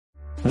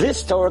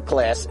This Torah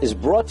class is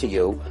brought to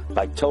you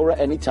by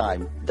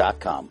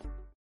TorahAnytime.com.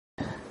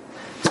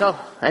 So,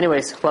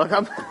 anyways,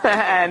 welcome,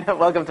 and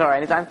welcome to Torah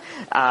Anytime,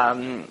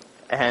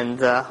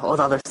 and all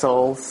the other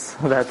souls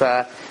that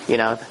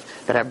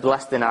that are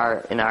blessed in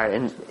our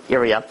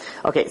area.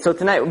 Okay, so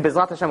tonight,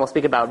 B'ezrat Hashem, we'll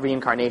speak about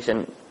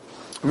reincarnation.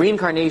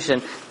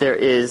 Reincarnation, there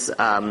is,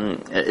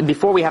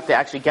 before we have to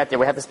actually get there,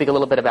 we have to speak a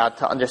little bit about,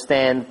 to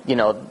understand,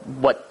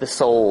 what the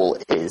soul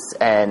is,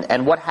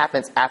 and what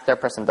happens after a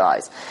person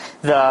dies.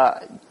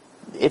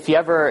 If you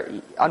ever,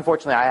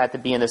 unfortunately, I had to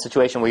be in a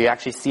situation where you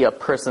actually see a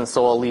person's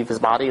soul leave his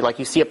body, like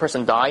you see a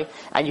person die,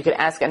 and you can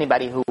ask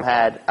anybody who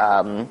had,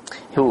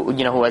 who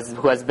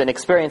has been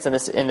experienced in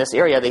this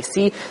area. They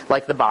see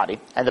like the body,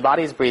 and the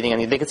body is breathing,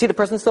 and they can see the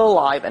person still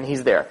alive, and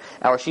he's there,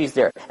 or she's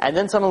there, and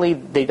then suddenly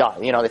they die.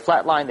 They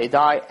flatline, they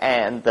die,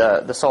 and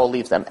the soul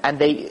leaves them.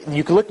 And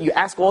you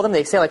ask all of them,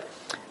 they say like,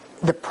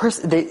 the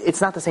person, it's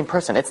not the same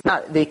person. It's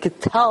not. They could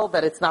tell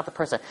that it's not the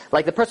person.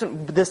 Like the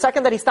person, the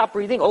second that he stopped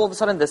breathing, all of a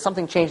sudden there's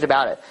something changed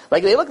about it.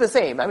 Like they look the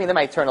same. I mean, they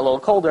might turn a little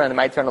colder, and they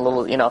might turn a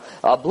little,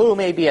 blue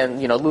maybe,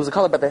 and lose the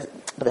color. But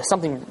there's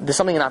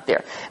something not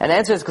there. And the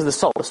answer is because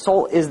the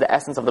soul is the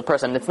essence of the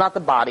person. It's not the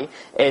body.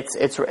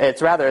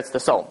 It's rather it's the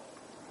soul.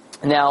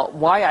 Now,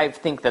 why I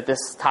think that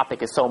this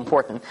topic is so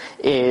important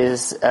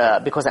is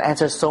because it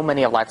answers so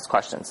many of life's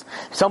questions.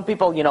 Some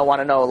people,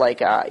 want to know,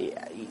 like,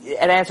 it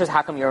answers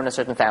how come you're in a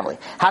certain family.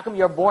 How come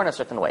you're born a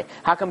certain way?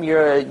 How come you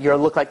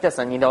look like this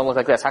and you don't look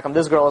like this? How come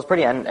this girl is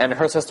pretty and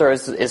her sister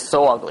is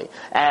so ugly?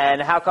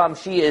 And how come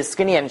she is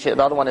skinny and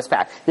the other one is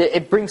fat?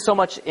 It brings so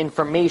much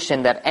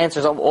information that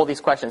answers all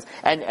these questions.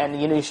 And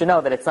you should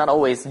know that it's not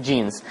always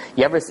genes.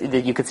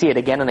 You could see it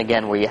again and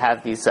again where you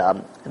have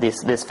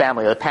this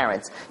family, the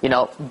parents,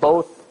 both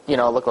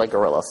look like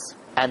gorillas,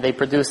 and they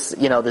produce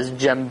this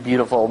gem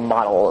beautiful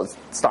model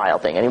style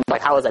thing, and you're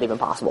like, how is that even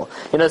possible?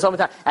 So many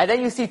times, and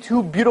then you see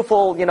two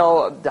beautiful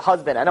the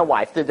husband and a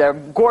wife, they're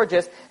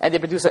gorgeous, and they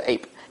produce an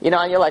ape,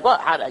 and you're like, well,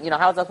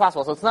 how is that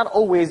possible? So it's not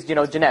always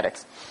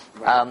genetics,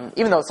 right.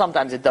 Even though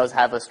sometimes it does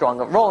have a strong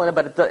role in it,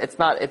 but it's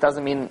not. It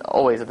doesn't mean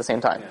always at the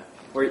same time.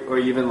 Yeah. Or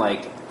even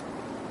like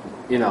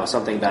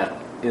something that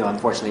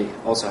unfortunately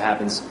also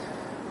happens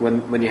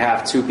when you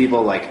have two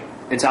people like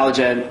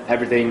intelligent,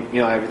 everything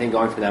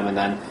going for them, and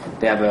then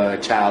they have a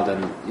child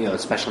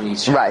and special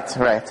needs child.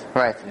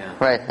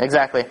 Right,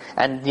 exactly.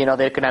 And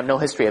they could have no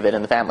history of it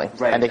in the family,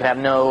 right? And they could have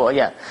no,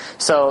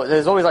 So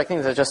there's always like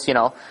things that just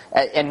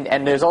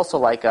and there's also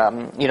like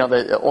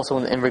also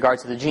in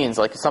regards to the genes,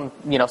 like some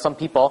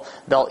people,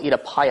 they'll eat a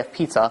pie of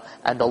pizza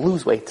and they'll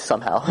lose weight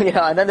somehow,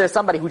 and then there's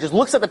somebody who just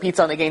looks at the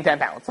pizza and they gain 10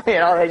 pounds, they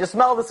just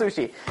smell the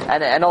sushi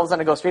and all of a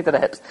sudden it goes straight to the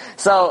hips.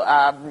 So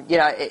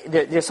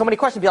there's so many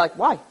questions. Be like,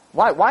 why?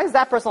 Why is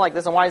that person like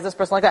this, and why is this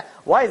person like that?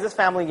 Why is this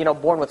family,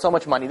 born with so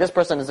much money? This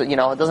person is,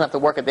 doesn't have to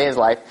work a day in his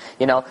life.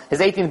 His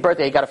 18th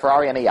birthday, he got a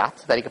Ferrari and a yacht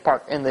that he could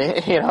park in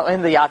the,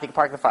 in the yacht he could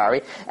park the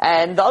Ferrari.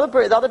 And the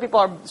other people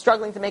are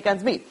struggling to make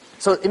ends meet.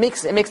 So it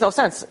makes no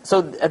sense.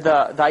 So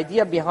the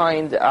idea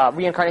behind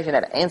reincarnation,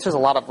 that answers a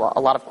lot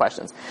of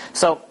questions.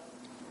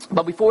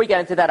 But before we get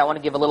into that, I want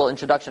to give a little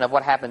introduction of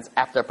what happens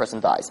after a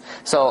person dies.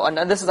 So,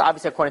 and this is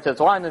obviously according to the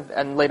Torah,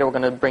 and later we're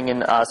going to bring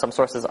in some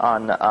sources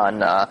on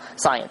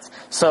science.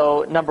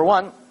 So, number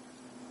one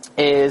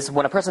is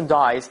when a person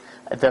dies,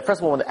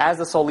 first of all, as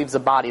the soul leaves the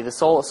body, the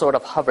soul sort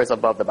of hovers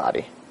above the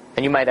body.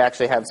 And you might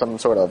actually have some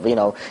sort of,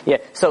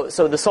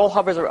 So the soul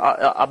hovers,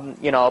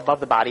 above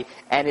the body,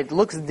 and it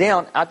looks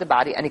down at the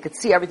body, and it could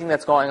see everything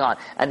that's going on.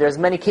 And there's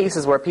many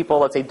cases where people,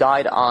 let's say,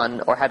 died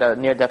or had a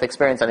near-death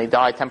experience, and they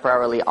died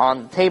temporarily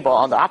on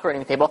the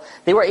operating table.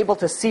 They were able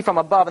to see from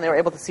above, and they were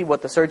able to see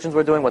what the surgeons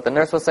were doing, what the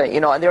nurse was saying,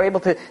 and they were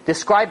able to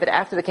describe it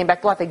after they came back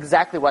to life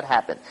exactly what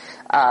happened.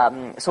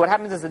 So what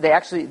happens is that they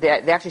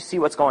actually see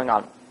what's going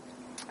on.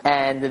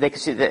 And they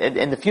could see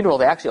in the funeral,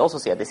 they actually also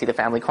see it. They see the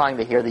family crying,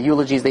 they hear the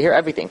eulogies, they hear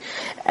everything.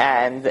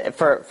 And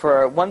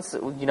for once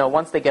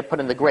they get put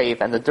in the grave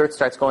and the dirt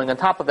starts going on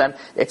top of them,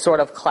 it sort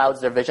of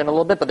clouds their vision a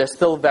little bit, but they're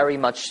still very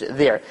much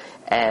there.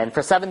 And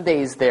for 7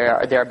 days,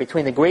 they're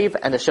between the grave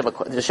and the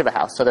Shiva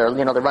house. So they're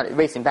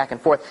racing back and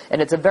forth,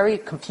 and it's a very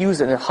confused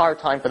and hard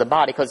time for the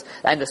body because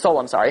the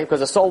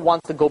soul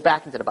wants to go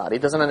back into the body.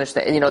 It doesn't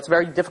understand. It's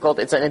very difficult.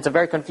 It's a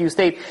very confused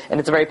state,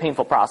 and it's a very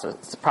painful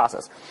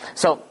process.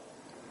 So.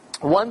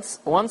 Once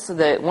let's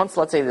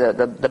say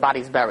the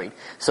body's buried,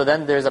 so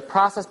then there's a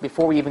process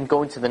before we even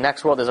go into the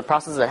next world. There's a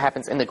process that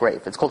happens in the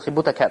grave. It's called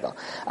chibut hakeva.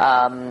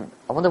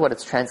 I wonder what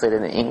it's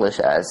translated in English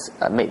as.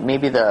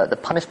 Maybe the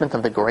punishment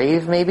of the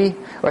grave, maybe,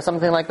 or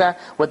something like that.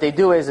 What they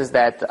do is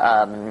that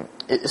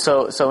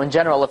so in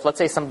general, if let's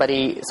say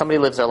somebody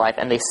lives their life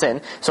and they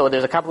sin, so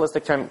there's a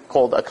Kabbalistic term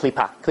called a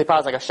klipa. Klipa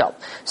is like a shell.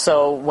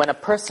 So when a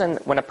person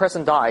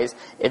dies,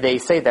 they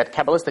say that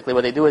Kabbalistically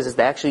what they do is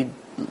they actually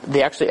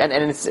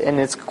and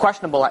it's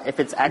questionable if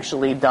it's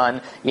actually done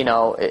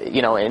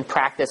in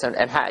practice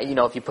and how,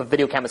 if you put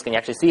video cameras, can you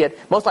actually see it?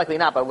 Most likely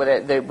not, but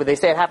what they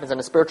say it happens in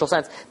a spiritual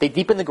sense. They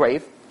deepen the grave,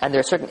 grave, and there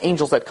are certain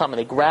angels that come and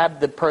they grab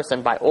the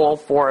person by all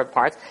four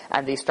parts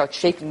and they start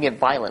shaking it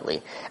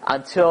violently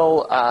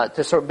until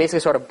to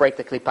sort of break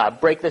the klipa,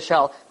 break the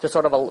shell, to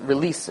sort of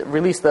release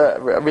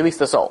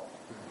the soul.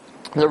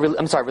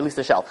 Release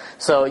the shell.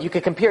 So you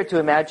could compare it to,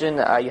 imagine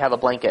you have a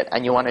blanket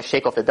and you want to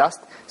shake off the dust.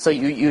 So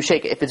you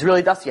shake it. If it's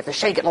really dusty, you have to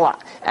shake it a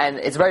lot, and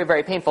it's very,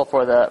 very painful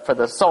for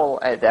the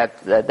soul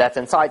that's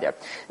inside there.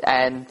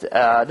 And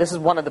this is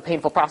one of the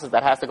painful processes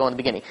that has to go in the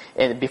beginning.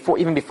 And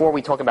even before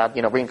we talk about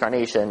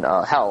reincarnation,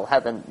 hell,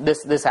 heaven,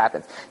 this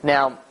happens.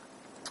 Now,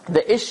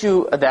 the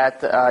issue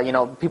that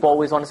people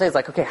always want to say is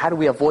like, okay, how do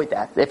we avoid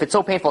that? If it's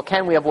so painful,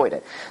 can we avoid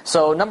it?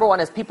 So number one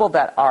is people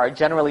that are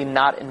generally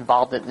not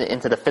involved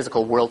into the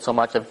physical world so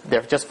much.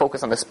 They're just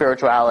focused on the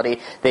spirituality.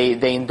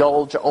 They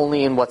indulge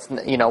only in what's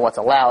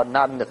allowed,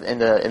 not in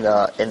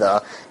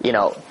the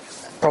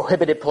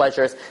prohibited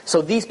pleasures.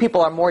 So these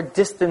people are more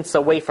distanced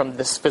away from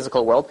this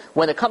physical world.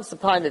 When it comes to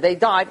the time that they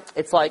die,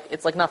 it's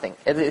like nothing.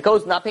 It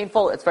goes not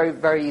painful. It's very,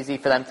 very easy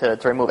for them to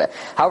remove it.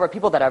 However,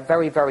 people that are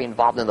very, very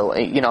involved in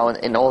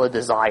in all the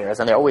desires,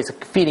 and they're always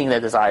feeding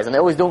their desires, and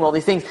they're always doing all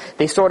these things,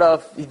 they become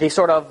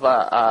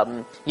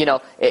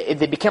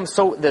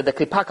so, the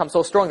klipa becomes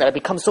so strong that it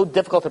becomes so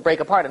difficult to break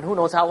apart, and who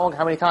knows how long,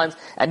 how many times,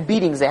 and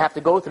beatings they have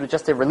to go through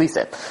just to release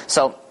it.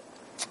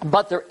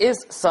 But there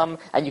is some,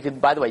 and you could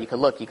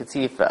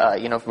see if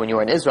when you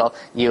were in Israel,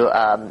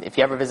 if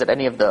you ever visit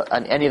any of the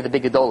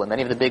big gedolim,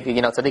 any of the big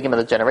tzaddikim of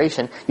the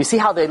generation, you see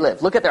how they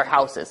live. Look at their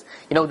houses.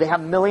 They have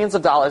millions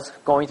of dollars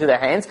going through their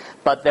hands,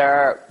 but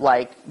they're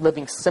like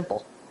living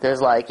simple. There's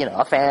a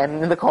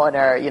fan in the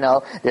corner,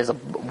 there's a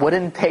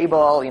wooden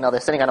table, they're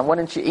sitting on a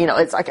wooden chair,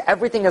 it's like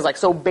everything is like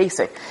so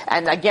basic.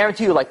 And I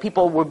guarantee you,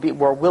 people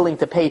were willing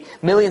to pay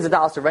millions of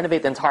dollars to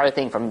renovate the entire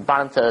thing from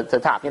bottom to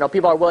top.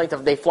 People are willing to,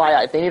 they fly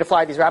out, if they need to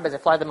fly these rabbis, they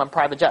fly them on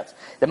private jets.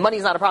 The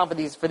money's not a problem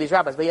for these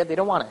rabbis, but yet they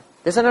don't want it.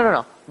 They say,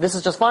 no, this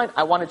is just fine,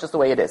 I want it just the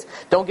way it is.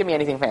 Don't give me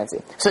anything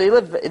fancy. So they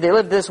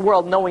live this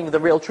world knowing the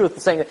real truth,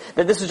 saying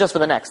that this is just for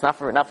the next, not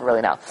for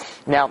really now.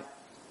 Now,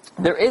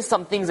 there is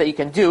some things that you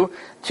can do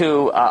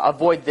to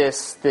avoid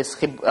this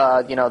chibut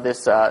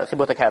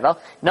hakevel.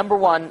 Number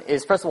one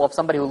is, first of all, if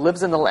somebody who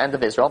lives in the land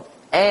of Israel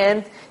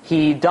and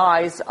he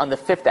dies on the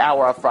 5th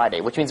hour of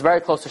Friday, which means very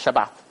close to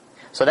Shabbat.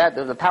 So that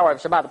the power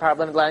of Shabbat, the power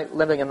of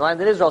living in the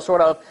land of Israel, sort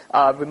of,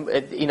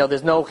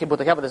 there's no chibut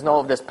hakevel, there's no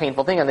of this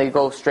painful thing, and they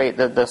go straight.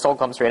 The soul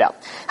comes straight out.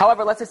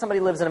 However, let's say somebody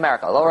lives in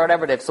America or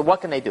whatever it is. So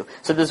what can they do?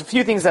 So there's a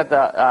few things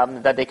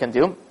that they can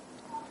do.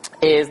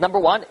 Is number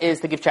one is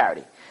to give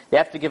charity. They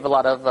have to give a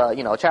lot of,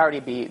 charity,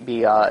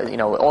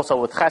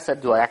 also with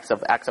chesed, do acts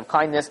of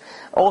kindness.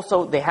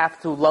 Also, they have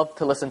to love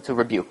to listen to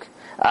rebuke.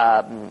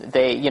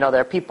 There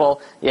are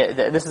people,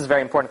 this is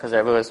very important because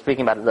I was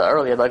speaking about it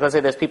earlier, let's say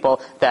there's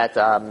people that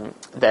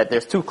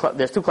there's two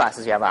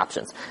classes you have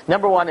options.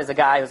 Number one is a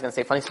guy who's going to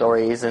say funny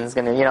stories and is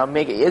going to,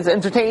 make it, it's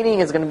entertaining,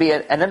 it's going to be,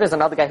 and then there's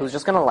another guy who's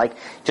just going to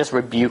just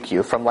rebuke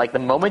you from the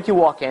moment you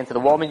walk in to the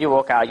moment you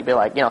walk out, you'll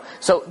be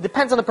so it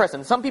depends on the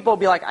person. Some people will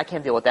be like, I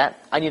can't deal with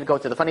that, I need to go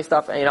to the funny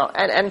stuff,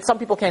 and some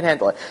people can't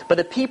handle it. But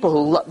the people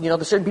who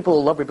there's certain people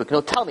who love rebuke,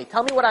 tell me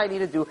what I need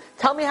to do,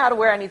 tell me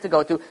where I need to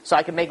go to so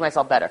I can make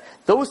myself better.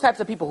 Those types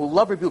of people who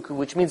love rebuke,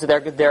 which means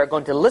that they're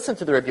going to listen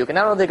to the rebuke, and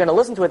not only they're going to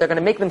listen to it, they're going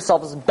to make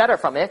themselves better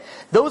from it.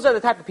 Those are the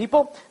type of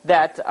people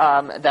that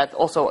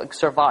also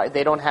survive.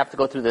 They don't have to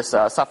go through this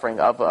suffering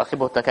of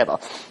chibut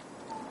hakevel.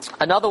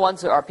 Another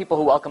ones are people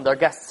who welcome their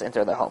guests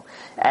into their home,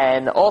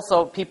 and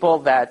also people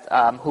that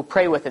who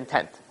pray with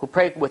intent, who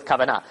pray with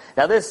kavanah.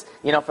 Now this,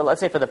 let's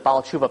say for the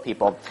Baal Tshuva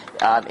people,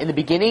 in the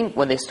beginning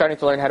when they're starting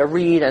to learn how to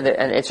read,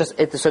 and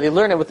so they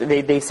learn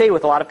it they say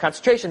with a lot of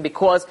concentration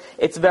because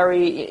it's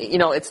very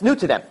it's new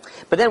to them.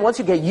 But then once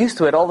you get used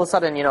to it, all of a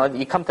sudden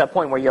you come to a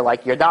point where you're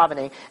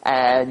davening,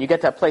 and you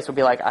get to a place where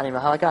you're like, I don't even know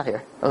how I got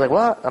here. I was like,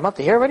 what? I'm up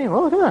to here already?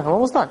 Oh, look at that, I'm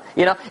almost done.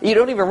 You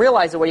don't even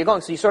realize where you're going,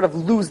 so you sort of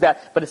lose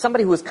that. But it's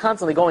somebody who is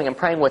constantly going and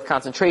praying with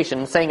concentration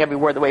and saying every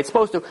word the way it's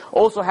supposed to,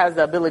 also has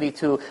the ability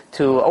to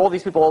all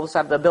these people also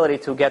have the ability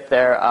to get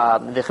their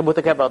the chibut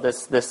hakevel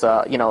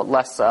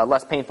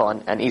less painful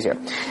and easier.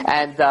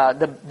 And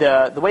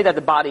the way that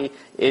the body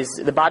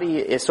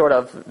is sort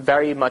of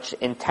very much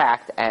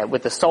intact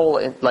with the soul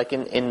in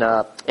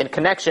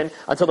connection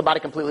until the body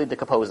completely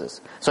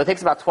decomposes. So it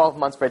takes about 12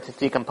 months for it to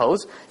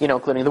decompose,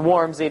 including the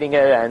worms eating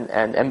it,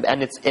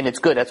 and it's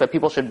good. That's why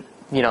people should,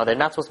 they're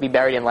not supposed to be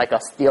buried in like a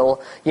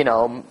steel,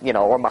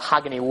 or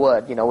mahogany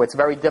wood, where it's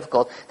very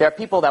difficult. There are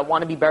people that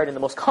want to be buried in the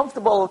most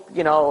comfortable,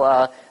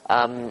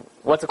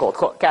 what's it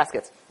called?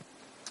 Caskets.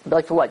 But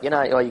like for what? You're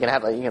gonna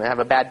have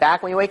a bad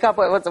back when you wake up.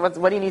 What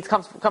do you need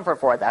comfort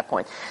for at that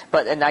point?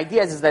 But and the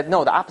idea is that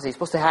no, the opposite. You're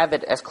supposed to have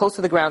it as close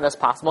to the ground as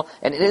possible.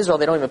 And in Israel,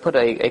 they don't even put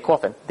a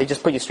coffin. They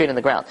just put you straight in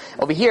the ground.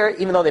 Over here,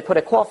 even though they put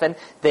a coffin,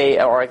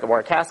 or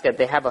a casket,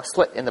 they have a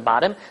slit in the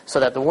bottom so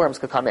that the worms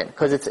could come in.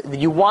 Because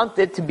you want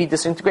it to be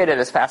disintegrated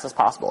as fast as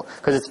possible.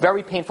 Because it's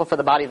very painful for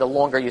the body the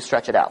longer you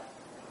stretch it out.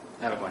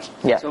 I have a question.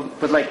 Yeah. So,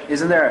 but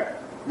isn't there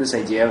this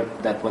idea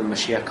that when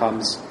Mashiach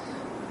comes,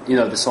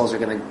 the souls are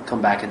going to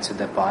come back into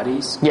their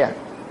bodies? Yeah.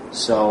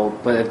 So,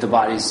 but if the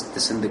body's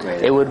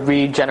disintegrated, It would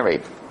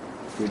regenerate.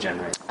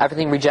 regenerate.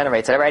 Everything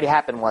regenerates. It already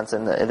happened once,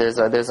 and there's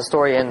a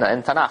story in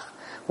Tanakh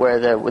where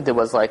there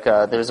was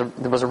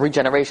a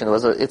regeneration.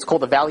 It's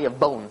called the Valley of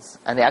Bones,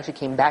 and they actually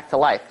came back to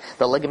life.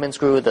 The ligaments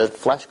grew, the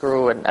flesh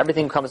grew, and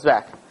everything comes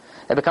back.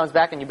 It comes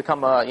back, and you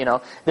become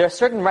there are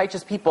certain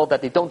righteous people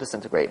that they don't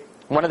disintegrate.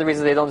 One of the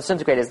reasons they don't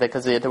disintegrate is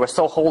because they were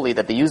so holy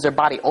that they use their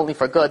body only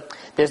for good.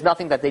 There's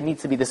nothing that they need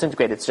to be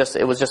disintegrated.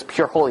 It was just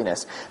pure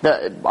holiness.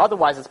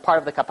 Otherwise, it's part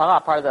of the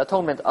kapara, part of the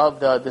atonement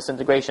of the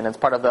disintegration. It's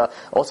part of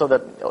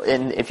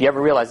if you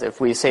ever realize, if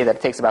we say that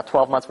it takes about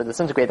 12 months to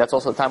disintegrate, that's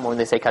also the time when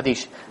they say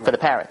kaddish for the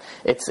parent.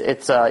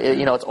 It's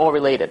all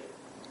related.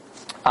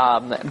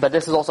 But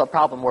this is also a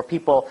problem where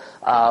people,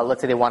 let's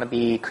say they want to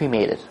be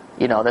cremated.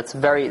 That's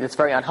very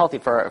unhealthy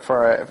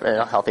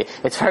healthy.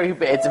 It's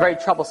very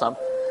troublesome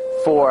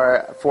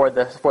for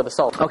the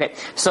soul. Okay,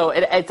 so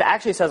it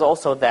actually says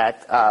also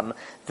that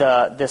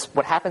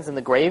what happens in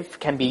the grave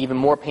can be even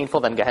more painful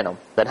than Gehenna,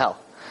 than hell.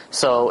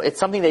 So it's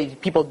something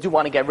that people do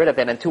want to get rid of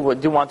it, and do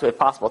want to, if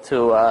possible,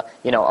 to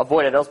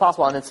avoid it as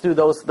possible, and it's through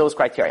those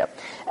criteria.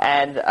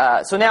 And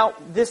so now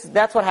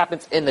that's what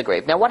happens in the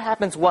grave. Now, what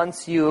happens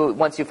once you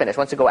finish,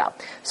 once you go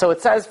out? So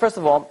it says, first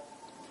of all,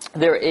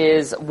 there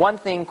is one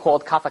thing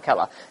called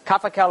kafakela.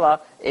 Kafakela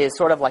is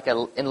sort of like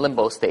in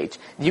limbo stage.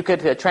 You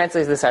could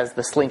translate this as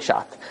the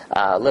slingshot.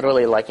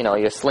 Literally, like,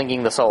 you're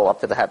slinging the soul up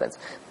to the heavens.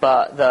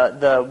 But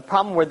the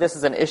problem where this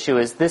is an issue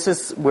is this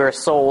is where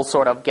souls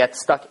sort of get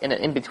stuck in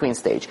an in-between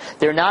stage.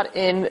 They're not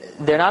in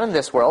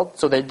this world,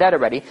 so they're dead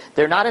already.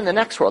 They're not in the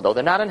next world, though.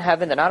 They're not in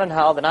heaven, they're not in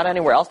hell, they're not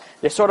anywhere else.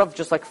 They're sort of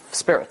just like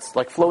spirits,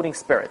 like floating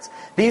spirits.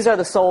 These are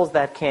the souls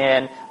that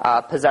can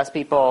possess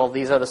people.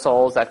 These are the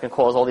souls that can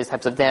cause all these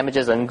types of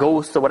damages and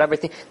ghosts or whatever.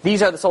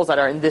 These are the souls that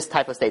are in this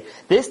type of state.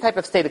 This type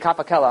of state, the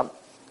Kapakela,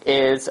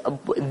 is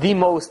the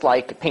most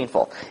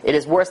painful. It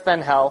is worse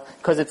than hell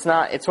because it's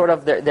sort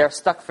of they're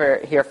stuck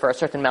here for a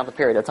certain amount of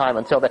period of time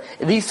until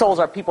these souls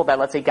are people that,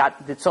 let's say,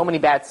 did so many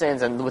bad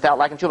sins and without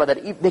lacking tshuva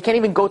that they can't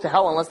even go to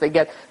hell unless they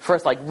get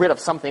first rid of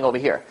something over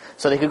here.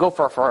 So they could go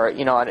for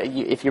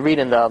if you read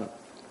in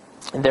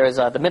there's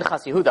the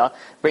Minchas Yehuda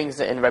brings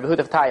in Rabbi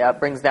Yehuda Taya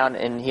brings down,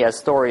 and he has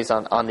stories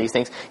on these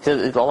things. He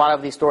says a lot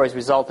of these stories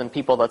result in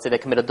people, let's say, they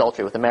commit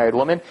adultery with a married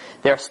woman.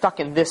 They're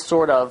stuck in this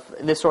sort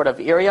of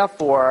area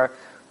for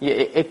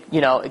it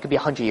could be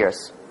 100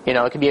 years.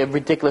 It could be a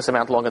ridiculous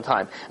amount longer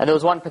time. And there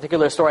was one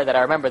particular story that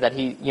I remember that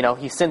he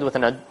sinned with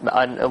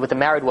a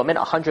married woman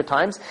 100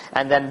 times,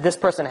 and then this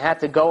person had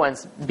to go and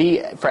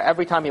be, for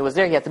every time he was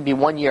there, he had to be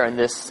 1 year in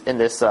this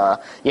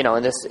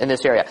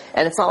area.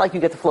 And it's not like you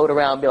get to float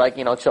around and be like,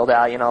 chilled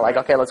out,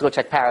 okay, let's go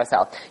check Paris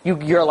out.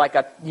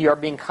 You're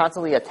being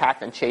constantly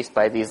attacked and chased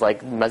by these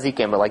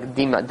mazikim, or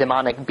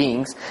demonic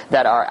beings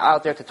that are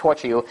out there to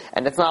torture you.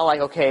 And it's not like,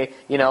 okay,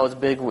 it's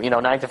big,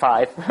 9 to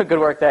 5, good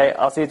work day,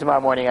 I'll see you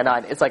tomorrow morning at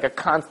 9. It's like a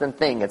constant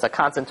thing. It's a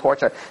constant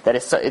torture that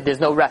is.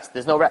 There's no rest.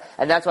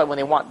 And that's why when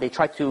they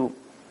try to,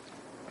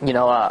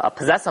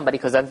 possess somebody,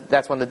 because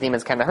that's when the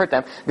demons can hurt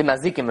them. The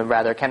mazikim,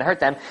 rather, can hurt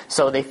them.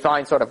 So they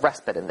find sort of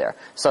respite in there.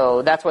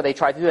 So that's why they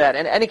try to do that.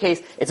 In any case,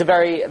 it's a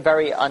very,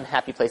 very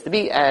unhappy place to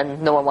be,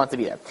 and no one wants to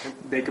be there.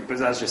 They could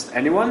possess just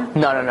anyone?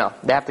 No.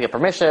 They have to get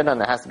permission,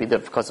 and it has to be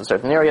because of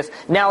certain areas.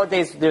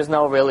 Nowadays, there's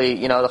no really,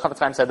 the Chafetz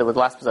Chaim said that the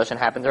last possession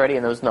happened already,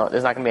 and there's not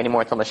going to be any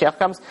more until Mashiach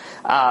comes.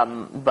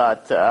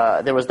 But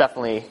there was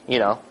definitely,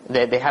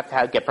 they have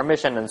to get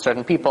permission, and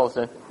certain people.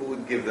 Who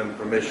would give them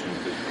permission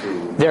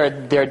to?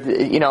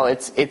 They're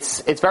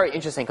it's very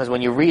interesting because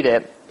when you read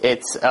it,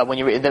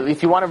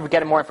 if you want to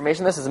get more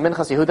information, this is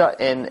Minchas Yehuda,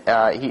 and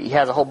he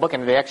has a whole book,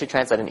 and they actually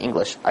translate in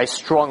English. I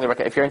strongly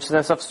recommend, if you're interested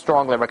in stuff,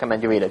 strongly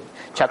recommend you read it.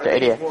 Chapter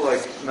 88. It's more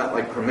not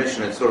like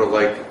permission. It's sort of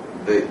like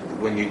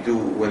when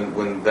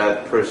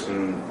that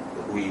person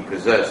who you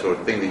possess or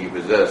thing that you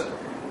possess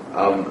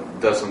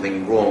does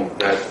something wrong.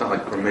 That's not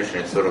like permission.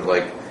 It's sort of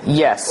like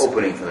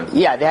opening for them.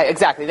 Yeah,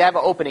 exactly. They have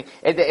an opening.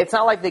 It's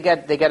not like they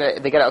get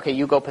okay,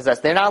 you go possess.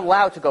 They're not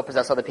allowed to go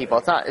possess other people.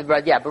 It's not.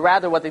 But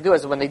rather what they do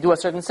is when they do a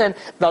certain sin,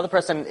 the other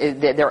person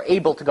they're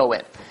able to go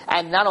in.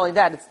 And not only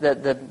that, it's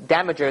the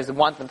damagers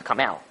want them to come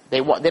out. They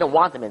don't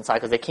want them inside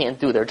because they can't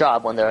do their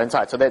job when they're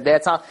inside. So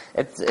it's not.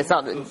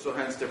 So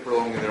hence they're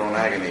prolonging their own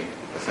agony,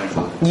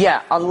 essentially.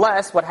 Yeah,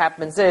 unless what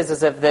happens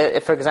is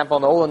if for example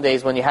in the olden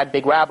days when you had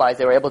big rabbis,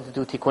 they were able to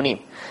do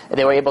tikkunim.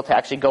 They were able to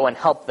actually go and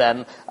help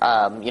them.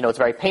 It's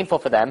very painful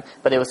for them,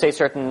 but they would say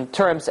certain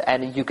terms,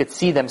 and you could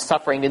see them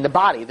suffering in the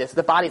body.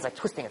 The body's like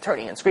twisting and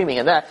turning and screaming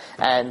and that,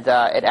 and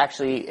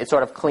it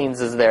sort of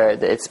cleanses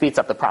it speeds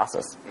up the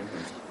process.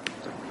 Mm-hmm.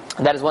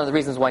 And that is one of the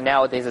reasons why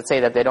nowadays it say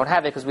that they don't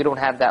have it, because we don't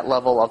have that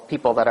level of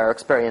people that are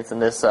experienced in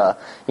this, I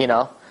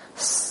don't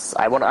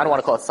want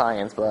to call it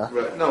science, but...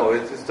 Right. No,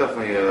 it's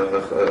definitely a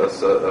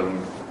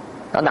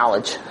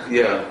knowledge.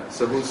 Yeah,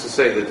 so who's to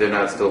say that they're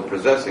not still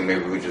possessing?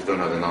 Maybe we just don't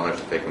have the knowledge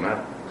to take them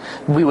out.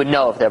 We would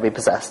know if they'll be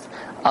possessed.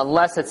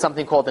 Unless it's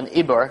something called an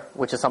ibur,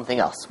 which is something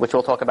else, which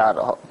we'll talk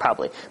about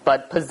probably.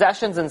 But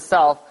possessions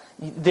itself,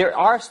 there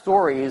are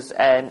stories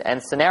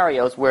and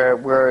scenarios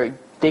where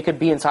they could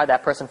be inside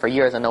that person for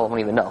years and no one would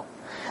even know.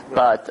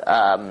 But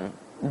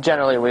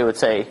generally, we would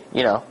say,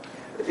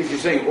 If you're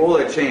saying all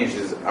that changed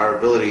is our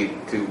ability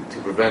to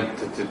prevent,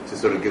 to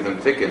sort of give them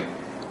tikkun,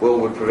 well,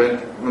 would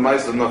prevent, the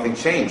mitzvah, nothing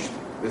changed.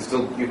 There's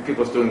still,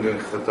 people are still doing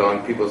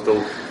chatan, people are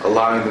still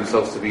allowing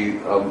themselves to be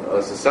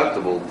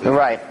susceptible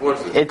to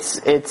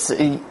forces. It's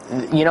you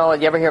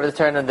ever hear of the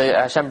term that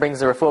Hashem brings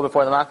the refuah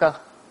before the makkah?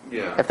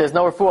 Yeah. If there's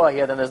no refuah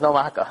here, then there's no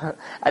makkah.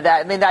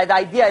 The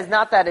idea is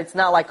not that it's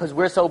not like because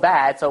we're so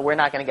bad, so we're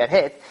not going to get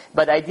hit.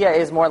 But the idea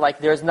is more like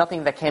there's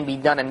nothing that can be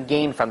done and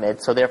gained from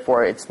it, so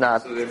therefore it's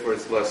not. So therefore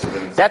it's less of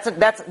an. That's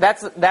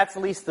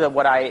at least the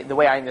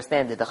way I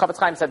understand it. The Chafetz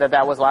Chaim said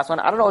that was the last one.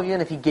 I don't know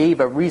even if he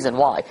gave a reason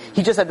why.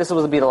 He just said this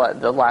was to be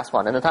the last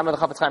one. In the time of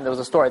the Chafetz Chaim, there was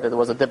a story that there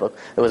was a dibuk,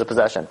 there was a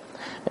possession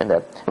in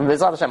there. And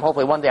B'ezrat Hashem,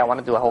 hopefully one day I want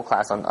to do a whole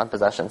class on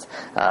possessions.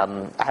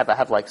 I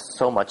have like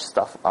so much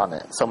stuff on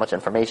it, so much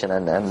information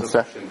and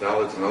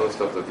Dalits and other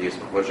stuff that the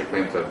Yismach Moshe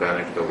claimed to have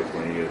banished over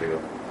 20 years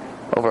ago.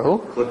 Over who?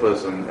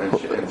 Klippas and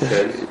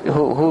sheds.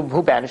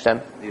 Who banished them?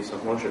 The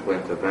Yismach Moshe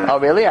claimed to have banished. Oh,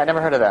 really? I never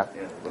heard of that.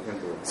 Yeah, look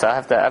into it. So I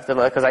have to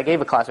look, because I gave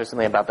a class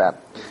recently about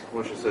that.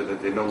 Moshe said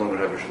that they no longer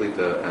have a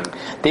shlita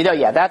and. They don't.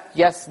 Yeah, that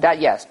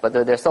yes, but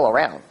they're still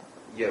around.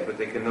 Yeah, but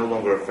they can no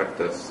longer affect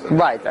us.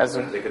 Right.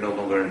 They can no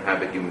longer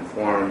inhabit human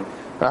form.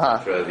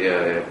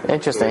 Yeah.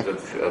 Interesting.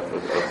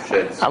 Of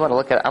sheds. I'm gonna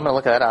look at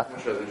that up.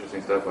 Moshe has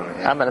interesting stuff on it.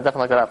 Yeah. I'm gonna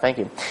definitely look that up. Thank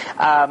you.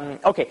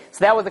 Okay,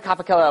 so that was the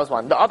Kappa Keller. That was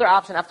one. The other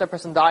option after a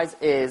person dies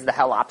is the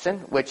hell option,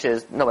 which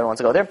is nobody wants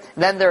to go there.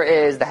 Then there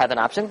is the heaven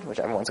option, which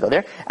everyone wants to go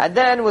there. And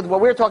then with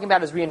what we're talking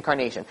about is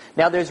reincarnation.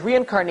 Now there's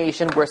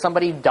reincarnation where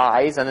somebody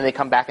dies and then they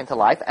come back into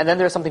life, and then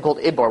there's something called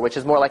ibor, which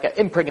is more like an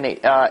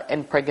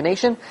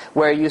impregnation,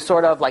 where you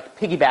sort of like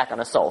piggyback on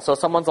a soul. So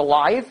someone's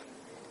alive.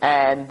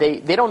 And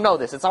they don't know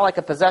this. It's not like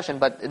a possession,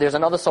 but there's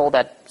another soul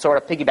that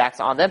sort of piggybacks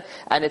on them,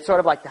 and it's sort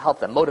of like to help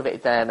them,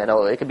 motivate them, and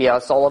it could be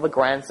a soul of a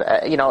grandson.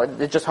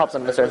 It just helps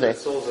them in a certain way.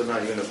 Souls are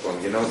not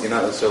uniform. You're not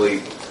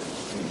necessarily.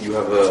 You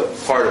have a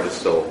part of a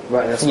soul.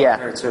 Right. That's what I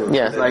heard too.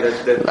 Yeah.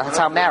 That's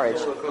how marriage.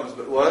 Comes,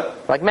 but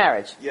what? Like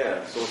marriage.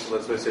 Yeah. So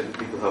that's why I said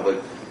people have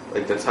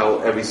like that's how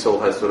every soul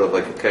has sort of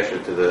like a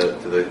kesher to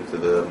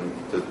the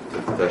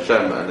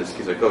Hashem and this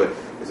Kizakov.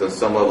 Is on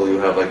some level you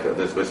have like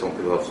there's why some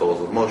people have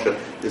souls of Moshe.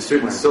 There's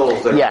certain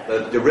souls that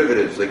are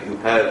derivatives like you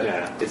have.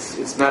 Yeah.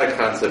 It's not a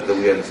concept that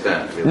we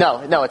understand. Really.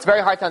 No, it's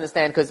very hard to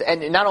understand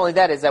and not only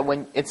that is that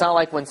when it's not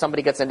like when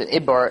somebody gets into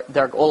Ibor,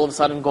 they're all of a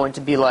sudden going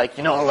to be like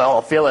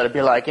they'll feel it. It'd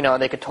be like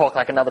they could talk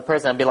like another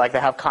person and be like they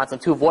have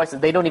constant two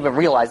voices. They don't even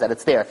realize that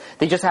it's there.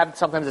 They just have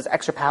sometimes this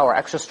extra power,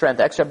 extra strength,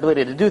 extra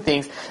ability to do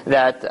things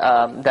that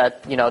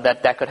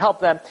could help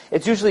them.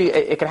 It's usually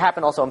it can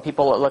happen also when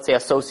people, let's say,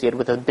 associated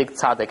with a big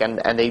tzaddik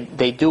and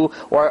they do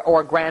or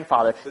a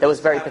grandfather that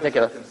was very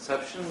particular.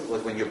 Conception,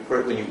 like when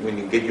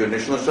you get your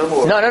initial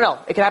neshama. No.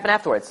 It can happen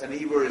afterwards. And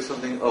Ibor is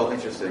something. Oh,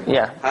 interesting.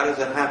 Yeah. How does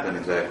that happen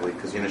exactly?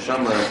 Because your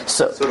neshama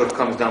sort of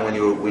comes down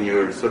when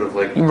you're sort of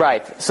like.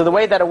 Right. So the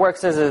way that it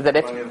works is that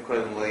if.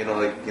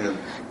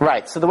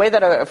 Right. So the way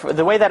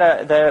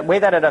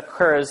that it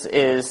occurs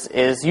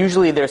is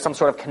usually there's some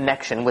sort of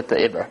connection with the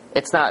Ibor.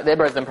 It's not the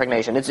Ibor is the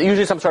impregnation. It's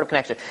usually some sort of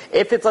connection.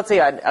 If it's, let's say,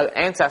 an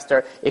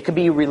ancestor, it could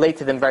be related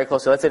to them very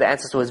closely. Let's say the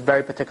ancestor was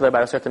very particular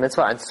about a certain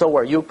mitzvah, and so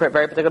were you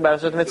very particular about a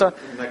certain mitzvah.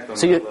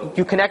 So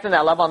you connect on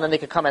that level, and then they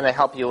could come and they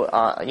help you,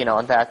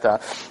 on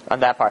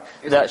that part.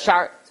 The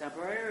shar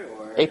temporary,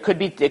 or it could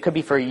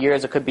be for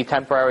years. It could be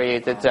temporary.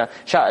 The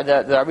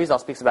Arizal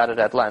speaks about it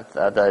at length.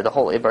 The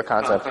whole Ibor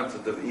concept. The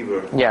concept of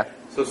Ibor. Yeah.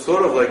 So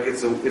sort of like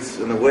it's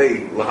in a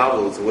way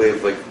lahavdil. It's a way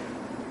of like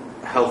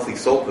healthy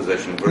soul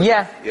possession.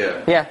 Yeah.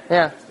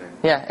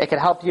 It could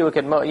help you.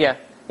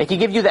 It could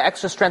give you the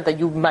extra strength that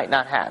you might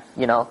not have.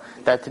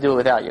 That to do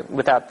it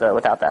without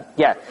that.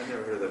 Yeah. I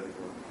never heard that before.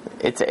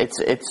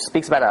 It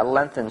speaks about it at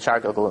length in Shar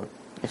Gilgulun.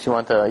 If you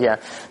want to, yeah.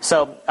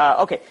 So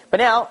okay, but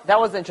now that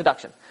was the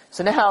introduction.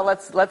 So now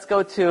let's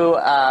go to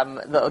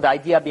the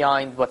idea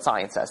behind what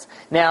science says.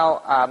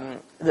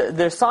 Now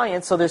there's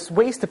science, so there's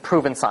ways to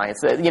prove in science.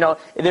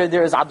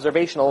 There's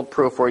observational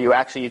proof where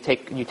you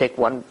take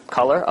one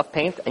color of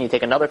paint and you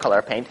take another color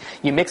of paint,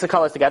 you mix the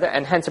colors together,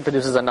 and hence it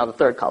produces another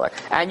third color.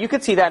 And you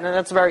could see that, and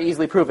that's very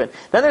easily proven.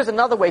 Then there's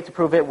another way to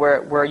prove it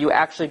where you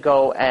actually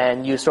go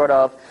and you sort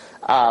of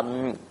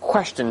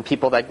question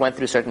people that went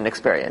through certain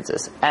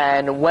experiences.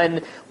 And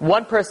when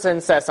one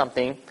person says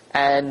something,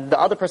 and the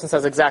other person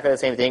says exactly the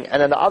same thing,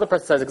 and then the other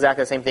person says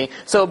exactly the same thing,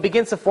 so it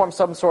begins to form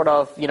some sort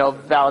of,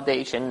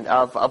 validation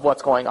of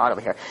what's going on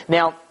over here.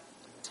 Now,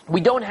 we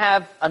don't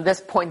have, on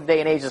this point in day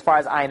and age, as far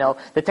as I know,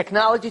 the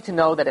technology to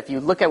know that if you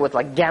look at with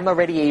like gamma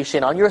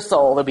radiation on your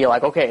soul, it'll be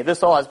like, okay, this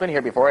soul has been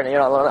here before, and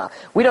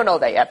we don't know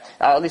that yet.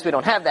 At least we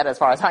don't have that, as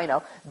far as I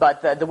know.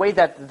 But the way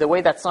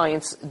that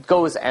science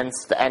goes and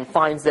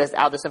finds this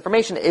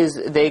information is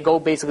they go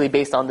basically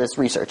based on this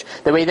research.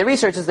 The way they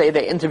research is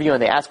they interview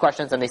and they ask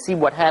questions and they see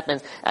what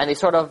happens, and they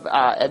sort of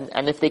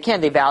and if they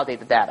can, they validate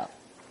the data.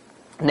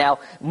 Now,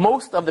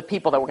 most of the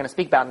people that we're going to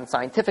speak about in a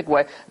scientific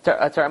way,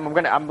 I'm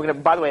going to,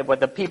 by the way, but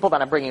the people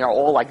that I'm bringing are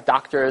all like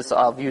doctors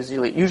of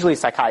usually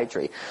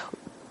psychiatry.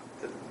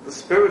 the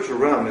spiritual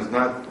realm is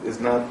not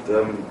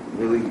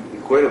really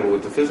equatable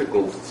with the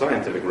physical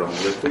scientific realm.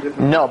 There's two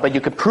different. No, but you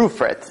could prove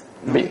for it.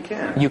 No, you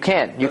can't. You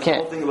can't. The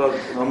whole thing about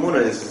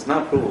Amunah is it's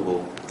not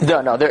provable.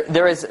 No. It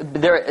says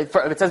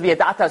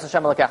V'yadata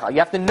Hashem Elokecha. You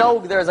have to know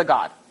there is a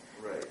God.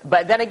 Right.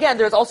 But then again,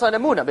 there's also an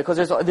Amunah, because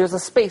there's a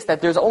space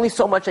that there's only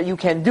so much that you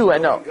can do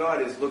and know.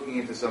 God is looking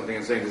into something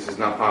and saying this is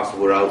not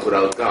possible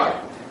without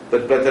God.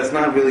 But that's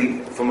not really,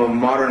 from a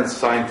modern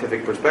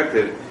scientific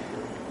perspective,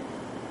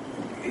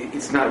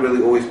 it's not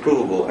really always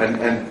provable.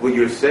 And what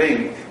you're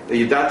saying,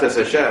 the Yadatas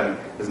Hashem,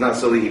 does not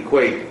solely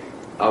equate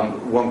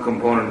one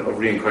component of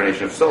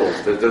reincarnation of souls.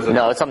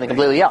 No, it's something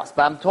completely else.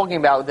 But I'm talking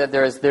about that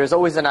there's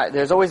always an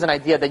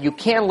idea that you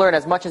can learn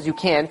as much as you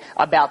can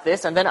about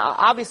this, and then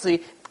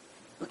obviously,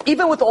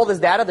 even with all this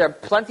data, there are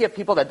plenty of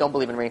people that don't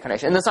believe in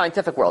reincarnation in the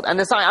scientific world. And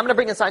I'm going to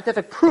bring in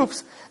scientific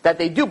proofs that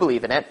they do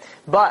believe in it.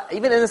 But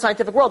even in the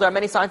scientific world, there are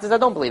many scientists that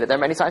don't believe it. There are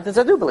many scientists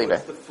that do believe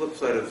What's it. the flip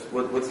side of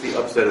what's the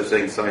upside of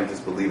saying scientists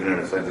believe in it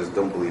and scientists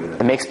don't believe in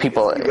it? It makes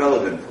people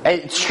irrelevant.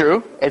 It's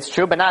true,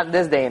 but not in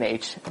this day and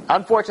age.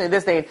 Unfortunately,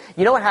 this day,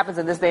 you know what happens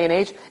in this day and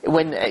age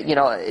when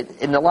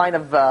in the line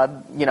of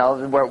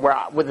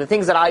where with the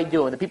things that I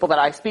do and the people that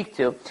I speak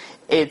to,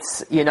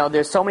 it's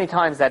there's so many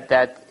times that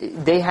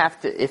they have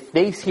to, if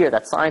they hear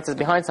that science is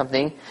behind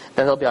something,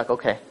 then they'll be like,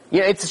 okay.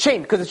 It's a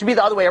shame, because it should be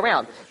the other way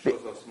around. It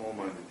shows how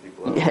small-minded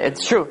people are. Yeah,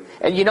 it's true.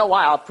 And you know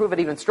why? I'll prove it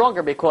even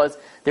stronger, because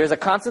there's a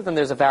constant and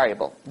there's a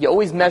variable. You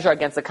always measure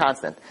against a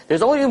constant.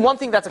 There's only one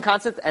thing that's a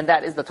constant, and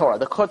that is the Torah.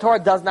 The Torah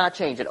does not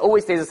change. It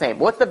always stays the same.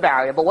 What's the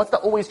variable? What's the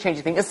always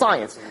changing thing? Is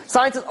science.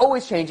 Science is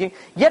always changing,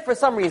 yet for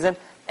some reason,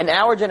 in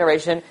our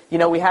generation,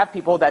 we have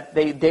people that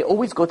they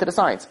always go to the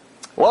science.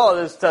 Well,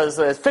 there's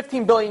a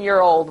 15 billion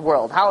year old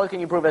world. How can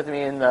you prove it to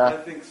me I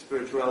think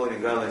spirituality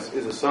and godliness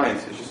is a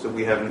science. It's just that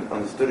we haven't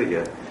understood it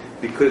yet.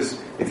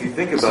 Because if you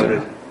think about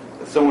it,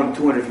 someone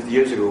 250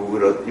 years ago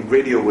with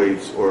radio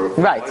waves or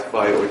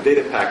Wi-Fi or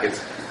data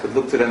packets would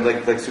look to them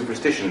like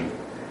superstition.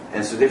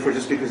 And so therefore,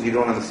 just because you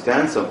don't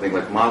understand something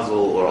like Mazel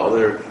or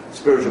other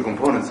spiritual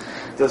components,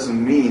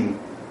 doesn't mean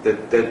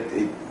that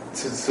it...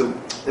 So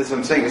that's what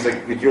I'm saying. It's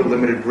like with your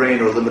limited brain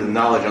or limited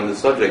knowledge on the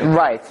subject.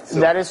 Right. So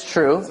that is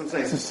true. That's what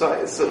I'm saying.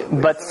 Science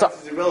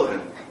is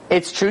irrelevant.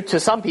 It's true to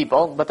some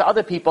people, but to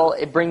other people,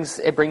 it brings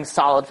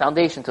solid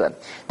foundation to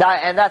it.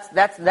 And that's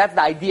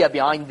the idea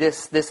behind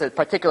this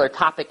particular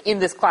topic in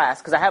this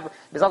class. Because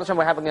there's other time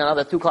we're having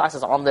another 2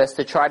 classes on this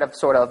to try to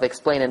sort of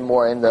explain it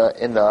more in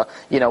the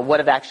what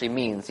it actually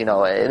means. We're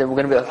going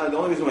to be. The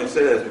only reason why I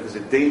say that is because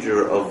the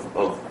danger of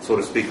so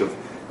to speak of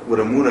with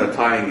Amunah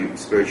tying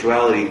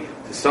spirituality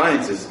to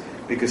science is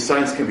because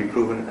science can be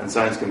proven and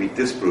science can be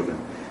disproven.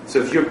 So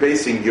if you're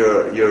basing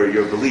your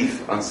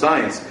belief on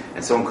science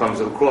and someone comes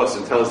across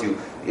and tells you,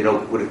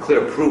 with a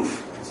clear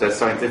proof that's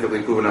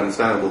scientifically proven and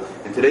understandable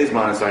in today's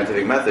modern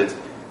scientific methods,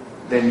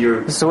 then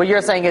you're... So what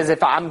you're saying is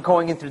if I'm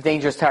going into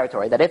dangerous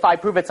territory, that if I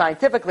prove it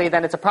scientifically,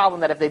 then it's a problem,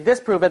 that if they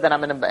disprove it, then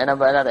I'm in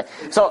another...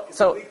 It's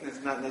a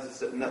weakness, not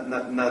necessarily...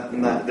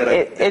 Not that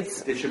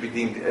it should be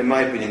deemed, in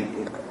my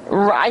opinion...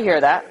 I hear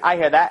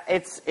that.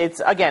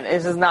 It's again,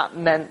 this is not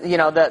meant,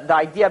 the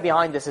idea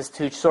behind this is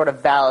to sort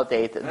of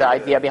validate the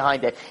idea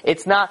behind it.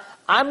 It's not,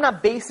 I'm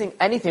not basing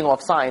anything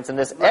off science in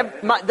this.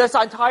 This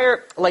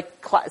entire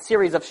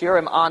series of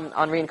shiurim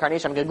on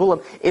reincarnation,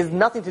 Gegulim, is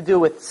nothing to do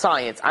with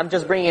science. I'm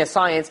just bringing a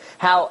science,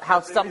 how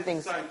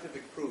something...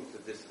 scientific proof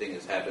that this thing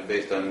has happened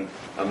based on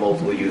a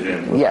multiple user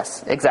input.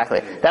 Yes,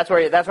 exactly. That's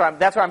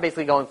where I'm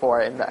basically going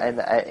for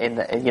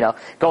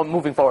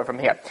moving forward from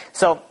here.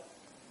 So,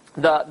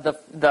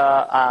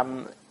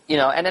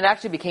 and it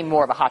actually became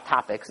more of a hot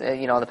topic,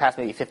 in the past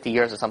maybe 50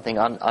 years or something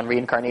on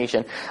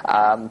reincarnation.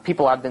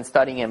 People have been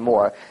studying it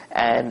more,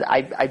 and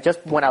I just,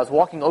 when I was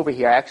walking over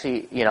here, I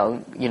actually,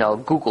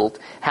 Googled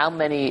how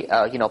many,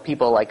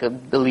 people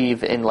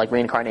believe in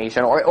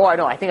reincarnation, or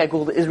I think I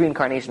Googled, is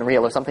reincarnation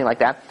real or something like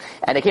that,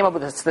 and it came up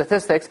with the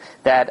statistics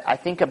that I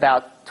think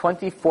about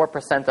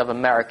 24% of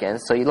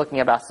Americans, so you're looking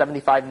at about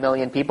 75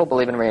 million people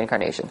believe in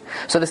reincarnation.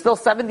 So there's still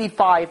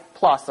 75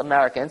 plus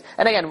Americans,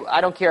 and again, I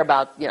don't care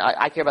about,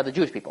 I care about the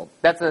Jewish people.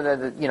 That's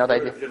the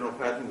idea. General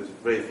Patton was a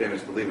very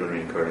famous believer in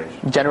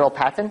reincarnation. General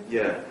Patton?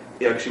 Yeah.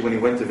 He actually, when he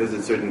went to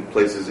visit certain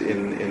places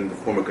in the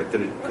former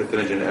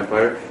Carthaginian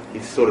Empire, he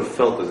sort of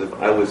felt as if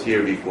I was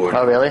here before.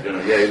 Oh, really?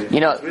 Yeah,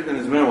 it's written in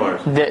his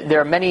memoirs. There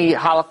are many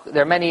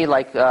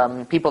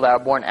people that are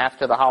born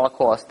after the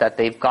Holocaust that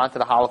they've gone to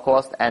the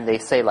Holocaust and they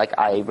say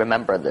I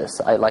remember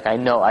this. I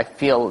know. I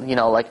feel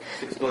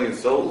 6 million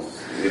souls.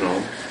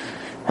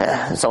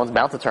 Someone's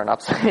bound to turn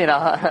up.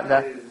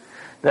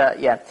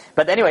 Yeah,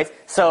 but anyways,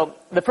 so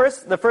the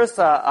first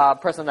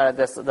person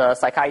the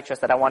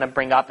psychiatrist that I want to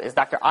bring up is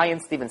Dr.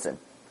 Ian Stevenson.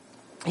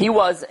 He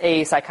was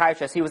a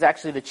psychiatrist. He was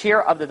actually the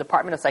chair of the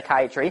Department of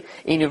Psychiatry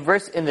in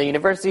the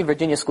University of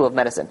Virginia School of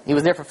Medicine. He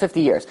was there for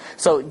 50 years.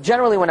 So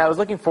generally, when I was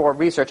looking for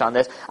research on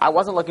this, I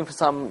wasn't looking for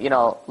some,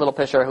 little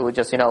pisher who would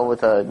just,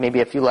 with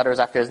maybe a few letters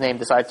after his name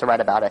decides to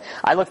write about it.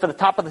 I looked for the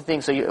top of the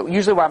thing. So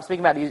usually what I'm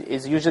speaking about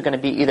is usually going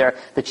to be either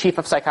the chief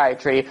of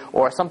psychiatry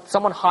or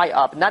someone high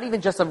up, not even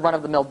just a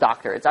run-of-the-mill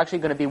doctor. It's actually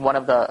going to be one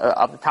of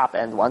the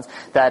top-end ones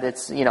that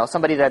it's,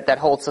 somebody that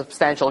holds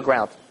substantial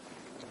ground.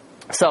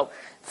 So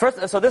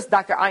this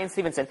Dr. Ian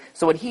Stevenson,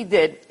 so what he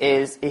did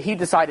is he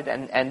decided,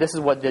 and this is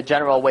what the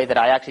general way that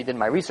I actually did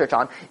my research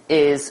on,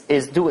 is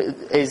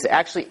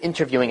actually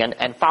interviewing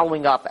and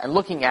following up and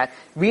looking at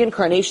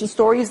reincarnation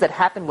stories that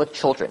happen with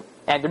children.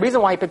 And the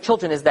reason why he picked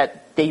children is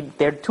that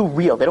they're too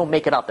real. They don't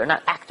make it up. They're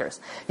not actors.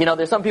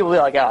 There's some people who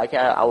are like,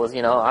 I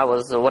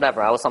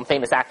was some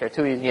famous actor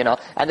too,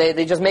 and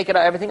they just make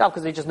everything up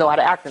because they just know how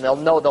to act and they'll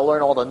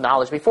learn all the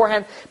knowledge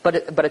beforehand.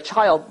 But a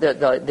child,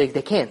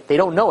 they can't. They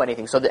don't know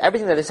anything. So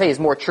everything that they say is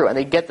more true, and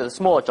they get to the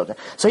smaller children.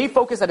 So he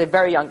focused at a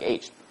very young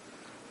age.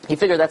 He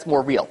figured that's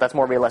more real, that's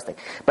more realistic.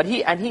 But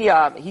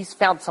he's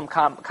found some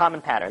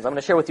common patterns. I'm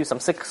going to share with you some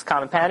 6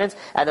 common patterns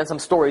and then some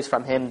stories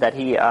from him that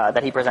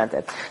he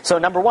presented. So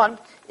number 1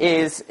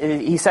 is,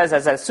 he says,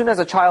 as soon as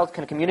a child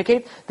can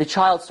communicate, the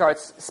child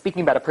starts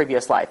speaking about a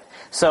previous life.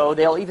 So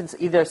they'll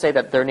either say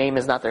that their name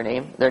is not their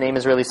name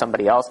is really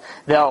somebody else.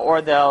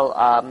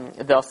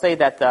 They'll say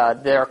that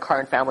their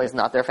current family is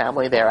not their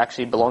family, they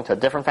actually belong to a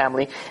different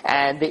family,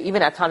 and they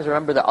even at times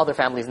remember the other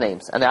family's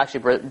names, and they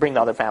actually bring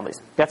the other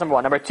families. That's number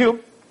 1. Number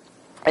 2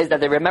 is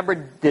that they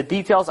remember the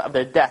details of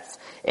their deaths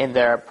in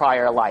their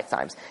prior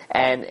lifetimes.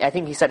 And I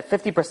think he said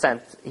 50%,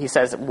 he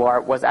says,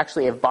 was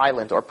actually a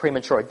violent or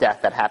premature death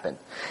that happened.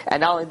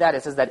 And not only that,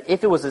 it says that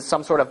if it was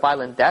some sort of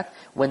violent death,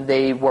 when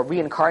they were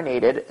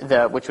reincarnated,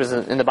 which was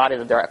in the body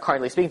that they're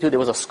currently speaking to, there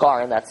was a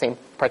scar in that same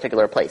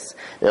particular place.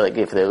 Like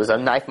if there was a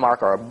knife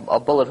mark or a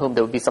bullet wound,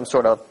 there would be some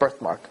sort of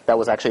birthmark that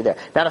was actually there.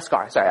 Not a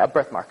scar, sorry, a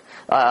birthmark.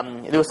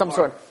 There was some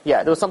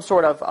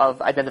sort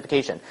of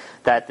identification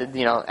that,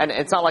 and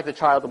it's not like the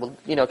child will,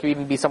 could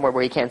even be somewhere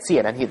where he can't see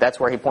it, and that's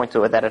where he points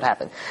to it that it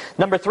happened.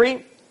 Number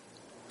 3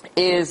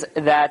 is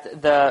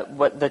that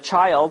the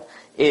child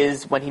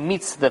is, when he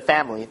meets the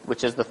family,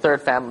 which is the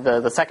third family,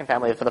 the second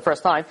family for the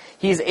first time,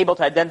 he's able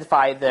to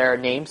identify their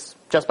names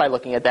just by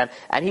looking at them,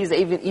 and he's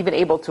even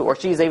able to, or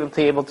she's able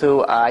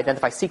to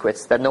identify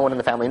secrets that no one in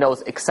the family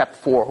knows except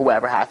for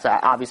whoever has to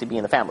obviously be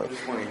in the family. I'm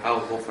just wondering, how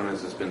often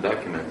has this been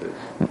documented?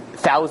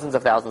 Thousands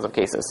of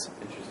cases.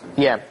 Interesting.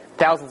 Yeah.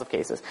 Thousands of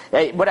cases.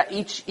 But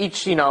each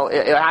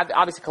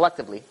obviously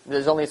collectively,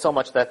 there's only so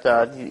much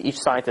that each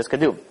scientist could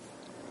do.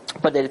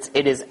 But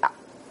it is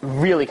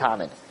really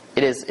common.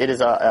 It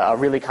is a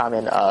really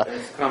common. And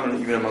it's common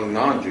even among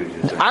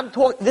non-Jews.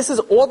 This is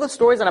all the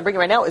stories that I'm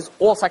bringing right now is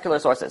all secular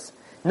sources.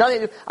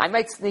 Nothing. I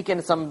might sneak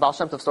in some Baal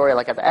Shem Tov story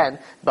like at the end,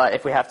 but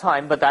if we have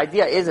time. But the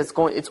idea is the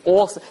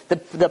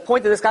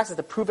point of this class is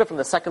to prove it from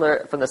the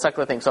secular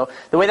thing. So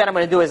the way that I'm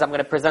going to do is I'm going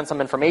to present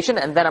some information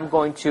and then I'm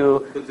going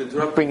to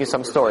bring you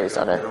some stories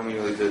on it. I don't mean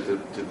really to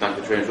not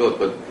to change it,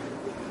 but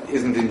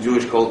isn't in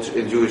Jewish culture,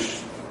 in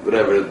Jewish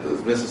whatever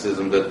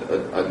mysticism, that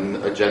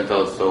a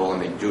Gentile soul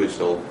and a Jewish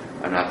soul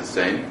are not the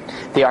same?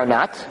 They are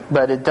not,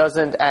 but it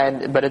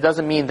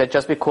doesn't mean that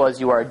just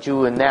because you are a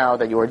Jew now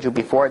that you were a Jew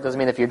before, it doesn't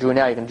mean if you're a Jew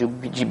now you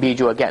can be a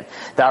Jew again.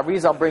 The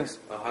Arizal brings.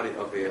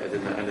 Okay, I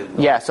didn't.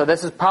 Yeah, so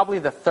this is probably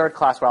the third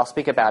class where I'll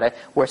speak about it,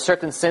 where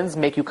certain sins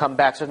make you come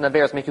back, certain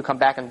averos make you come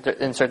back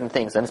in certain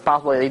things, and it's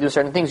possible that you do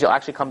certain things, you'll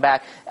actually come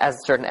back as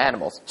certain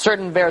animals.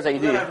 Certain averos that you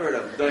do. That I've heard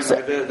of.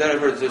 That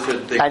I've heard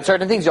certain things. And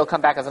certain things you'll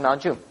come back as a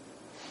non-Jew.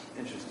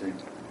 Interesting.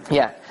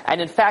 Yeah,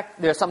 and in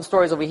fact, there are some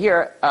stories over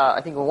here.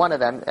 I think one of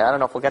them, I don't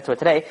know if we'll get to it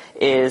today,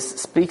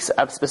 speaks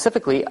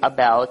specifically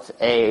about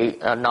a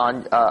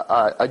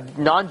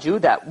non-Jew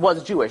that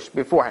was Jewish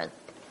beforehand.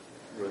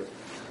 Right.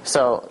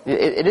 So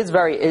it is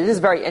very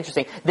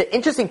interesting. The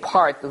interesting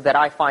part that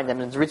I find,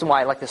 and the reason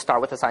why I like to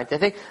start with the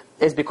scientific,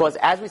 is because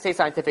as we say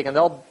scientific, and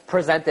they'll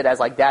present it as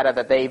like data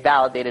that they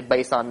validated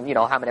based on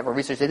how many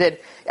research they did.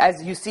 As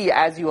you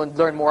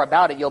learn more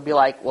about it, you'll be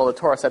like, well, the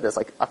Torah said this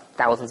like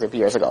thousands of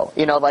years ago.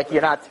 Like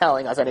you're not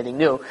telling us anything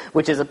new,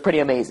 which is pretty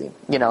amazing.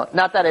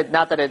 Not that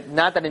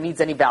it needs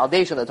any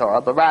validation of the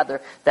Torah, but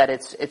rather that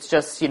it's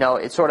just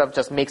it sort of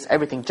just makes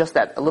everything just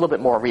that a little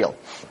bit more real.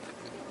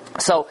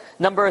 So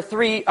number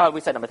 3,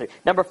 we said number 3.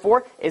 Number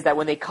 4 is that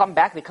when they come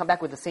back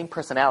with the same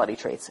personality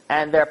traits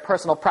and their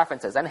personal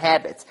preferences and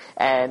habits,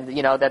 and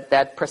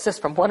that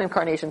persist from one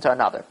incarnation to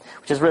another,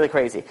 which is really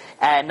crazy.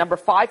 And number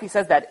 5, he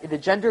says that the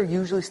gender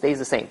usually stays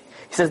the same.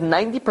 He says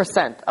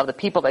 90% of the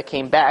people that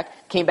came back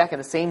in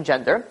the same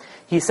gender.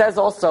 He says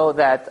also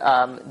that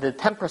the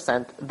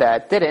 10%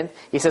 that didn't,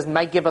 he says,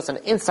 might give us an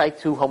insight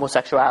to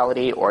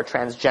homosexuality or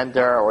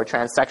transgender or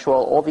transsexual,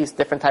 all these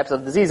different types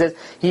of diseases.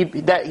 He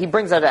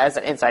brings that as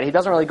an insight. He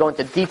doesn't really go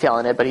into detail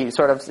in it, but he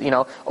sort of,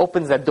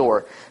 opens that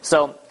door.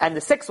 So, and the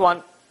 6th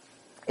one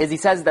is he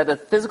says that the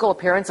physical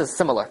appearance is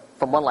similar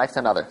from one life to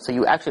another. So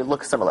you actually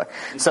look similar.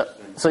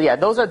 So yeah,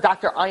 those are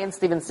Dr. Ian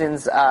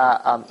Stevenson's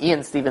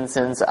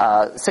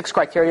 6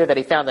 criteria that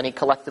he found, and he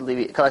collectively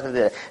did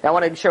it. Now I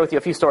want to share with you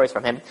a few stories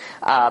from him.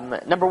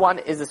 Number one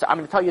is this: I'm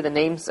going to tell you the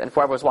names, and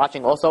for whoever's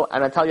watching also,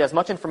 I'm going to tell you as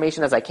much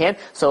information as I can,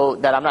 so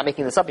that I'm not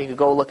making this up. You could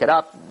go look it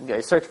up,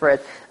 search for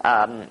it.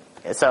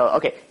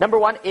 Okay, number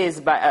one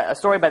is a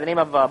story by the name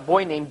of a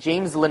boy named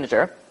James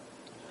Lineker.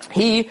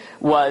 He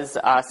was,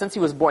 since he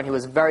was born, he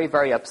was very,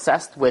 very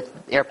obsessed with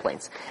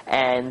airplanes.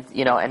 And,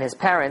 and his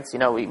parents,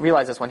 we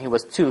realized this when he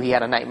was 2, he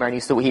had a nightmare, and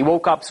he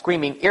woke up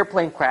screaming,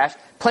 airplane crash,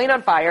 plane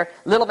on fire,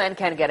 little man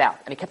can't get out.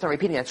 And he kept on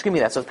repeating and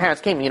screaming that. So his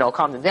parents came,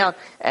 calmed him down.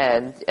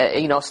 And,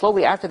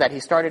 slowly after that,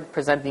 he started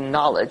presenting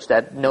knowledge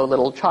that no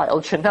little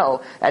child should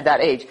know at that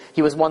age.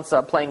 He was once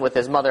playing with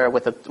his mother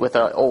with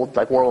an old,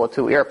 World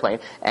War II airplane.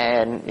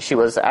 And she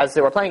was, as they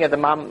were playing it, the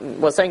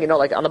mom was saying,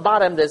 on the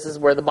bottom, this is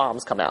where the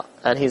bombs come out.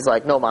 And he's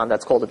like, no, Mom,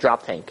 that's called a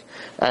drop tank.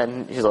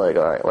 And she's like,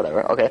 all right,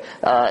 whatever, okay.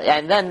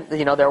 And then,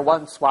 they were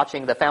once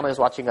the family was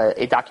watching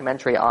a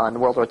documentary on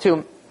World War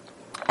II.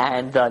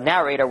 And the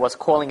narrator was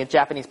calling a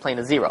Japanese plane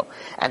a Zero.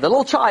 And the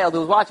little child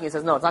who was watching it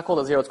says, no, it's not called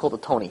a Zero, it's called a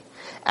Tony.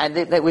 And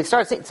we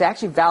started saying, they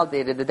actually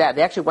validated the dad.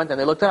 They actually went and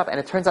they looked it up, and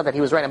it turns out that he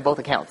was right on both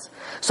accounts.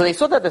 So they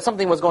saw that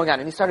something was going on,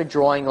 and he started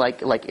drawing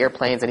like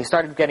airplanes, and he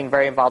started getting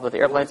very involved with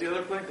airplanes. What was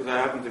the other plane? Because I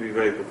happen to be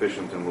very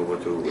proficient in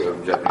World War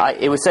II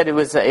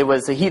Japanese.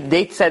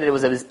 They said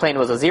his plane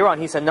was a Zero, and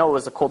he said, no, it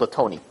was called a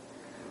Tony.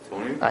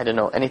 Tony? I don't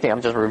know anything.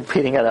 I'm just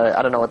repeating it.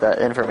 I don't know what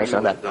the information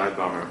on that. Dive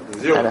bomber.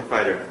 Zero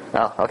fighter.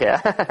 Oh, okay.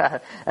 I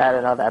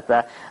don't know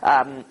that.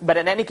 But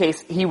in any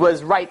case, he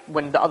was right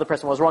when the other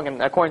person was wrong. And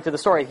according to the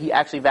story, he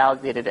actually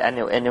validated it,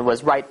 and it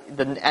was right.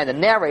 And the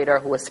narrator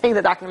who was saying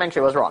the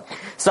documentary was wrong.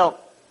 So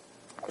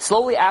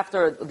slowly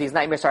after these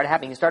nightmares started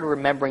happening, he started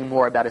remembering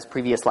more about his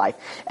previous life.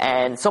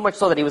 And so much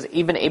so that he was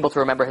even able to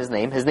remember his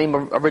name. His name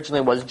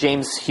originally was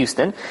James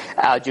Houston,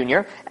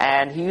 Jr.,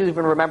 and he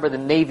even remembered the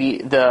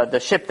Navy, the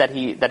ship that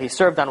he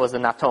served on was the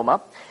Natoma.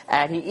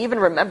 And he even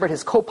remembered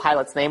his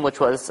co-pilot's name, which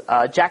was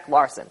Jack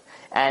Larson.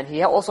 And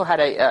he also had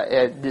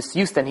this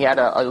Houston, he had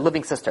a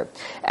living sister.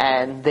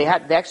 And they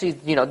actually,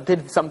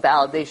 did some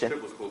validation. The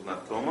ship was called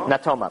Natoma?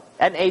 Natoma.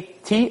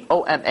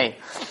 Natoma.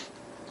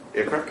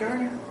 Aircraft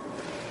carrier?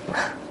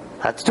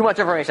 That's too much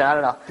information. I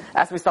don't know.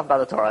 Ask me stuff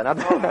about the Torah. I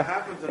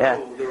happen to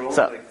know there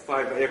are only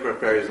 5 aircraft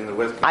carriers in the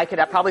West. I could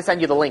probably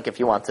send you the link if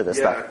you want to this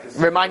stuff.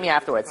 Remind me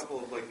afterwards. A couple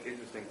of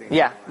interesting things.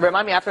 Yeah,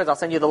 remind me afterwards. I'll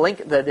send you the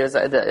link. There's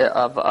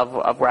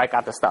of where I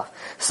got the stuff.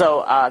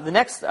 So the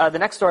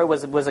next story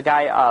was a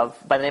guy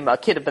by the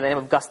name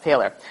of Gus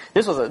Taylor.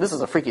 This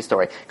was a freaky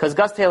story because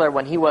Gus Taylor,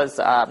 when he was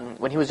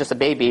just a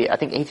baby, I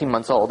think 18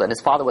 months old, and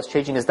his father was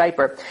changing his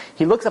diaper,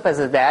 he looks up at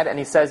his dad and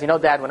he says,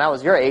 Dad, when I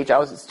was your age,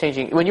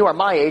 when you were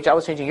my age, I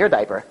was changing your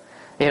diaper.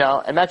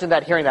 Imagine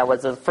that, hearing that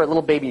was for a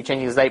little baby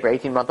changing his diaper,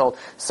 18-month-old,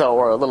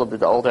 or a little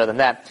bit older than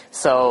that.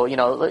 So,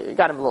 it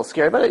got him a little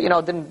scared, but,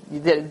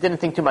 didn't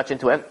think too much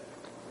into it.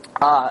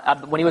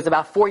 When he was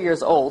about 4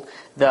 years old,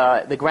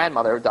 the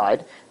grandmother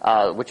died,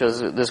 which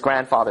was this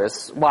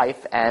grandfather's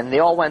wife, and they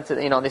all went to,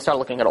 they started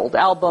looking at old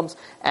albums,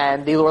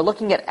 and they were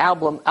looking at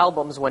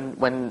albums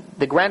when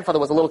the grandfather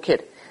was a little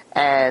kid.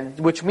 And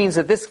which means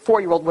that this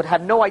 4-year-old would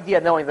have no idea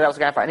knowing that was a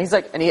grandfather. And he's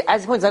like,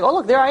 as he points, he's like, oh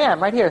look, there I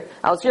am, right here.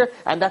 I was here,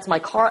 and that's my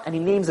car. And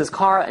he names his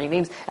car, and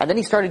then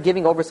he started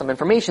giving over some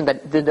information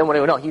that no one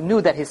would know. He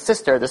knew that his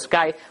sister, this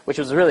guy, which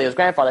was really his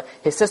grandfather,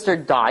 his sister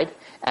died,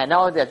 and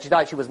not only that she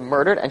died, she was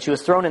murdered, and she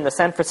was thrown in the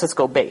San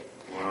Francisco Bay.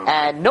 Wow.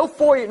 And no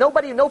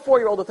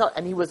 4-year-old will tell,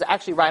 and he was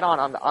actually right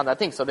on that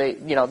thing. So they,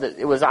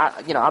 it was,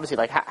 obviously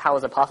like, how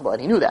is it possible?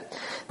 And he knew that.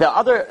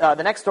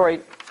 The next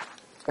story.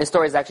 This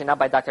story is actually not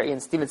by Dr. Ian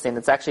Stevenson.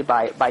 It's actually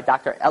by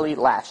Dr. Eli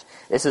Lash.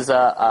 This is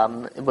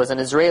was an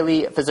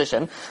Israeli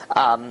physician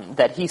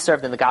that he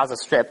served in the Gaza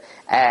Strip,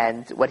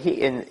 and what he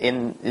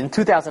in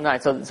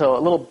 2009. So a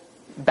little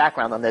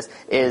background on this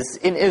is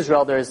in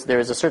Israel.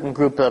 There's a certain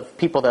group of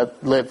people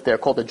that live there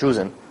called the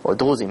Druzim or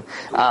Druzim.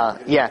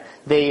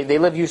 They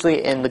live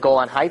usually in the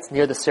Golan Heights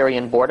near the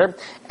Syrian border,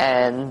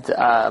 and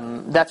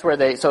that's where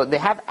they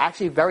have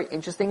actually very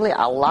interestingly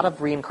a lot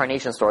of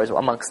reincarnation stories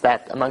amongst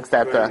that.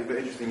 Right,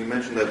 interesting. You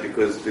mentioned that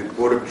because the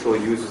Border Patrol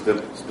uses them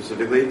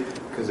specifically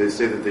because they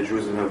say that the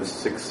Druzen have a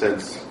sixth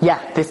sense. Yeah,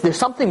 there's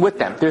something with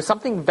them. There's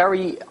something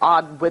very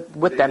odd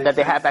with them that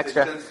they have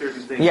extra. They sense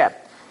certain things. Yeah.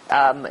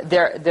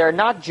 They're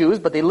not Jews,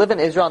 but they live in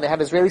Israel and they have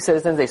Israeli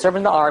citizens. They serve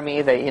in the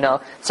army.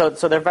 So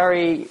they're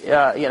very,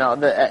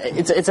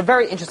 it's a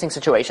very interesting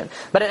situation.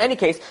 But in any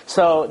case,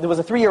 so there was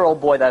a 3-year-old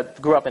boy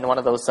that grew up in one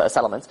of those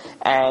settlements,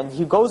 and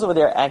he goes over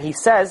there and he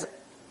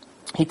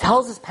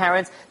tells his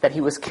parents that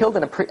he was killed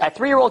a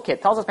 3-year-old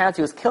kid tells his parents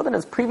he was killed in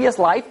his previous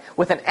life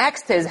with an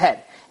axe to his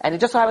head. and it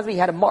just so happens he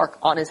had a mark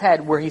on his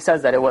head where he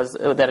says that it was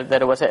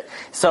that it was it.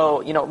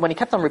 So when he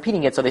kept on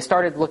repeating it, so they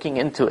started looking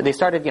into it. They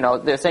started,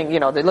 they're saying,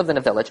 they lived in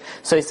a village.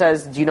 So he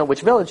says, do you know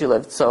which village you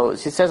lived? So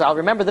she says, I'll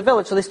remember the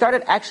village. So they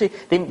started actually,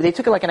 they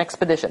took it like an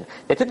expedition.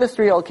 They took this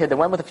 3-year-old kid, they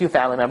went with a few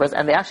family members,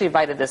 and they actually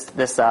invited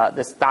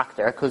this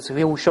doctor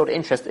who showed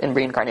interest in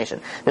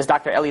reincarnation. This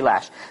Dr. Eli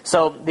Lash.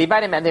 So they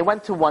invited him, and they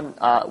went to one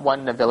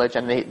village,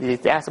 and they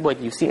asked him, "Boy,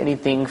 do you see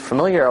anything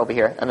familiar over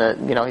here?"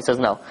 And he says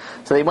no.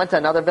 So they went to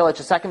another village,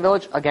 a second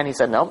village. Again, he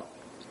said no.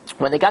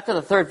 When they got to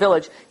the third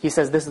village, he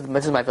says, this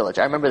is my village.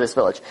 I remember this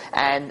village.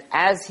 And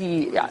as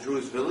he...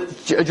 Jewish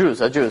village?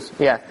 Jews,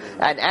 yeah.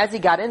 And as he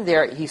got in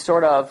there, he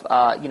sort of,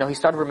 he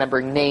started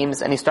remembering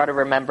names, and he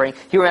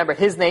remembered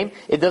his name.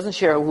 It doesn't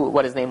share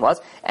what his name was.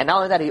 And not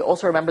only that, he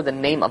also remembered the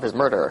name of his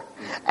murderer.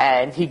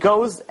 And he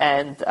goes,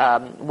 and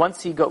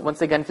once they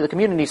get into the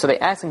community, so they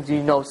ask him, do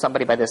you know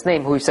somebody by this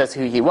name? Who he says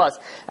who he was.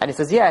 And he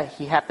says, yeah,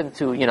 he happened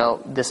to,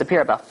 disappear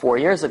about 4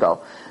 years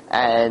ago.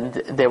 And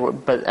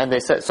they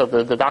said, so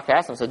the doctor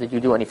asked him, so did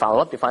you do any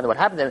follow-up to find out what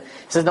happened to him?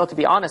 He says, no, to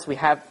be honest,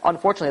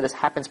 unfortunately, this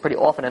happens pretty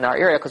often in our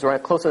area because we're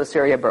close to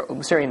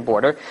the Syrian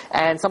border,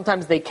 and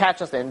sometimes they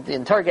catch us and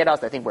interrogate us,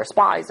 they think we're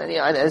spies,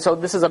 and so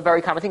this is a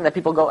very common thing that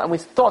people go, and we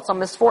thought some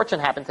misfortune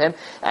happened to him,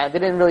 and they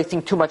didn't really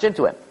think too much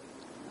into it.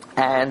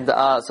 And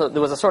so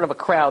there was a sort of a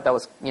crowd that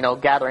was,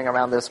 gathering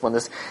around this when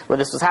this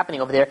was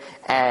happening over there,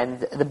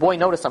 and the boy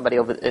noticed somebody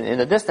over in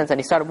the distance, and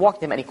he started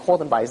walking to him, and he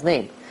called him by his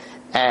name.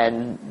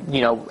 And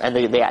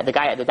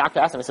the doctor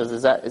asked him, he says,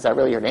 is that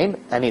really your name?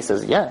 And he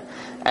says, yeah.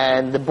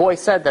 And the boy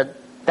said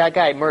that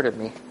guy murdered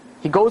me.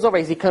 He goes over,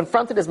 he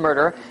confronted his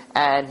murderer,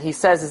 and he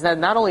says,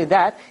 not only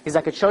that,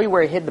 I could show you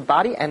where he hid the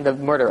body and the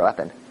murder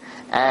weapon.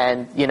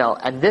 And,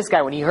 and this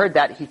guy, when he heard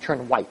that, he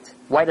turned white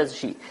as a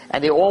sheet.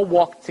 And they all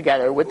walked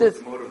together with this.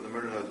 The motive of the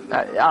murder?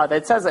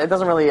 It says, it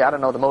doesn't really, I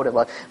don't know the motive,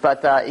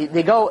 but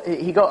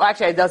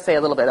actually it does say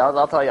a little bit,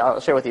 I'll tell you, I'll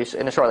share with you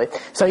shortly.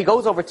 So he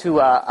goes over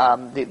to,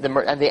 and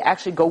they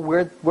actually go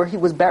where he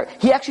was buried.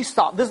 He actually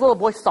this little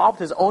boy solved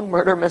his own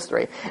murder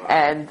mystery.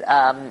 And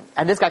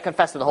this guy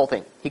confessed to the whole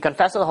thing. He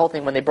confessed to the whole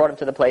thing when they brought him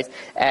to the place,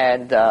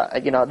 and,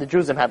 the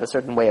Jews have a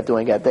certain way of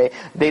doing it. They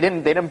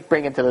didn't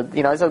bring him to the,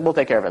 he said, we'll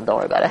take care of him, don't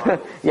worry about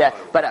it. Yeah,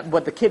 but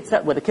what the kid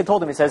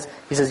told him, he says,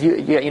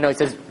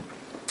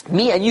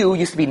 me and you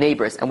used to be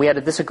neighbors, and we had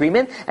a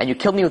disagreement, and you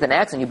killed me with an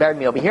axe, and you buried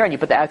me over here, and you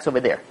put the axe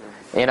over there.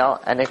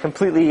 And they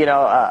completely,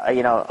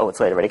 oh, it's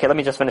late already. Okay, let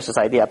me just finish this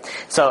idea.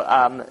 So,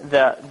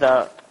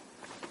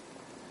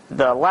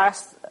 the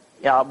last,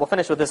 we'll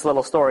finish with this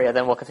little story, and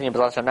then we'll continue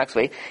B'ezras Hashem next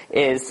week,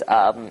 is,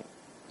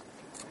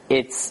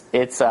 this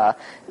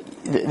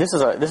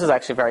is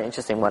actually a very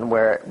interesting one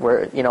where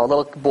a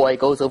little boy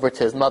goes over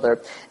to his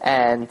mother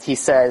and he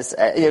says,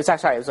 it was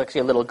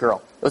actually a little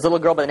girl. It was a little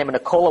girl by the name of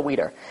Nicola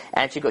Weeder.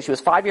 And she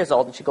was 5 years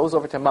old, and she goes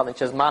over to her mother and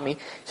she says, Mommy,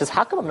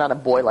 how come I'm not a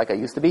boy like I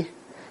used to be?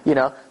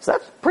 So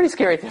that's pretty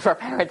scary for a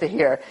parent to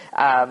hear.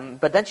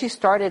 But then she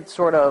started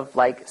sort of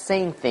like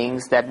saying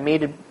things that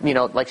made it,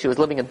 like she was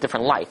living a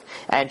different life.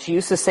 And she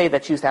used to say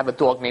that she used to have a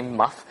dog named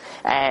Muff.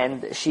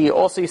 And she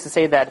also used to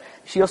say that,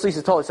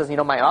 tell her, says,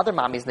 my other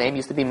mommy's name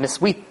used to be Miss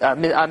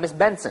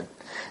Benson.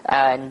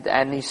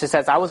 And she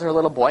says, I was her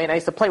little boy and I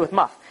used to play with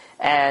Muff.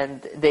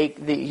 And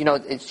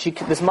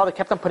this mother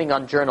kept on putting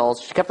on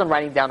journals. She kept on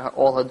writing down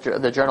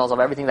the journals of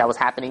everything that was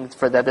happening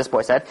that this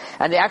boy said.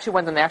 And they actually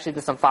went and they actually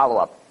did some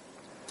follow-up.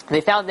 They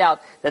found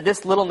out that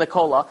this little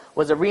Nicola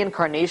was a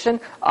reincarnation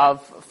of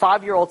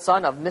 5-year-old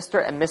son of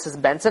Mr. and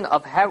Mrs. Benson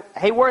of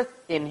Haworth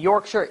in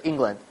Yorkshire,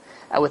 England,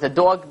 with a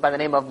dog by the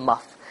name of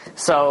Muff.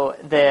 So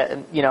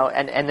and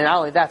not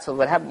only that, so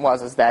what happened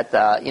was that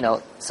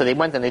so they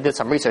went and they did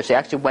some research. They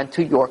actually went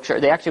to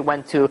Yorkshire. They actually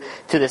went to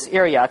this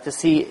area to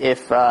see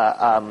if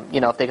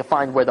if they could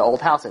find where the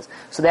old house is.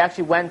 So they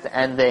actually went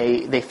and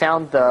they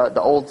found the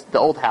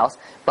old house,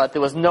 but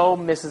there was no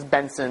Mrs.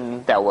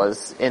 Benson that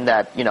was in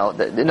that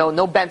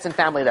no Benson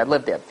family that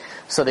lived there.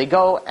 So they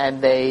go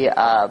and they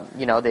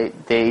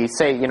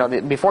say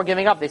before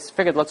giving up, they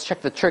figured let's check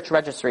the church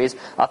registries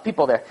of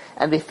people there,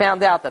 and they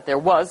found out that there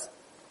was.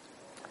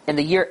 In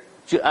the year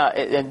July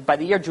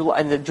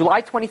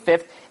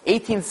 25th,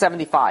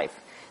 1875,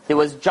 there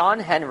was John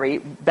Henry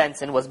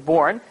Benson was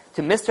born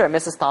to Mr. and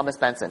Mrs. Thomas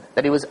Benson.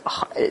 That he was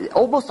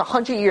almost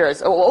 100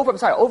 years, over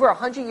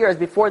 100 years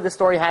before this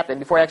story happened,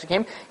 before it actually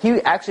came.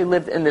 He actually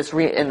lived in this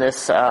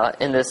house.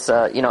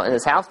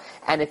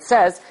 And it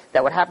says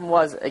that what happened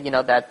was,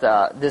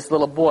 that this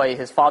little boy,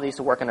 his father used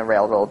to work in a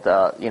railroad,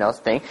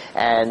 thing,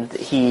 and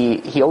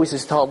he always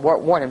used to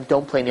warn him,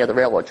 don't play near the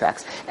railroad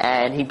tracks.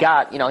 And he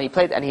got, he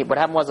played, and what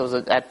happened was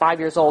at 5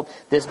 years old,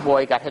 this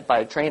boy got hit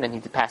by a train and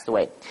he passed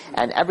away.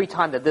 And every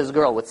time that this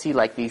girl would see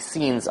like these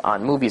scenes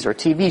on movies or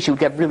TV, she would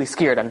get really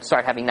scared and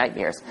start having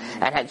nightmares.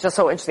 And it's just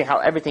so interesting how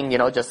everything,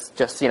 just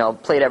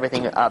played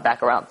everything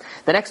back around.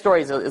 The next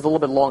story is a little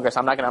bit longer, so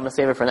I'm going to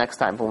save it for next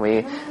time when we.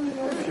 A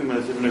few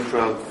minutes, even if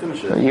I'll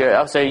finish it.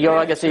 Yeah, so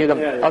I guess you go.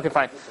 Okay,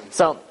 fine.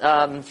 So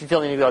if you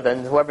feel you need to go,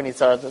 then whoever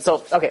needs.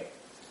 Okay.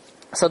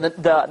 So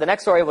the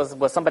next story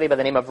was somebody by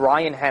the name of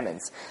Ryan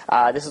Hammonds.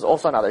 This is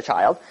also another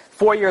child,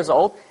 4 years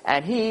old,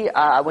 and he,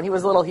 when he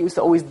was little, he used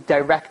to always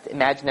direct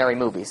imaginary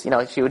movies. The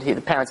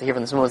parents would hear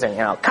from this movie saying,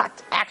 cut,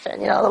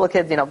 action, little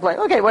kids, like,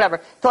 okay, whatever.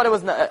 Thought it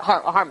was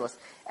harmless.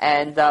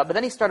 And, but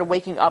then he started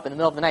waking up in the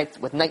middle of the night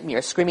with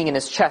nightmares, screaming in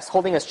his chest,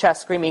 holding his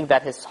chest, screaming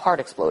that his heart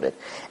exploded.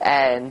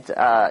 And,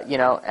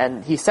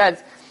 and he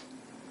said,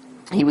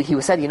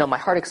 He said, my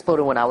heart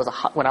exploded when I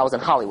was in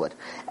Hollywood,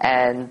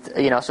 and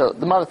so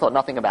the mother thought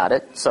nothing about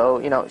it. So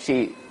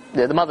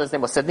the mother's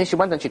name was Sydney. She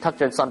went and she tucked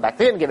her son back.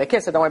 They didn't give him a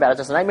kiss. Said, don't worry about it,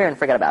 just a nightmare, and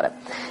forget about it.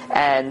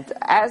 And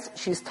as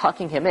she's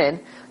tucking him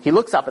in, he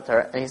looks up at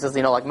her and he says,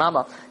 like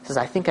Mama, he says,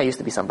 I think I used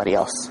to be somebody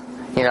else.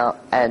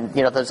 And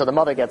so the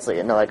mother gets,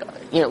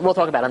 we'll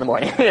talk about it in the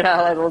morning.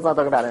 Let's not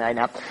talk about it right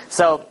now.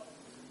 So.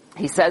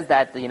 He says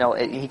that,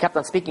 he kept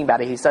on speaking about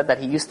it. He said that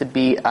he used to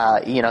be,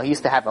 he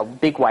used to have a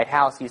big white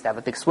house. He used to have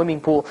a big swimming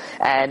pool,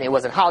 and it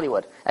was in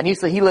Hollywood. And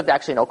he lived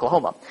actually in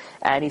Oklahoma.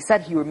 And he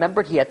said he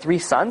remembered he had 3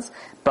 sons,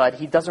 but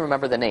he doesn't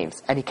remember the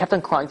names. And he kept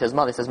on crying to his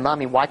mother. He says,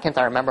 Mommy, why can't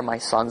I remember my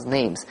sons'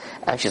 names?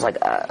 And she's like,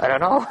 I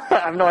don't know. I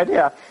have no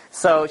idea.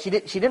 So she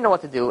didn't know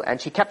what to do, and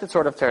she kept it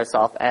sort of to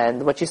herself.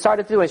 And what she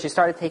started to do is she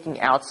started taking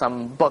out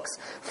some books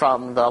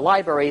from the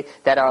library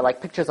that are like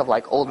pictures of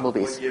like old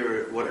movies.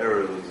 What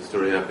era was the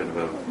story happened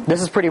about?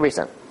 This is pretty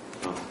recent.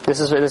 Oh. This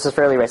is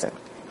fairly recent.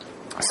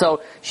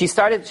 So she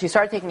started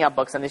taking out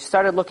books, and she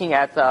started looking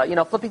at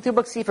flipping through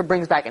books, see if it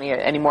brings back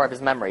any more of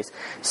his memories.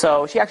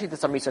 So she actually did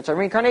some research on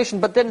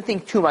reincarnation, but didn't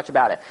think too much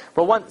about it.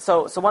 But one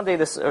day,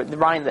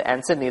 Ryan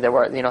and Sydney, the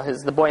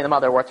boy and the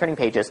mother were turning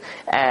pages,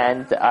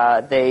 and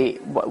they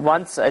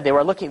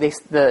were looking.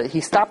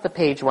 He stopped the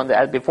page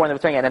before they were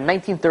turning at a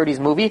 1930s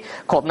movie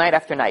called Night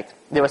After Night.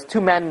 There was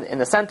 2 men in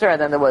the center,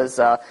 and then there was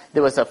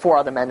 4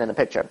 other men in the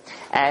picture.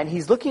 And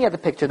he's looking at the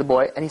picture, the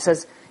boy, and he's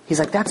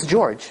like, that's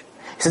George.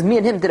 He says, me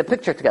and him did a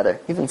picture together.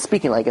 He's been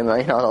speaking like in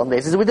the old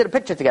days. He says, we did a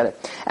picture together.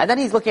 And then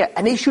he's looking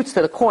and he shoots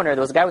to the corner.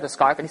 There was a guy with a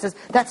scarf, and he says,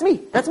 that's me,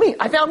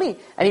 I found me.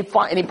 And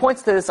he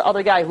points to this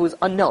other guy who's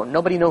unknown.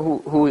 Nobody knew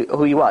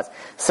who he was.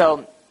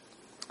 So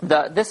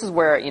this is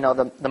where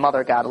the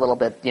mother got a little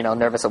bit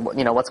nervous of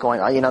what's going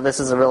on. This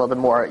is a little bit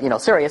more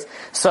serious.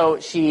 So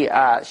she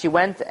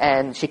went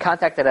and she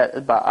contacted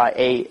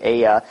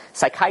a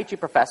psychiatry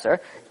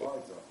professor.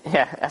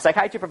 Yeah, a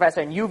psychiatry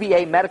professor in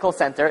UVA Medical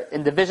Center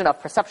in Division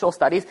of Perceptual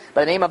Studies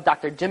by the name of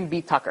Dr. Jim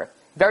B. Tucker.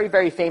 Very,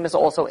 very famous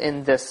also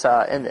in this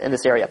in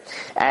this area.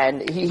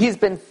 And he's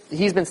been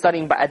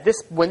studying, but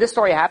when this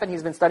story happened,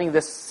 he's been studying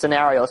these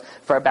scenarios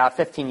for about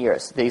 15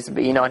 years.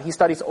 And he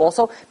studies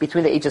also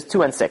between the ages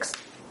 2 and 6.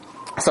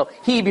 So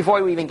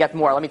before we even get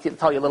more, let me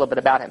tell you a little bit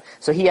about him.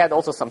 So he had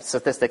also some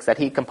statistics that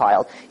he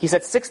compiled. He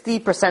said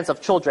 60%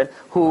 of children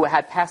who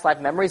had past life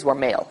memories were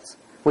males.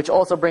 Which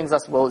also brings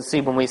us, we'll see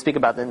when we speak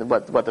about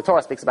what the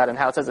Torah speaks about and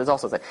how it says it's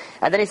also said.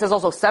 And then he says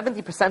also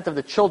 70% of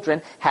the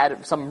children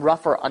had some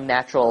rough or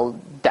unnatural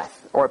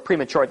death, or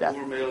premature death.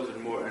 More males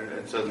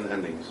and sudden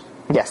endings.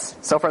 Yes,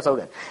 so far so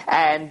good.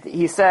 And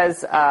he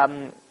says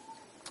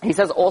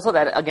also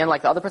that, again,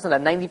 like the other person,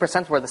 that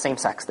 90% were the same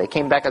sex. They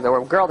came back as a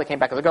girl, they came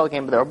back as a girl, they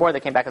were a boy, they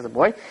came back as a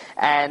boy.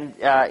 And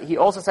he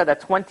also said that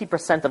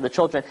 20% of the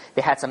children,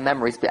 they had some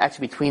memories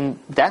actually between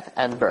death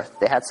and birth.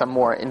 They had some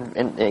more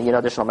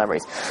additional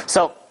memories.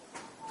 So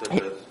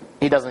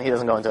he doesn't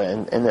go into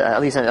it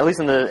at least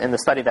in the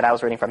study that I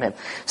was reading from him.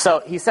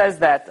 So he says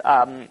that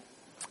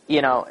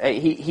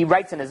he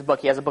writes in his book.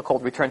 He has a book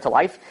called Return to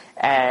Life,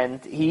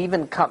 and he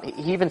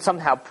even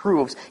somehow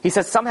proves. He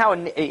says somehow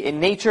in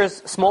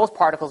nature's smallest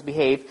particles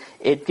behave.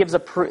 It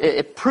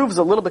proves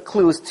a little bit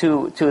clues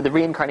to the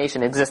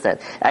reincarnation existent,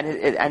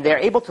 and they're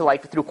able to,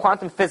 like, through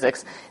quantum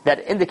physics,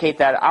 that indicate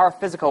that our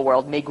physical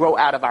world may grow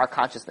out of our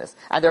consciousness.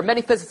 And there are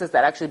many physicists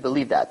that actually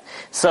believe that.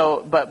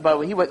 So, but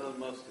he would. Elon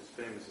Musk is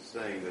famous as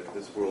saying that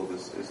this world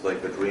is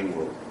like the dream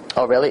world.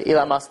 Oh, really?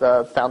 Elon Musk,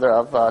 the founder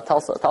of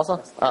Tesla?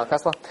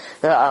 Tesla?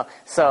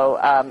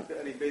 And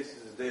he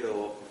bases his data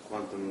off of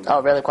quantum.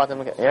 Oh, really?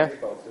 Quantum? Yeah.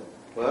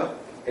 What?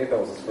 PayPal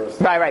was his first.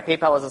 Right.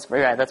 PayPal was his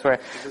first. Right. That's where.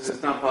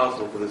 It's not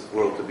possible for this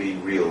world to be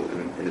real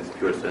in its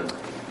pure sense.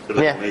 Sort of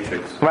like the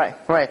Matrix.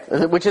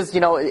 Right. Which is,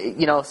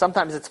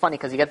 sometimes it's funny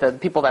because you get the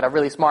people that are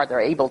really smart, they're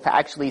able to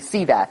actually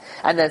see that.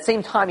 And at the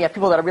same time, you have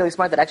people that are really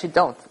smart that actually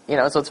don't.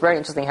 So it's very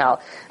interesting how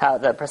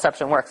the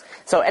perception works.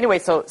 So anyway,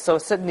 so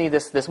Sydney,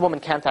 this woman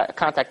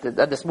contacted,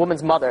 this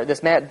woman's mother, this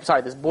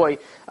boy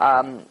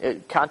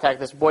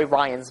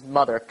Ryan's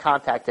mother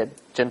contacted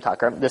Jim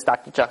Tucker, this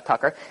Dr.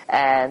 Tucker,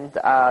 and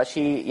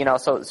she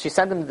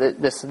sent him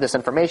this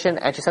information,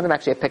 and she sent him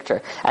actually a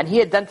picture. And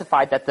he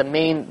identified that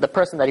the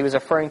person that he was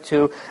referring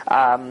to,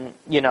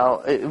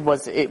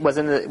 was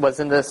in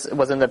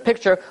the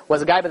picture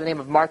was a guy by the name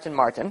of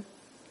Martin.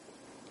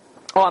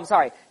 Oh, I'm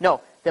sorry.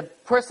 No, the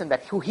person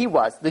who he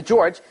was, the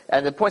George,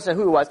 and the person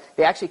who he was,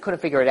 they actually couldn't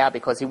figure it out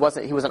because he was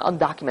an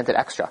undocumented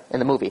extra in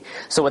the movie.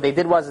 So what they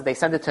did was they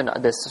sent it to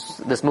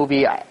this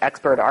movie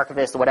expert,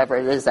 archivist, or whatever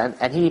it is,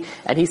 and he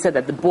said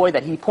that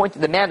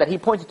the man that he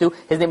pointed to,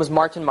 his name was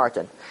Martin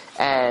Martin.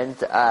 And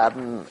this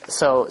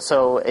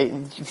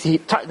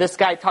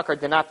guy Tucker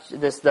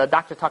the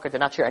Dr. Tucker did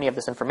not share any of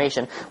this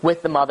information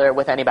with the mother,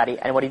 with anybody.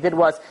 And what he did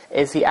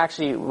is he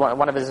actually,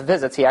 one of his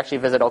visits, he actually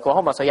visited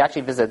Oklahoma, so he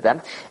actually visited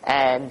them.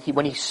 And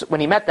when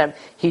he met them,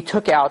 he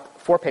took out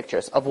 4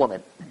 pictures of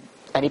women,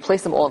 and he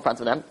placed them all in front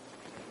of them.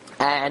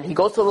 And he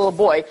goes to the little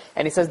boy,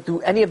 and he says,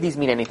 do any of these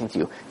mean anything to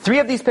you? 3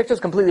 of these pictures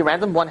completely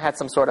random, 1 had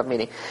some sort of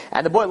meaning.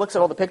 And the boy looks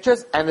at all the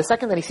pictures, and the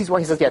second that he sees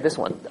one, he says, yeah, this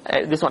one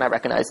I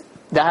recognize.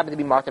 That happened to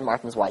be Martin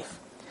Martin's wife.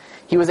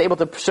 He was able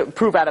to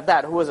prove out of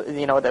that who was,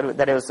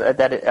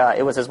 that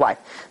it was his wife.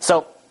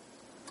 So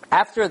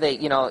after they,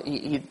 he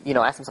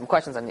asked him some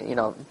questions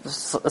and,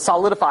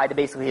 solidified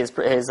basically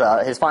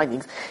his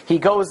findings, he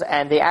goes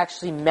and they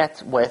actually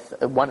met with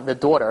the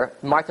daughter,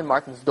 Martin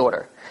Martin's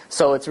daughter.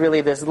 So it's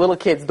really this little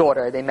kid's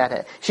daughter. They met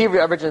him. She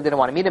originally didn't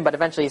want to meet him, but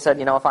eventually he said,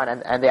 fine,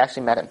 and they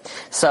actually met him.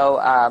 So,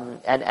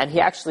 and he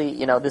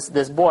actually,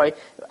 this boy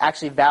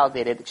actually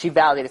she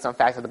validated some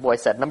facts that the boy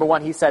said. Number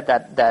one, he said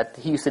that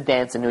he used to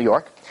dance in New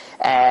York.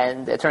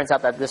 And it turns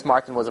out that this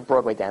Martin was a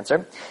Broadway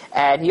dancer.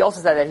 And he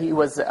also said that he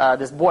was,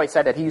 this boy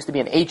said that he used to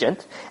be an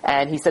agent.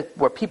 And he said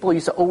where people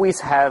used to always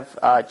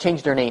have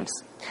changed their names.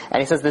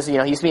 And he says this, he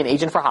used to be an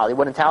agent for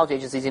Hollywood and talent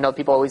agencies,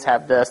 people always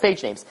have the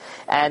stage names.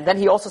 And then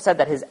he also said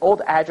that his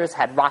old address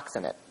had rocks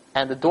in it.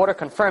 And the daughter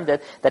confirmed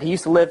it, that he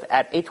used to live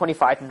at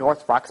 825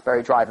 North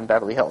Roxbury Drive in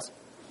Beverly Hills.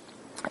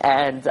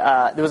 And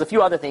there was a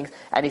few other things,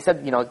 and he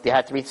said, they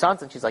had 3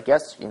 sons, and she's like,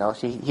 yes,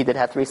 he did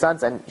have 3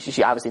 sons, and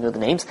she obviously knew the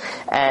names,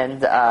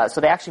 and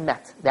so they actually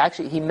met.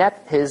 He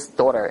met his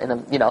daughter and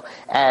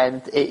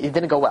it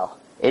didn't go well.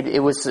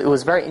 It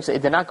was very interesting.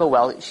 It did not go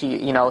well.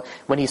 She,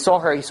 when he saw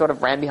her, he sort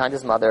of ran behind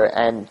his mother,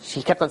 and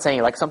she kept on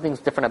saying,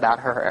 something's different about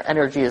her. Her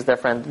energy is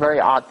different,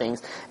 very odd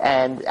things.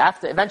 And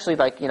eventually,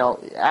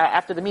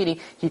 after the meeting,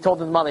 he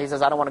told his mother, he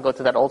says, I don't want to go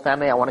to that old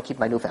family, I want to keep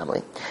my new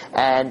family.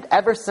 And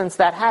ever since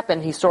that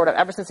happened,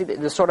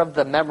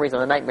 the memories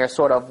and the nightmares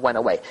sort of went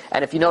away.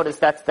 And if you notice,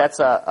 that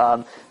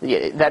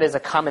is a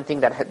common thing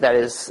that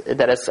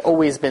has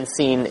always been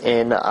seen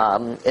in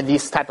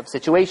these type of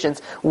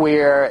situations,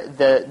 where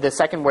the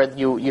second where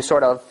you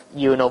sort of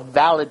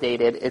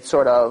validated, it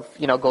sort of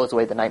goes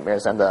away, the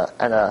nightmares and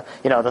all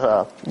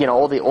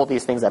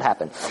these things that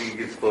happen. It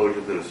gives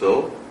closure to the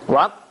soul.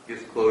 What? It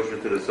gives closure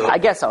to the soul. I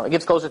guess so. It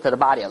gives closure to the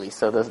body, at least.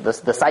 So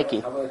the psyche.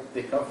 How about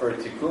they come for a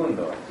tikkun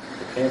though?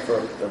 They came for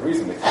a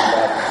reason. They came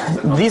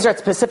back. These are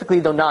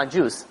specifically the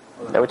non-Jews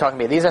that we're talking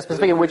about. These are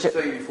specifically which. You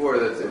were saying before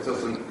that it's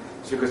also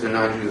because they're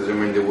non-Jews, I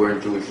mean they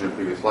weren't Jewish in a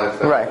previous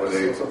lifetime. Right.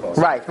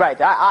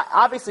 Right.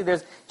 Obviously,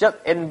 there's just,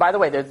 and by the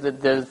way,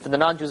 for the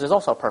non-Jews, there's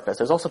also a purpose.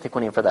 There's also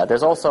tikkunim for that.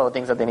 There's also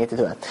things that they need to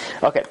do.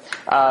 Okay.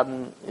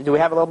 Do we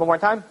have a little bit more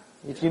time?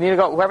 If you need to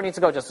go, whoever needs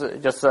to go, just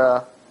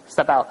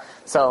step out.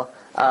 So,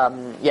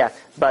 yeah.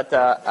 But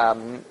I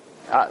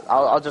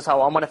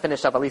want to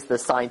finish up at least the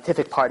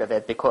scientific part of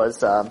it,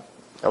 because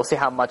we'll see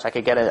how much I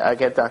could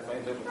get done.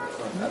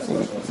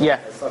 Yeah.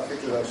 I saw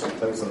pictures actually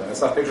tell you something. I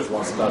saw pictures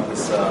once about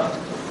this.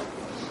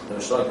 They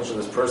were showing a picture of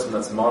this person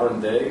that's modern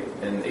day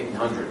in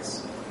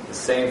 1800s. The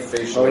same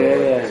facial. Oh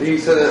yeah. So you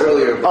said that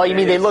earlier. Oh, you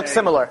mean they look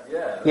similar?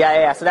 Yeah.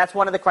 Yeah. So that's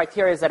one of the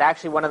criteria that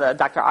actually one of the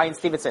Dr. Ian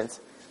Stevenson's.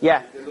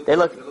 Yeah, they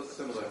look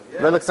similar.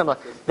 Yeah. They look similar.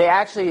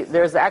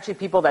 There's actually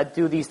people that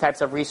do these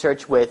types of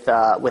research with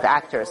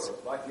actors.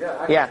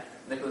 Yeah.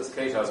 Nicolas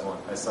Cage has one.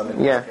 I saw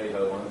Nicolas Cage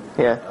has one.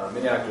 Yeah.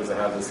 Many actors that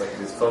have these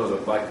photos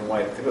of black and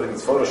white. People think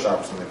it's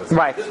Photoshop or something.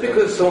 Right. Just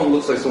because someone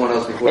looks like someone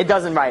else before. It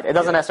doesn't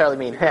necessarily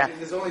mean. Yeah.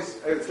 There's only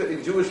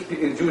in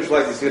Jewish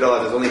life you see it a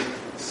lot. There's only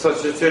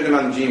such a certain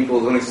amount of gene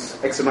pools. Only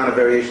X amount of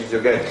variations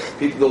you'll get.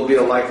 People will be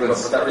a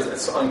likeness. For that reason,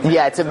 it's so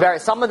yeah,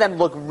 some of them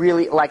look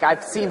really,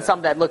 I've seen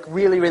some that look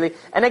really, really,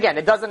 and again,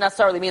 it doesn't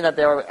necessarily mean that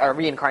they're a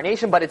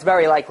reincarnation, but it's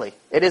very likely.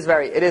 It is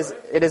very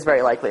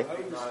likely. How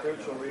does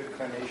spiritual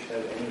reincarnation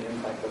have any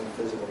impact on the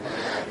physical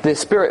body? The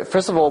spirit,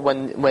 first of all,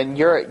 when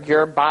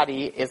your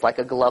body is like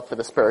a glove for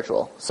the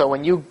spiritual. So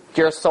when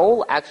your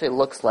soul actually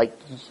looks like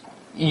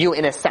you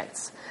in a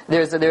sense.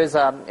 There's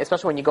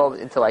especially when you go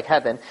into like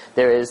heaven,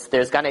 there's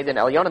Gan Eden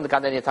Elyon and the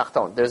Gan Eden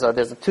Tachton.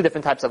 There's 2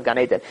 different types of Gan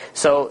Eden.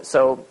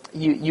 So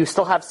you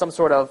still have some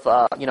sort of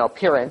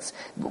appearance.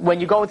 When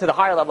you go into the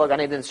higher level of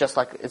Gan Eden, it's just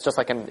like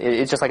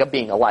a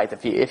being, a light,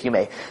 if you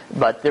may.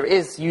 But there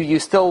is you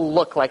still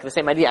look like the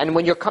same idea. And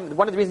when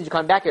one of the reasons you're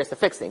coming back here is to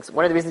fix things.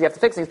 One of the reasons you have to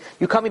fix things,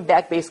 you're coming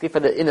back basically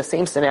in the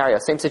same scenario,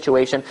 same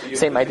situation,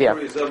 same idea.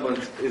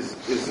 Resemblance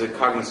is the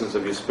cognizance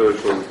of your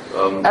spiritual.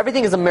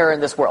 Everything is a mirror in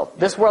this world.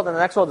 This world and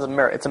the next world is a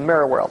mirror. It's a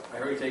mirror world. I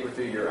heard you take with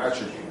you your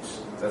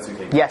attributes. That's what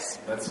you take. Yes.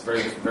 That's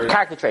very, very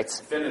character traits.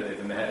 Definitive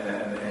in your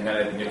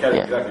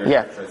character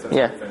traits. That's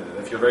very definitive.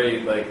 If you're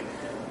very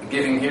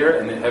giving here,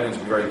 and in heaven,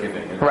 you'll be very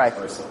giving. And right.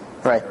 Vice versa.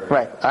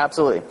 Right,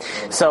 absolutely.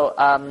 So,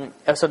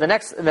 so the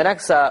next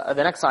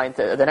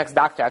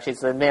doctor, actually, is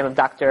the name of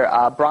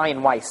Dr.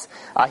 Brian Weiss.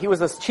 He was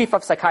the chief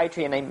of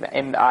psychiatry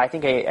in I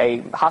think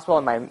a hospital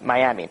in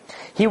Miami.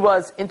 He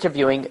was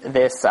interviewing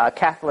this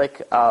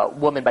Catholic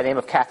woman by the name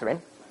of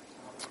Catherine,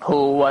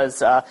 who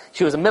was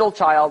she was a middle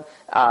child.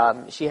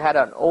 She had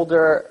an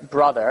older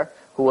brother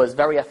who was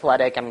very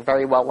athletic and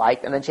very well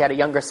liked, and then she had a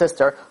younger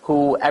sister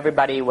who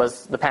everybody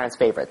was the parents'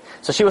 favorite.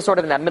 So she was sort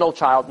of in that middle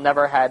child,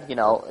 never had,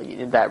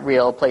 that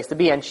real place to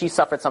be, and she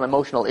suffered some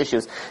emotional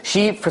issues.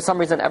 She, for some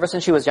reason, ever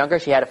since she was younger,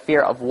 she had a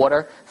fear of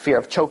water, fear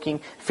of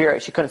choking,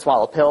 she couldn't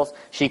swallow pills,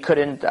 she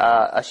had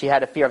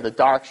a fear of the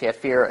dark, she had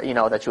fear,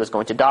 that she was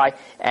going to die,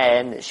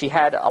 and she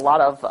had a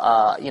lot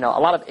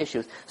of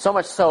issues. So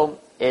much so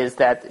is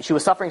that she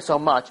was suffering so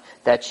much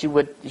that she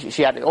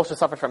had also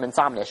suffered from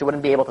insomnia. She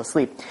wouldn't be able to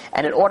sleep.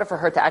 And in order for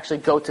her to actually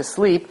go to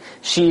sleep,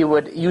 she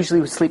would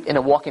usually sleep in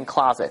a walk-in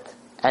closet.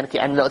 And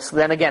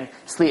then again,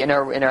 sleep in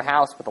her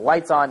house with the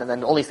lights on, and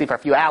then only sleep for a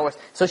few hours.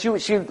 So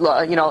she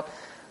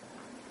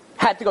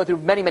had to go through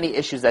many, many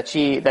issues that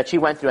she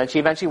went through, and she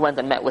eventually went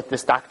and met with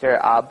this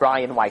Dr.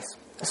 Brian Weiss.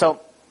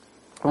 So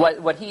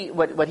what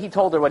he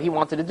told her, what he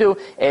wanted to do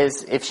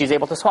is, if she's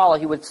able to swallow,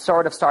 he would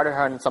sort of start her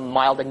on some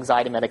mild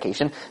anxiety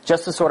medication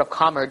just to sort of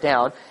calm her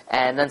down,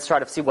 and then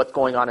sort of see what's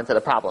going on into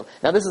the problem.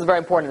 Now, this is very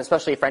important,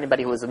 especially for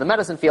anybody who is in the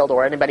medicine field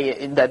or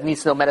anybody that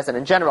needs to know medicine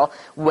in general.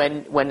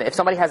 If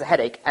somebody has a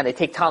headache and they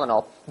take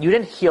Tylenol, you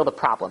didn't heal the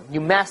problem.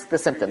 You mask the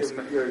symptoms.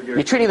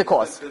 You're treating the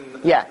cause.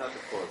 Yeah.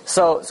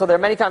 So there are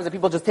many times that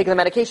people just take the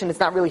medication, it's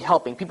not really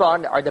helping. People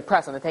are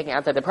depressed and they're taking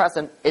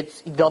antidepressant.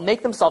 They'll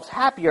make themselves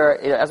happier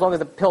as long as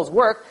the pills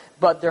work,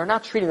 but they're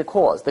not treating the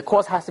cause. The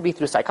cause has to be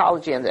through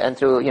psychology and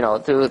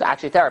through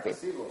actually therapy.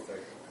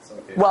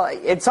 Well,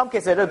 in some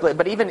cases it is,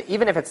 but even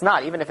if it's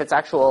not, even if it's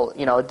actual,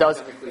 it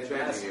does.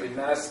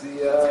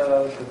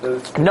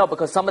 No,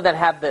 because some of them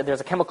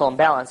there's a chemical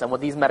imbalance, and what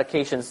these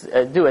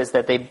medications do is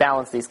that they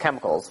balance these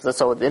chemicals.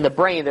 So in the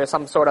brain, there's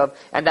some sort of,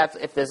 and that's,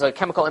 if there's a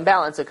chemical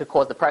imbalance, it could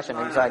cause depression,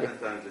 anxiety.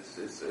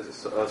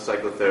 Sometimes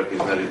psychotherapy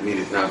is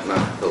needed,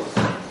 not pills.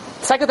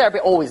 Psychotherapy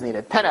always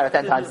needed. 10 out of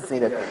 10 times it's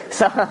needed.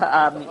 So,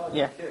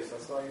 yeah.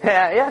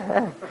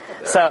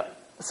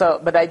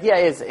 But the idea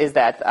is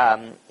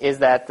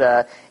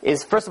that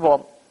first of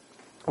all,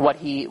 what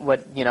he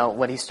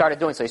started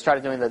doing. So he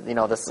started doing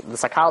the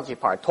psychology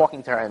part,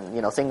 talking to her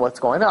and seeing what's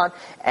going on,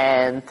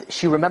 and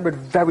she remembered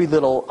very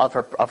little of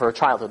her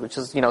childhood, which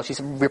is she's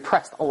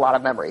repressed a lot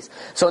of memories.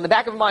 So in the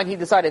back of her mind, he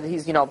decided that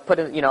he's put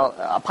in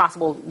a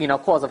possible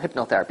cause of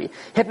hypnotherapy.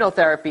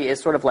 Hypnotherapy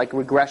is sort of like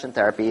regression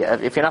therapy.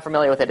 If you're not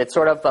familiar with it, it's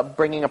sort of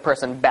bringing a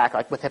person back,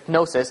 like with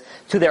hypnosis,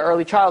 to their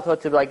early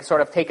childhood to sort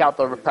of take out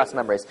the repressed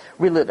memories,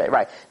 relive it.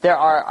 Right. There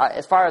are,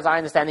 as far as I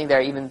understanding, there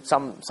are even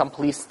some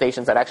police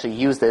stations that actually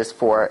use this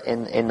for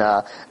in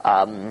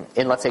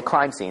let's say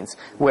crime scenes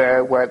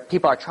where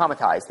people are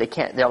traumatized.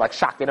 They're like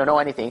shocked. They don't know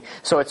anything.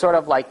 So it's sort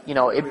of like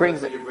it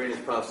brings. Your brain is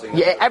processing.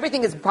 Yeah,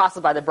 everything is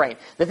processed by the brain.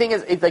 The thing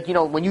is, it's like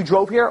when you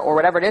drove here or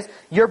whatever it is,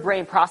 your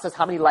brain processed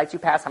how many lights you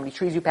passed, how many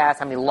trees you passed,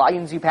 how many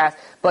lions you passed.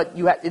 But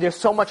there's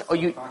so much.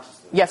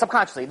 Yeah,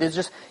 subconsciously. There's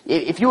just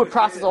if you would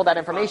process all that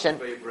information,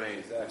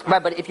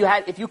 right? But if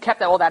you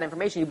kept all that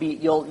information,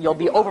 you'll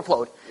be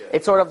overflowed. Yeah.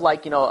 It's sort of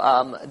like these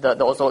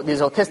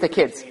autistic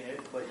kids.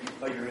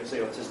 Oh, you're going to say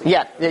autistic.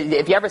 Yeah,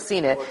 if you ever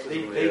seen it,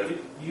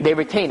 they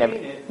retain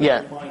it.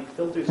 Yeah,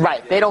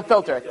 right. They don't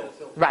filter it.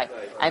 Right.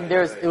 And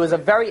it was a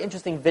very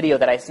interesting video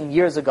that I seen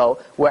years ago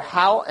where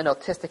how an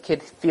autistic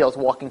kid feels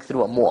walking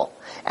through a mall,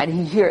 and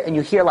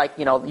you hear like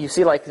you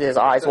see like his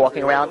eyes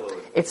walking around.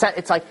 It's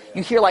like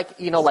you hear like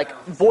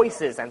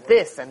voices and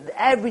this and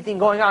everything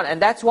going on, and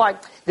that's why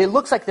it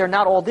looks like they're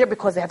not all there,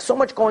 because they have so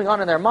much going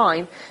on in their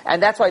mind,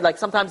 and that's why like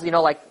sometimes there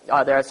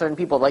are certain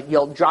people like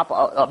you'll drop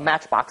a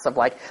matchbox of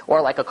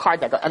or a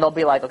card deck, and they'll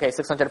be like, okay,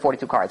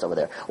 642 cards over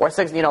there, or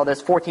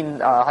there's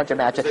 1,400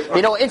 matches.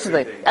 They know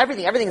instantly.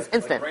 Everything is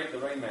instant. The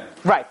Rain Man.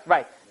 Right.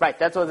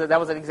 That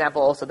was an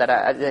example also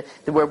that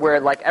where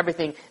like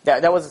everything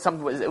that was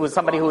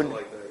somebody who,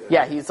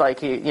 yeah, he's like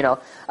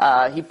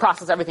he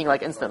processed everything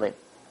like instantly.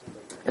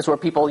 It's where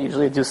people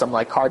usually do some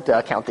like card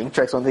counting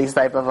tricks on these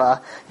type of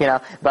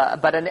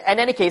But in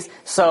any case,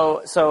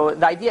 so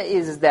the idea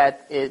is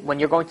that when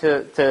you're going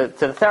to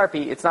the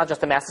therapy, it's not just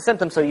to mask the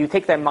symptoms. So you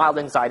take that mild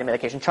anxiety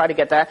medication, try to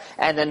get that,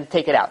 and then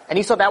take it out. And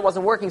he saw that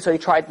wasn't working, so he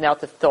tried now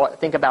to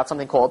think about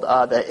something called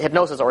the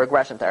hypnosis or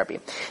regression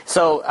therapy.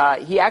 So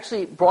he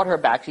actually brought her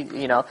back,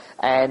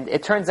 and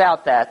it turns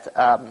out that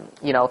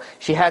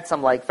she had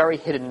some like very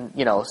hidden,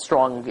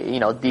 strong,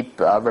 deep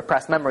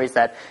repressed memories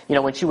that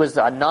when she was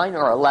 9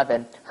 or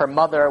 11. Her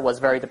mother was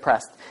very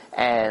depressed,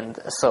 and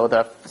so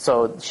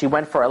she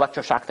went for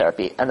electroshock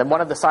therapy. And then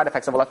one of the side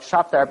effects of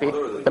electroshock therapy,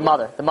 the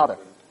mother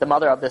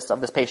of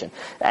this patient,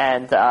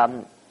 and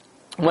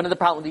one of the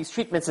problems with these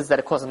treatments is that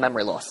it causes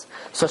memory loss.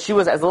 So she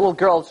was, as a little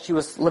girl, she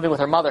was living with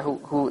her mother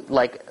who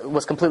like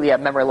was completely at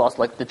memory loss,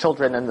 like the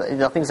children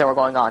and things that were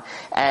going on.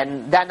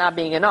 And that not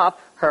being enough,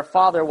 her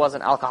father was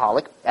an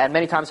alcoholic, and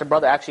many times her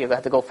brother actually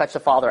had to go fetch the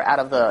father out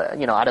of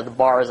the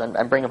bars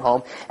and bring him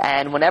home.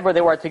 And whenever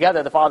they were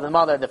together, the father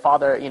and the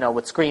father,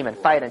 would scream and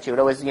fight, and she would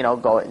always,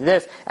 go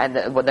this, and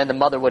then the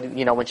mother would,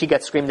 when she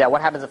gets screamed at,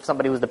 what happens if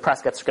somebody who's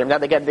depressed gets screamed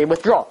at? They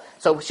withdraw.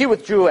 So she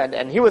withdrew,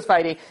 and he was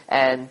fighting,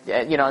 and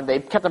they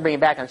kept on bringing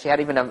back, and she had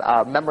even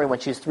a memory when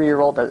she was 3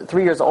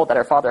 years old that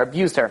her father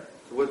abused her.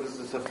 So what does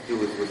this have to do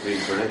with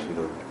reincarnation,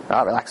 though?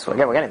 Oh, relax. We're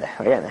getting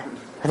there.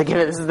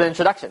 This is the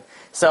introduction.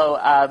 So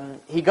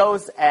he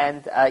goes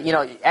and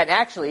and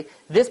actually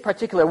this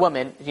particular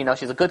woman,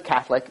 she's a good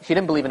Catholic. She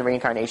didn't believe in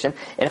reincarnation,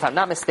 and if I'm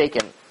not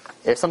mistaken,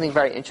 there's something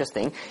very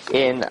interesting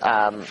in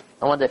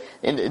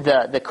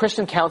the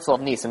Christian Council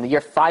of Nice in the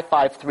year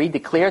 553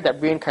 declared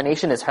that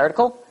reincarnation is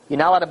heretical. You're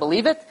not allowed to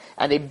believe it,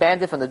 and they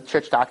banned it from the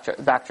church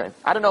doctrine.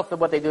 I don't know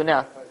what they do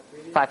now.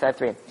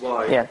 553.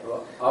 Why? Yeah.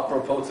 Well,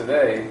 apropos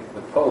today,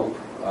 the Pope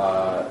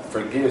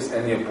forgives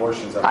any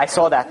abortions. I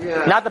saw that.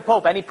 Yeah. Not the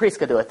Pope. Any priest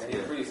could do it. Any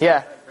priest.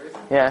 Yeah.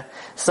 Yeah.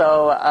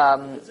 So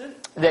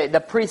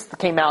the priest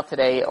came out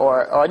today,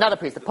 or not the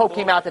priest, the Pope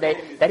came out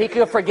today that he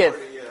could forgive.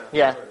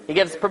 Yeah. He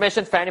gives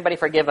permission for anybody to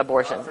forgive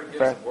abortions. God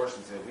forgives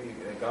abortions.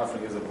 God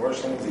forgives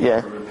abortions.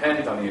 Yeah. You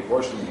repent on the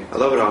abortion. I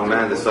love it how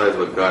man decides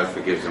what God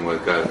forgives and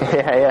what God.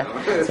 Yeah.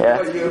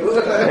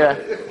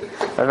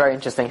 But very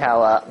interesting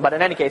how. But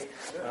in any case,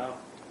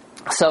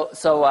 so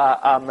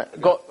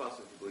go.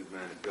 Possibly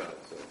man is God.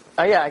 So.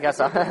 Oh yeah, I guess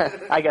so.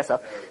 I guess so.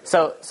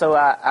 So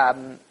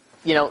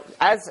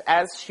as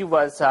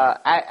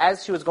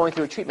she was going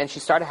through treatment, she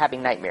started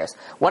having nightmares.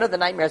 One of the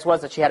nightmares was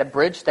that she had a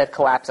bridge that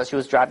collapsed as she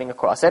was driving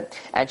across it,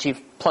 and she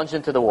plunged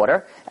into the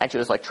water, and she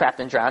was like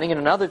trapped and drowning. In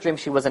another dream,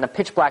 she was in a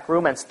pitch black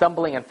room and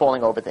stumbling and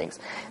falling over things.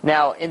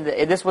 Now,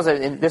 this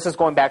is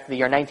going back to the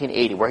year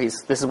 1980, where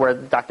this is where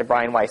Dr.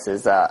 Brian Weiss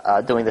is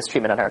doing this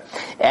treatment on her,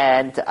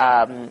 and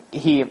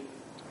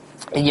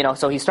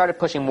so he started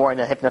pushing more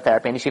into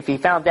hypnotherapy, and he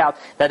found out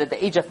that at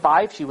the age of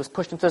 5, she was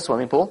pushed into the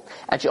swimming pool,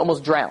 and she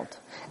almost drowned,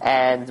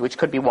 and which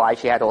could be why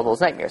she had all those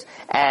nightmares.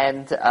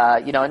 And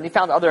and he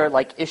found other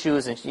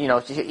issues, and she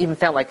even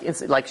found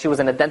like she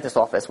was in a dentist's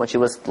office when she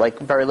was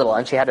very little,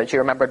 and she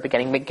remembered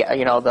getting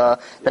the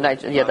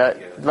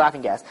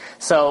laughing gas.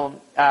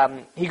 So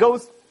he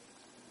goes,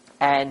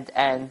 and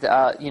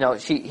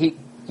he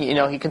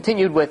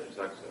continued with.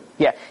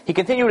 Yeah, he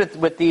continued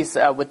with these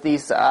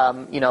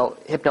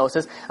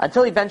hypnosis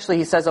until eventually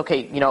he says,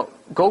 okay,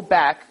 go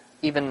back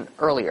even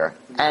earlier,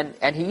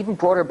 and he even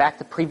brought her back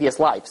to previous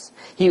lives.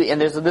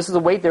 There's a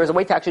way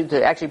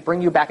to actually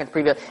bring you back into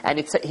previous, and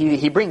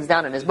he brings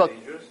down in his book.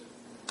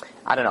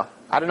 I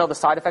don't know the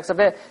side effects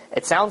of it.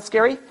 It sounds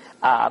scary.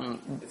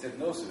 It's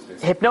hypnosis,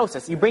 basically.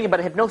 Hypnosis. You bring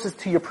about a hypnosis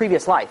to your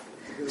previous life.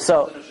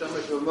 So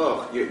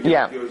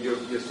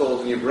your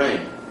soul's in your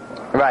brain.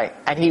 Right,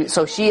 and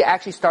she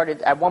actually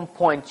started at one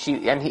point. She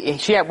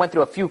went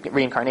through a few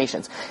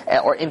reincarnations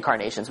or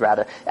incarnations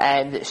rather,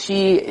 and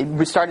she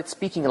started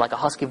speaking in like a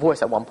husky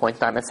voice at one point in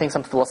time and saying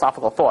some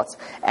philosophical thoughts.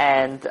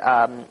 And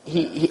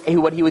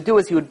what he would do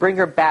is he would bring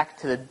her back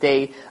to the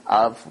day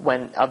of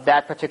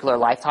that particular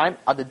lifetime,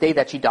 of the day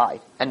that she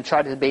died, and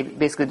try to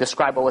basically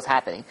describe what was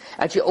happening.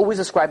 And she always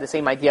described the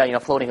same idea,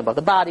 floating above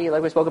the body,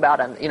 like we spoke about,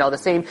 and the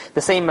same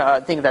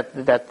thing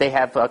that they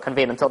have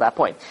conveyed until that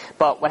point.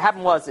 But what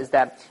happened is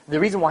that the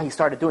reason why he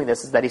started doing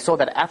this is that he saw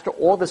that after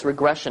all this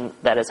regression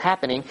that is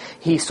happening,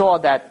 he saw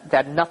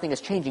that nothing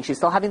is changing. She's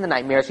still having the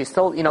nightmares. She's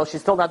still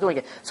not doing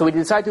it. So what he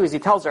decided to do is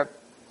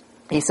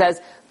he says,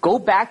 go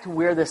back to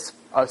where this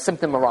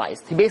symptom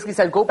arose. He basically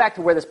said, go back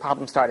to where this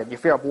problem started, your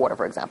fear of water,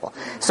 for example.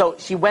 So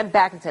she went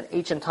back into an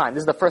ancient time.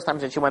 This is the first time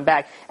that she went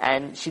back,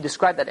 and she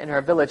described that in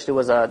her village there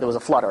was a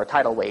flood or a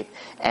tidal wave,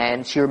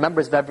 and she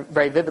remembers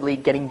very vividly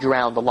getting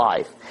drowned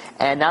alive.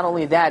 And not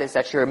only that, is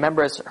that she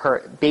remembers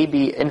her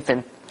baby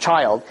infant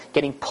child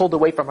getting pulled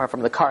away from her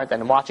from the current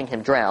and watching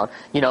him drown,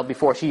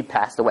 before she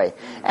passed away.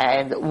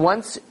 And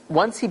once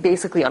he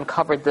basically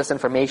uncovered this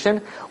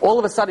information, all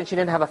of a sudden she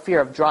didn't have a fear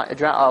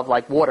of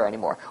like water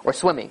anymore or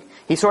swimming.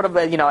 He sort of,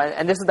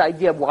 and this is the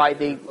idea of why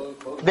the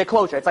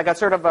closure. It's like a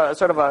sort of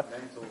a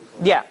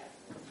yeah.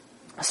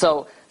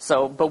 So,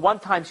 but one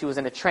time she was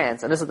in a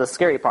trance, and this is the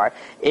scary part,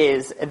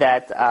 is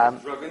that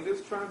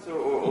drug-induced trance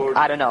or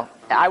I don't know.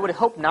 I would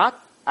hope not.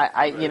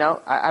 I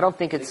don't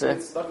think it's.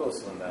 Stuck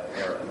also in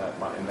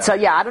that. So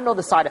yeah, I don't know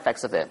the side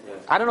effects of it.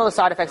 I don't know the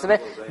side effects of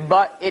it,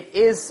 but it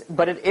is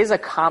a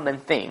common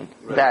thing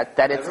that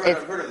it's.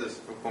 I've heard of this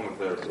form of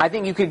therapy. I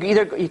think you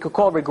could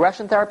call it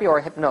regression therapy or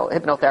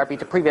hypnotherapy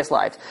to previous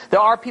lives. There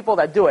are people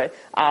that do it.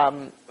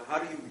 But how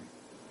do you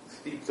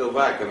steep so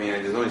back? I mean,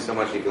 there's only so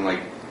much you can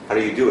like. How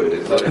do you do it?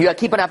 You got to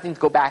keep on having to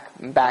go back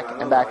and back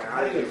and back.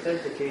 How do you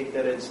authenticate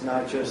that it's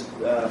not just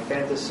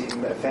fantasy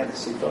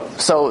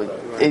thoughts? So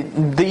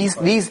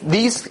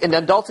these in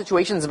adult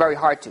situations is very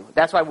hard to.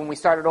 That's why when we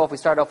started off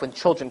with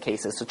children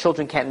cases, so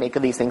children can't make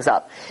these things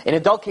up. In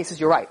adult cases,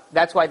 you're right.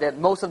 That's why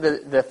most of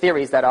the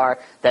theories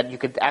that you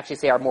could actually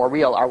say are more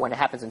real are when it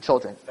happens in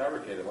children.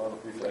 Fabricated.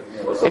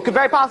 It could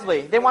very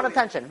possibly. They want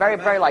attention. Very,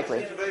 very likely.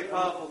 It's a very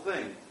powerful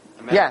thing.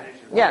 Yeah.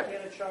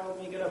 that child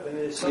make it up? And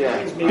there's some Yeah.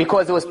 things maybe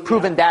Because it was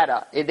proven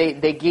data.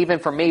 They gave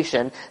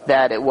information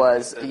that it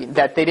was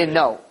that they didn't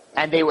know,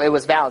 and it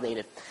was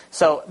validated.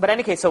 So, but in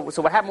any case, so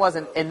what happened was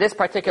in this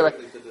particular.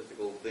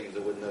 Statistical things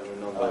that would never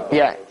known by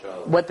Yeah. a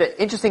child. What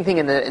the interesting thing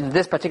in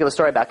this particular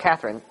story about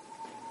Catherine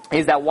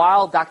is that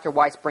while Dr.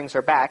 Weiss brings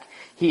her back,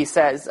 he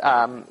says,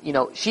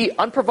 she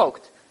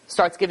unprovoked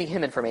starts giving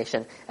him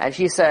information, and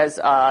she says,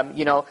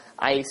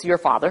 I see your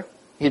father.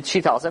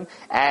 She tells him,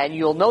 and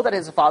you'll know that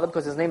he's a father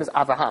because his name is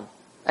Abraham.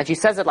 And she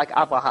says it like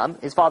Abraham.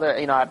 His father,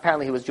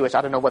 apparently he was Jewish.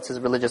 I don't know what his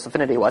religious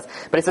affinity was,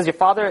 but he says your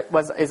father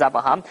is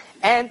Abraham,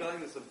 and Telling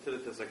this to the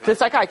to the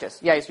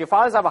psychiatrist. Yes, your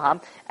father is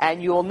Abraham,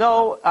 and you will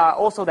know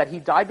also that he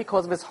died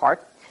because of his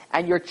heart,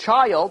 and your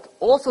child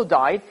also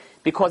died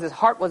because his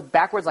heart was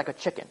backwards like a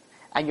chicken.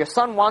 And your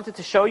son wanted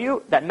to show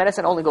you that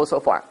medicine only goes so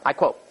far. I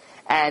quote.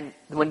 And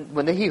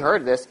when he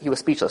heard this, he was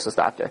speechless, this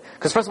doctor.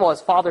 Because first of all,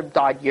 his father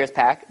died years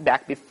back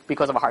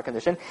because of a heart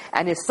condition,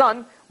 and his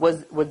son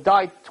was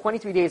died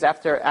 23 days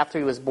after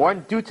he was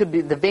born due to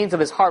the veins of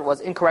his heart was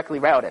incorrectly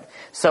routed.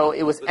 So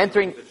it was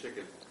entering. The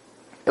chicken.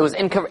 It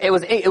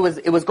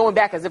was going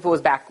back as if it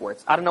was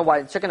backwards. I don't know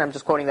why the chicken. I'm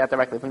just quoting that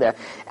directly from there.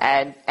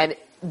 And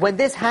when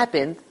this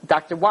happened,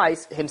 Dr.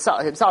 Weiss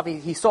himself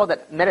he saw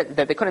that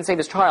that they couldn't save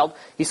his child.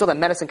 He saw that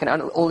medicine can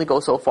only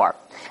go so far.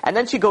 And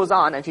then she goes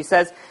on and she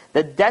says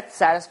the debt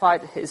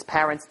satisfied his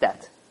parents'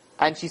 debt.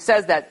 And she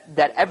says that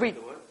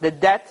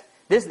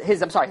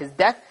his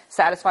death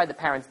satisfied the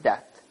parents'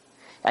 debt.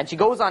 And she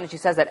goes on and she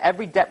says that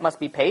every debt must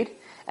be paid.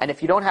 And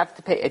if you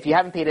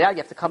haven't paid it out, you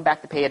have to come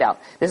back to pay it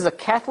out. This is a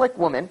Catholic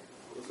woman.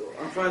 So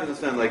I'm trying to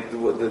understand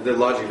the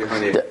logic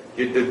behind it.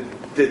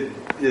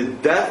 The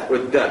death or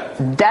debt?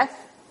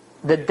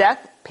 The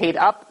death paid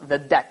up the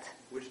debt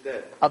Which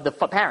debt? of the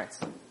parents.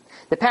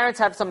 The parents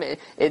have some.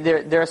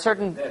 There are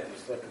certain.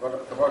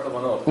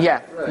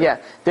 Yeah, Right. yeah.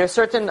 There are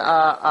certain.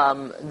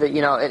 And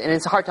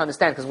it's hard to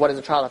understand because what does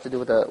a child have to do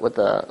with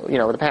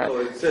the parent? Oh,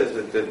 it says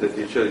that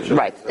the children.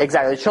 Right.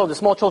 Exactly. The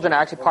small children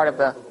are actually part of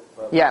the.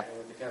 Yeah.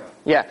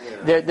 Yeah.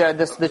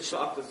 So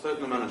up to a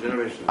certain amount of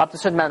generations. Up to a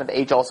certain amount of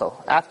age also.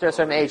 After a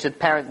certain age,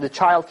 the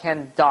child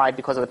can die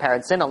because of the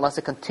parent's sin unless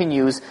it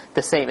continues in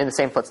the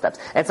same footsteps.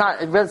 It's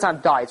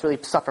not die, it's really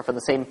suffer for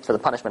the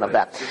punishment of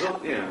that.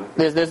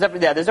 There's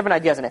different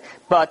ideas in it.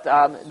 But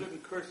certain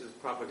curses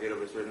propagate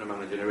over a certain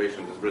amount of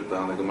generations is written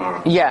down in the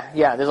Gemara.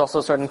 Yeah, there's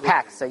also certain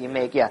pacts that you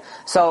make, yeah.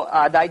 So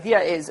the idea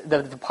is,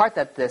 the part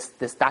that this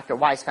Dr.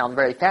 Weiss found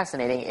very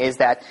fascinating is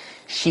that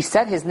she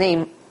said his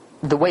name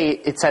the way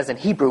it says in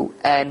Hebrew,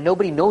 and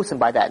nobody knows him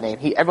by that name.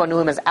 Everyone knew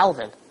him as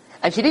Alvin.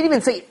 And she didn't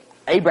even say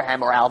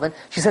Abraham or Alvin.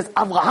 She says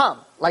Avraham,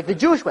 like the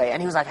Jewish way.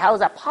 And he was like, how is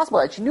that possible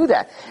that she knew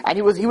that? And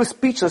he was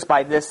speechless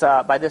by this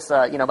story.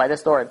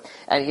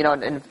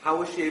 And how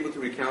was she able to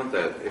recount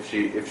that?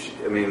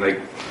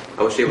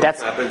 How was she able to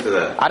tap into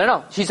that? I don't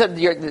know. She said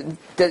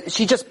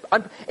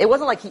it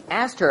wasn't like he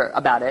asked her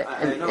about it.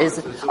 I know.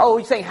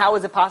 You're saying how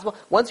is it possible?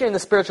 Once you're in the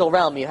spiritual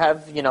realm, you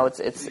have,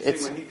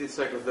 it's when he did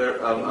psychotherapy,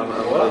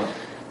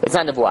 it's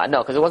not nevuah,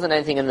 no, because it wasn't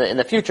anything in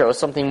the future. It was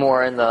something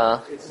more in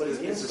the.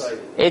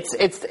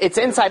 It's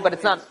inside, but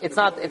it's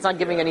not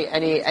giving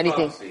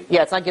anything.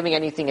 Yeah, it's not giving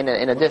anything in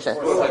addition.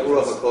 I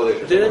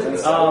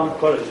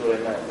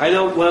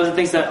know one of the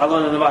things that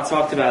Alon and Navat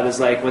talked about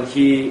is like when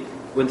he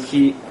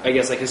I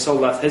guess like his soul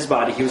left his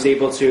body, he was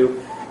able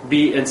to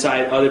be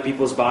inside other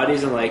people's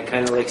bodies and like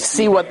kind of like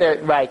see what they're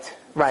right.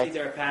 See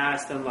their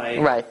past and like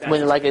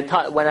when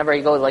whenever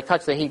he goes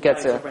touch it, he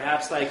gets so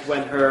perhaps like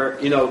when her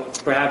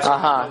perhaps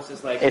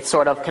it's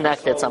sort of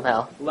connected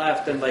somehow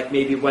left and like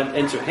maybe went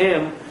into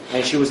him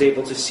and she was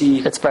able to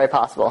see. It's very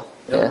possible.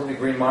 The movie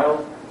Green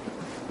Mile?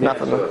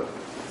 Nothing.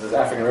 There's an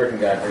African American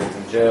guy who was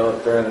in jail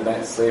during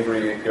the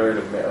slavery period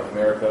of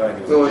America. And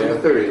he was in the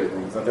 30s, I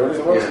think. It's in the 30s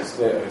it was?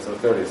 Yeah. So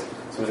 30s.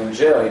 So he was in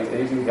jail.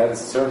 He had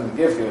this certain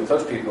gift. He would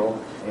touch people,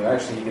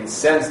 and he can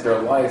sense their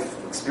life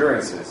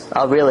experiences.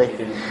 Oh, really? He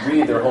can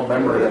read their whole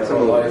memory, their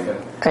whole life.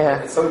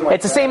 And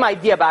it's the same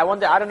idea, but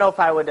I don't know if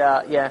I would.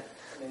 But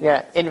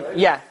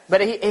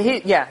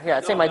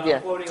same idea.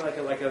 I'm quoting like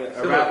a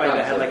rabbi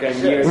that had like a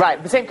year.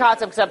 Right, the same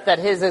concept, except that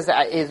his is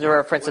a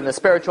reference in the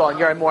spiritual, and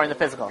you're more in the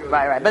physical.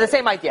 Right. But the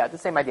same idea.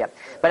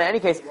 But in any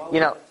case, What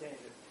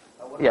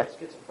about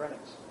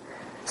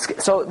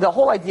schizophrenics? So the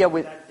whole idea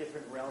with.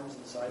 Different realms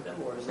inside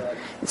them, or is that?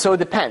 So it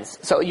depends.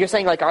 So you're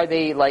saying are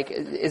they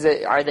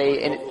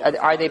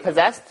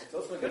possessed?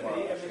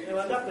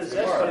 Not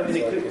possessed, but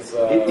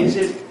is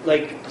it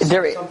like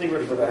something a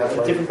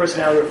different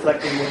personality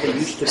reflecting what they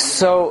used to be in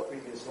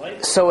previous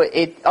life? So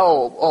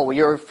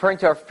you're referring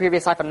to our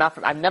previous life.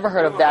 I've never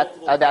heard of that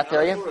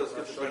theory.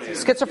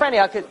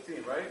 Schizophrenia.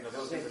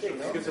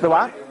 The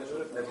what?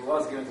 That he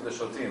was given to the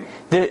Shotim.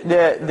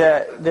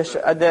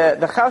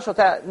 The Chal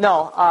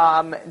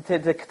Shotim, to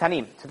the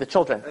Ketanim, to the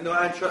children. And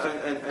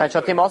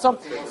Shotim also.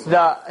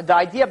 The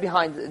idea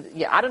behind,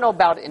 I don't know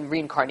about in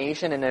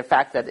reincarnation, and in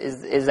fact that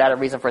is that a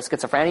reason for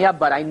schizophrenia,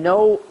 but I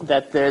know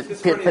that the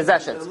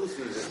possessions.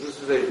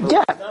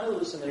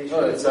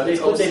 hallucination. It's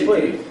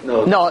OCD.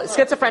 No,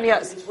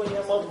 schizophrenia. It's when you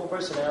have multiple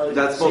personalities.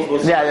 That's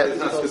multiple. Yeah, It's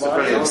not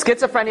schizophrenia.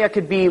 Schizophrenia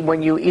could be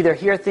when you either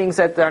hear things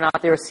that are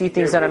not there, see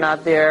things that are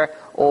not there,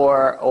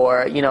 or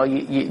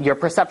your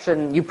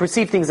perception, you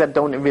perceive things that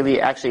don't really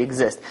actually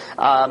exist.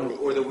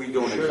 Or that we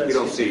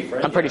don't see.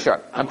 I'm pretty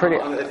sure. I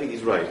think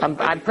he's right.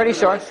 I'm pretty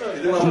sure.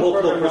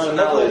 Multiple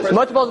personalities.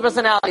 Multiple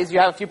personalities. You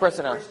have a few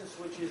personalities.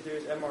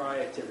 There's MRI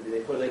activity.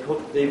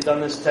 They've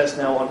done this test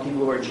now on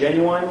people who are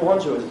genuine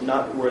ones, or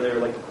not where they're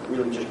like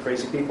really just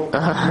crazy people.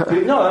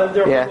 No,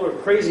 there are people who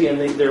are crazy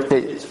and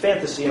it's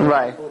fantasy. And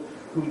right. People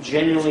who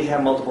genuinely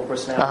have multiple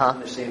personalities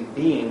in the same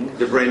being.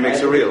 The brain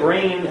makes it real. The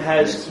brain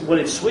has, when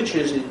it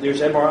switches,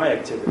 there's MRI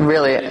activity.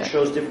 Really? And it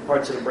shows different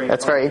parts of the brain.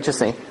 That's very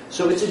interesting.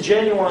 So it's a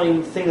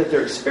genuine thing that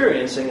they're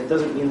experiencing. It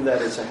doesn't mean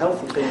that it's a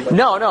healthy thing. But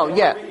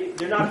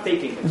they're not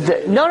faking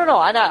it. No.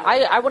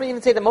 I wouldn't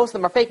even say that most of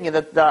them are faking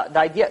it. The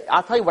idea,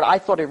 I'll tell you what I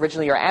thought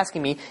originally you were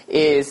asking me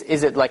is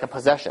it like a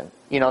possession?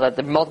 That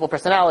the multiple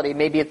personality,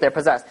 maybe if they're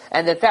possessed.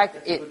 And in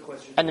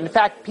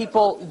fact,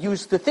 people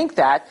used to think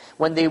that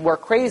when they were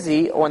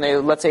crazy, or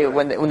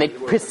when they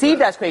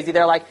perceived as crazy,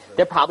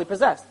 they're probably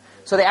possessed.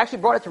 So they actually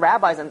brought it to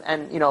rabbis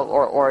and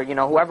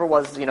whoever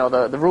was,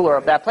 the ruler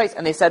of that place,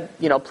 and they said,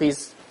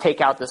 please take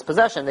out this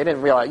possession. They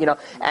didn't realize,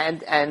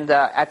 and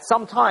at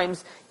some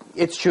times,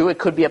 it's true, it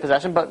could be a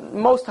possession, but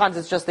most times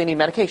it's just they need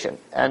medication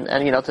and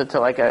to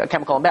like a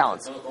chemical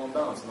imbalance. Chemical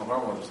imbalance, no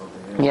hormones or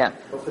something. Yeah.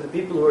 But for the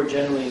people who are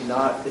generally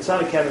not, it's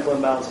not a chemical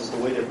imbalance, it's the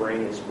way their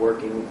brain is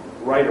working,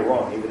 right or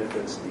wrong, even if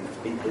it's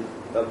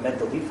a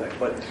mental defect.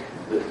 But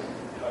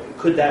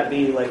could that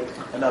be like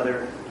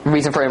another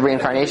reason for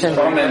reincarnation?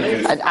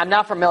 I'm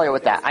not familiar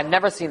with that. I've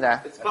never seen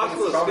that. It's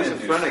possible that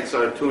schizophrenics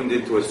are tuned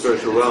into a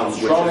spiritual realm,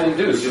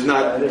 which is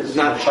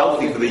not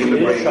healthy for the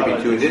human brain to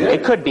be tuned into.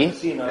 It could be.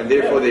 And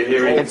therefore they're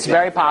hearing... It's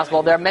very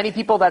possible. There are many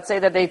people that say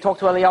that they talk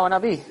to Eliyahu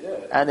Navi.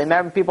 And there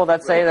are people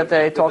that say that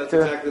they talk to...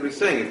 That's exactly what he's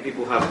saying. If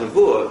people have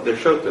nevuah, they're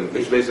shotim,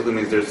 which basically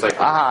means they're psychic.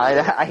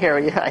 I hear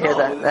you. I hear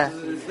that.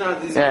 It's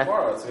not... It's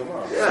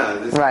Gemara.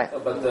 Yeah. Right.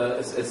 But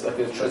it's like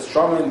it's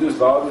trauma-induced.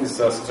 A lot of these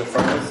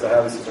schizophrenics that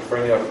have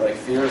schizophrenia, like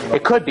fears...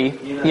 It could be.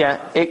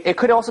 Yeah. It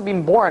could also be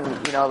born,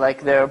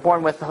 like they're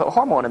born with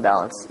hormone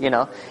imbalance,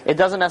 It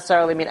doesn't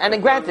necessarily mean... And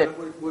then granted...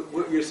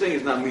 What you're saying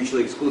is not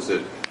mutually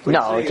exclusive.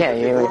 No, it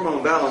can't. Hormone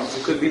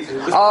imbalance could be...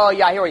 Oh,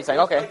 yeah, I hear what you're saying.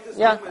 Okay.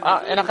 Yeah.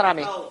 In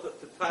Achanami.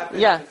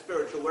 Yeah.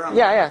 Spiritual realm.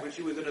 Yeah. When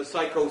she was in a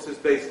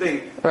psychosis-based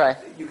thing, right?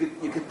 You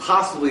could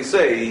possibly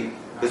say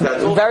that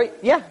that's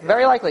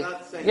very likely. I'm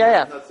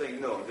not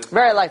saying no. Just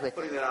very likely.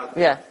 Putting that out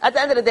there. Yeah. At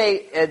the end of the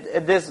day,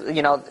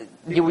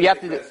 you have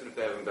to do.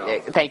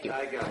 Thank you.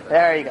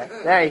 There you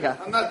go.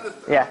 I'm not this.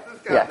 Yeah.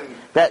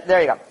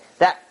 There you go.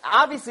 That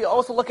obviously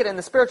also look at it in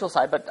the spiritual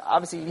side, but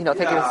obviously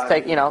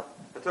take.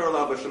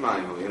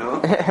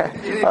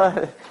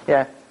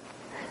 Yeah.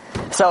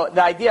 So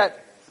the idea.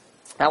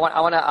 I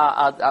wanted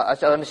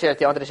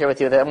to share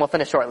with you, and we'll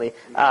finish shortly.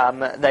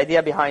 The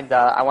idea behind,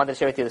 I wanted to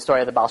share with you the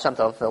story of the Baal Shem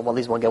Tov. Well, at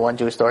least we'll get one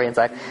Jewish story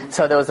inside.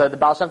 So there was the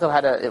Baal Shem Tov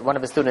had one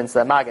of his students,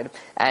 Magid,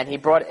 and he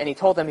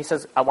told him, he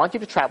says, I want you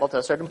to travel to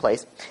a certain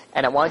place,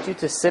 and I want you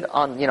to sit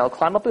on,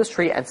 climb up this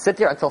tree and sit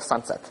there until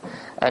sunset.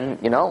 And,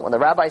 when the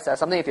rabbi says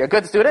something, if you're a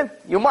good student,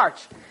 you march.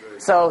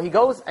 So he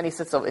goes and he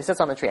sits on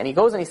the tree, and he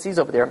goes and he sees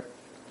over there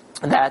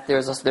that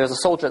there's a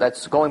soldier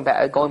that's going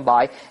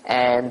by,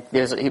 and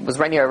he was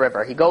right near a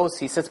river. He goes,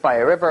 he sits by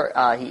a river,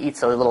 he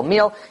eats a little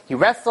meal, he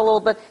rests a little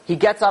bit, he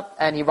gets up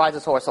and he rides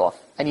his horse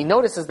off. And he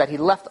notices that he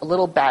left a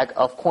little bag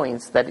of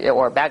coins that he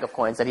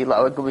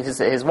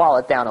his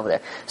wallet down over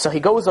there. So he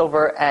goes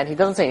over and he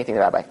doesn't say anything to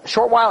the rabbi. A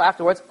short while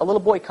afterwards, a little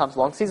boy comes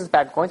along, sees his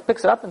bag of coins,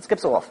 picks it up and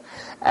skips off.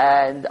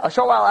 And a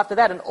short while after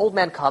that, an old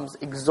man comes,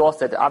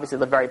 exhausted, obviously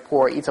lived very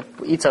poor, eats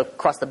a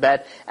crust of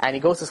bread, and he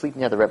goes to sleep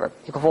near the river.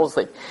 He falls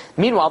asleep.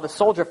 Meanwhile, the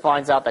soldier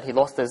finds out that he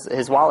lost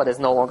his wallet is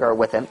no longer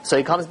with him. So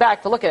he comes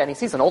back to look at it and he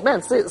sees an old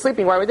man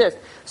sleeping right there.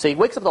 So he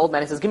wakes up the old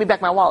man and says, give me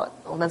back my wallet.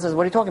 The old man says,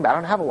 what are you talking about?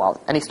 I don't have a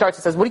wallet. And he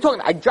says, what are you talking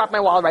about? I dropped my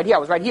wallet right here. I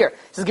was right here. He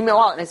says, give me a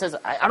wallet. And he says,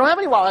 I don't have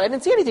any wallet. I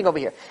didn't see anything over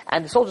here.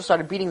 And the soldier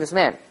started beating this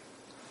man.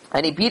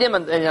 And he beat him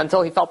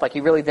until he felt like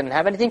he really didn't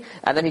have anything,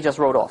 and then he just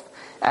rode off.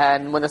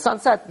 And when the sun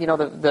set,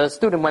 the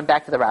student went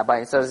back to the rabbi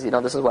and says,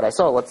 this is what I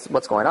saw.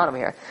 What's going on over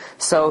here?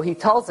 So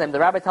the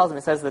rabbi tells him,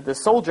 he says that the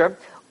soldier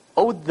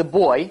owed the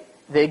boy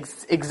the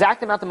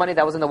exact amount of money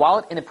that was in the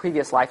wallet in a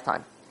previous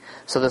lifetime.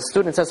 So the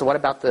student says, so what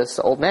about this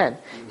old man?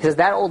 He says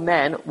that old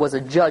man was a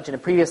judge in a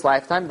previous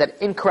lifetime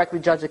that incorrectly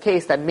judged a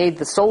case that made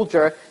the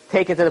soldier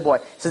take it to the boy.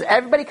 He says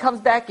everybody comes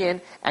back in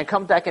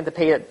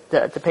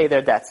to pay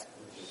their debts.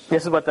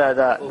 This is what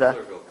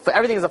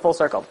everything is a full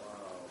circle.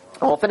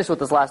 We'll finish with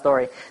this last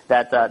story.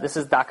 That this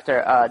is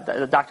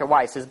Dr.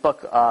 Weiss. His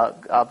book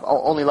of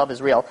Only Love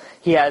Is Real.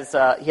 He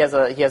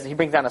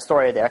brings down a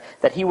story there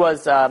that he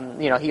was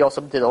he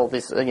also did all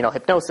this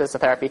hypnosis,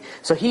 therapy.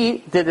 So he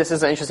did this.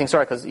 Is an interesting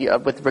story because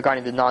with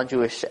regarding the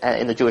non-Jewish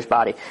in the Jewish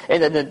body,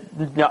 and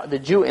the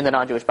Jew in the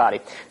non-Jewish body.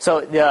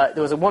 So there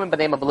was a woman by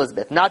the name of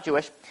Elizabeth, not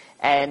Jewish.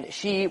 And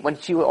when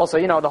she also,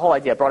 the whole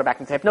idea brought her back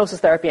into hypnosis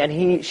therapy,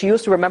 and she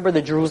used to remember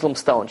the Jerusalem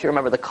stone. She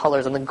remembered the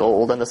colors and the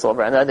gold and the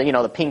silver and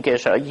the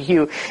pinkish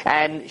hue,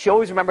 and she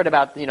always remembered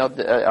about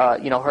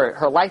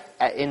her life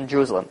in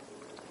Jerusalem.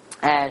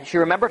 And she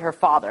remembered her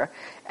father,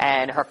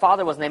 and her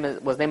father was named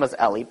as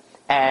Eli,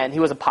 and he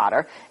was a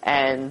potter,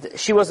 and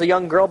she was a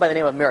young girl by the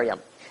name of Miriam.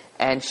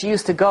 And she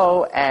used to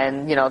go,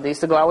 and they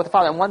used to go out with the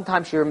father. And one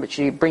time,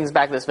 she brings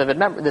back this vivid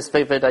repressed,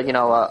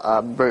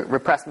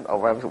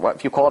 or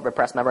if you call it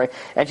repressed memory.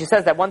 And she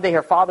says that one day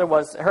her and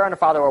her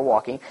father were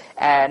walking,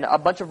 and a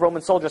bunch of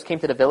Roman soldiers came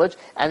to the village,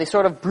 and they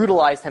sort of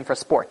brutalized him for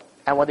sport.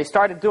 And what they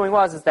started doing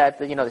is that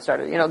they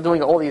started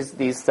doing all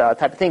these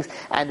type of things,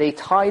 and they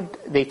tied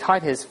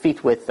his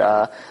feet with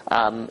rope,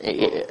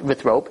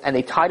 and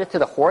they tied it to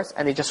the horse,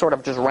 and they just sort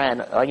of ran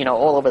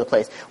all over the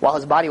place while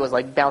his body was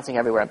like bouncing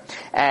everywhere.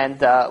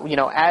 And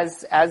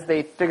as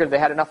they figured they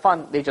had enough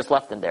fun, they just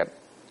left him there.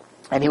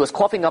 And he was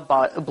coughing up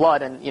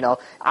blood, and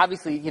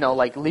obviously,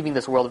 like leaving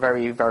this world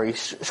very, very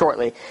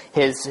shortly.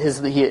 This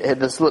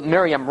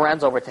Miriam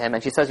runs over to him,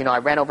 and she says, I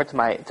ran over to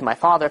my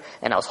father,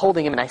 and I was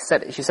holding him, and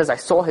she says, I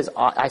saw his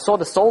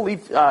soul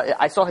leave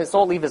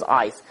his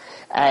eyes,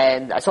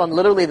 and I saw him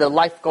literally the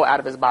life go out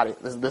of his body.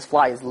 This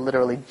fly is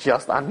literally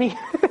just on me.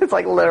 It's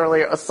like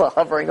literally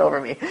hovering over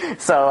me.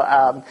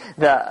 So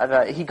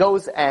he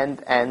goes and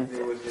He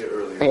was here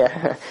earlier.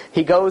 yeah,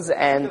 he goes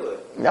and.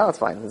 No, it's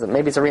fine.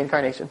 Maybe it's a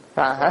reincarnation.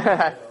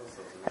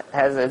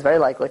 It's very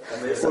likely.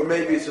 Or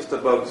maybe it's just a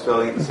bug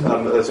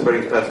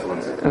spreading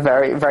pestilence.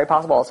 Very, very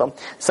possible also.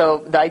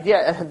 So the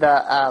idea,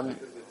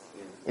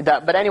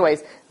 but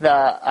anyways,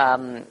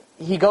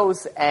 he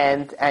goes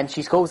and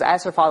she goes,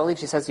 as her father leaves,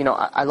 she says,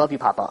 I love you,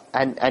 Papa.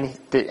 And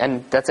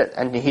that's it.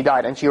 And he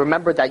died. And she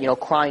remembered that,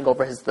 crying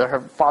over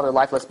her father's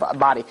lifeless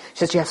body. She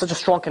says she has such a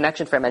strong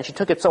connection for him, and she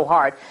took it so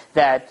hard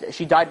that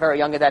she died very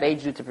young at that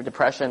age due to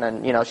depression,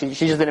 and, she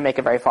just didn't make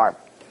it very far.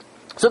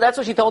 So that's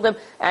what she told him,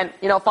 and,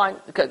 fine,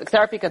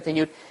 therapy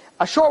continued.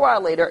 A short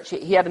while later,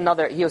 he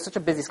was such a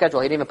busy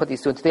schedule, he didn't even put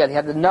these two and together. He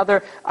had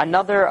another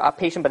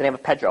patient by the name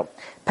of Pedro.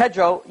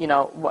 Pedro,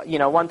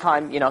 one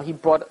time, he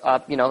brought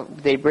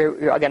they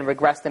again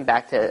regressed him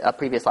back to a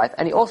previous life,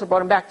 and he also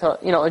brought him back to,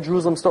 a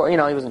Jerusalem story.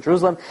 He was in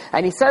Jerusalem,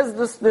 and he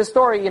says this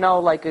story,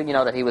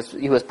 that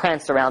he was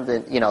pranced around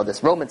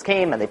this Romans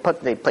came, and they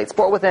played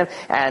sport with him,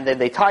 and then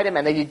they tied him,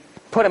 and they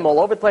put him all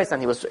over the place,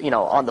 and he was,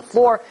 on the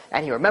floor,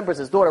 and he remembers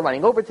his daughter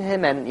running over to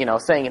him and,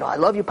 saying, I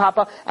love you,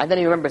 Papa, and then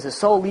he remembers his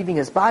soul leaving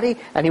his body,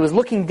 and he was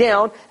looking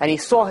down, and he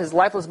saw his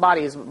lifeless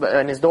body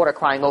and his daughter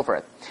crying over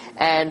it.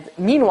 And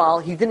meanwhile,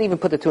 he didn't even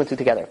put the two and two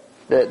together,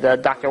 the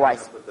Dr.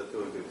 Weiss.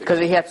 Because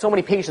he had so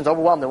many patients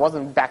overwhelmed, it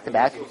wasn't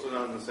back-to-back. He was also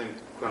not in the same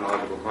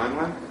chronological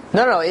timeline?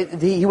 No,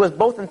 he was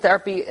both in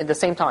therapy at the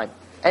same time.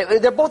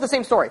 They're both the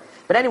same story.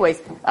 But anyways,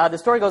 the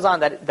story goes on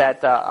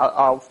that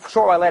a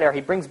short while later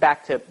he brings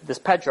back to this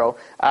Pedro,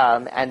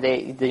 and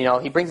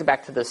he brings it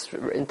back to this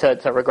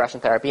into regression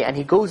therapy, and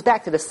he goes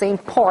back to the same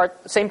point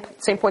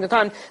in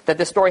time that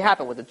this story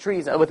happened with the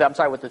trees, with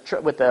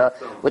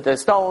the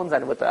stones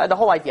and with the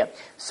whole idea.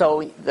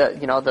 So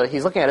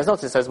he's looking at his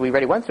notes. He says, we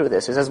already went through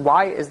this. He says,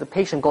 why is the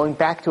patient going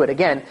back to it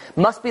again?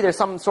 Must be there's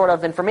some sort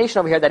of information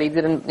over here that he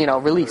didn't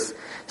release.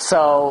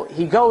 So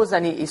he goes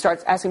and he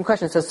starts asking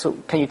questions. He says, so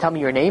can you tell me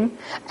your name?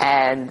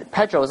 And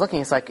Pedro is looking,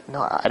 he's like,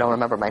 no, I don't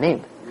remember my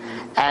name.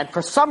 And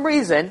for some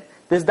reason,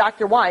 this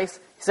Dr. Weiss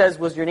says,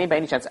 was your name by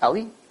any chance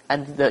Eli?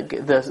 And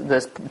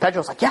the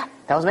Pedro's like, yeah,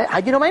 that was me. How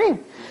do you know my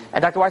name?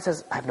 And Dr. Weiss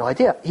says, I have no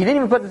idea. He didn't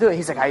even put the two.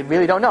 He's like, I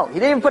really don't know. He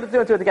didn't even put the two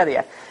and two together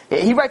yet.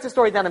 He writes the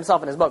story down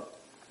himself in his book.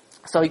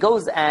 So he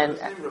goes and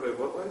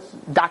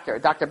Dr.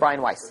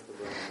 Brian Weiss.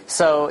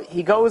 So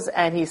he goes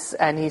and he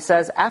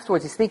says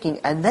afterwards he's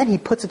thinking, and then he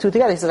puts the two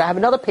together. He says, I have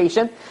another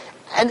patient,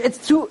 and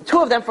it's two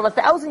of them from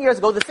 1,000 years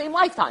ago, the same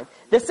lifetime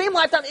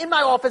in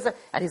my office.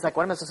 And he's like,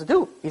 what am I supposed to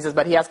do? He says,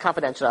 but he has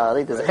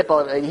confidentiality. There's a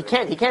HIPAA.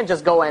 He can't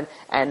just go and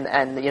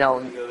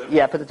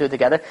put the two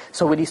together.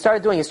 So what he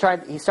started doing, he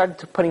started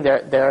putting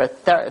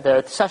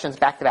their sessions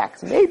back to back.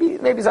 So maybe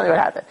something would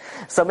happen.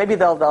 So maybe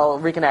they'll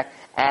reconnect.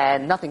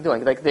 And nothing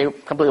doing. Like, they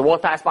completely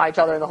walk past by each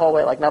other in the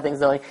hallway, like nothing's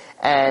doing.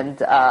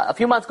 And a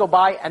few months go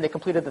by, and they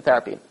completed the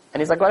therapy. And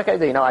he's like, what can I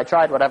do? I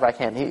tried whatever I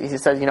can. He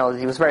says,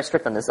 he was very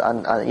strict on this,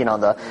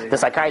 the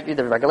psychiatry,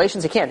 the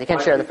regulations. He can't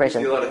share the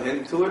information. Is he allowed to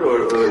hint to it,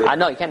 or?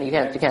 No, you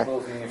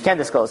can't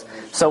disclose.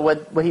 So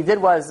what he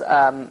did was,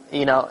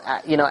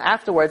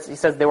 afterwards, he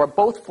says they were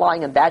both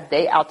flying on that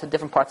day out to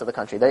different parts of the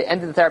country. They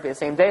ended the therapy the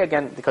same day,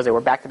 again, because they were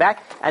back to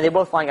back, and they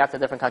were both flying out to a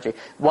different country.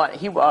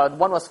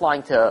 One was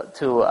flying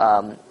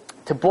to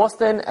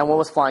Boston, and one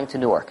was flying to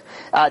Newark,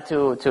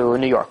 to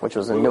New York, which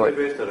was in Newark.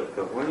 Were they based out of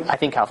California? I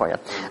think California,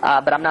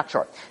 but I'm not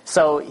sure.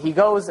 So he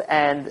goes,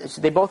 and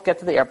they both get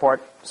to the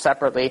airport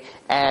separately,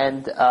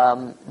 and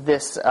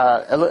this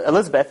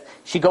Elizabeth,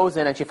 she goes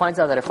in and she finds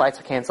out that her flights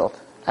are canceled.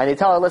 And they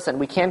tell her, listen,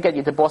 we can't get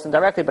you to Boston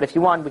directly, but if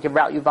you want, we can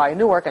route you via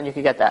Newark, and you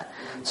can get that.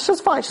 So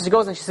she's fine. She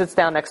goes and she sits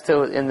down next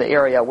to in the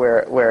area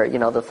where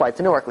the flight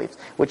to Newark leaves,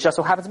 which just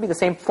so happens to be the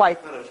same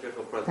flight. Not a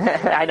scheduled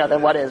I know,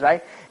 then what is,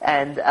 right?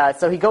 And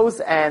so he goes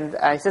and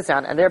he sits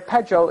down, and there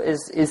Pedro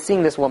is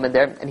seeing this woman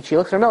there, and she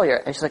looks familiar,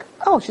 and she's like,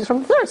 oh, she's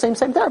from the same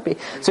therapy.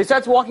 So he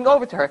starts walking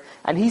over to her,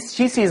 and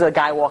she sees a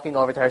guy walking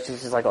over to her.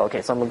 She's just like, oh,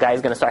 okay, some guy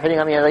is going to start hitting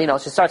on me.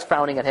 She starts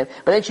frowning at him,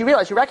 but then she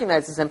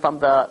recognizes him from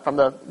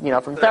the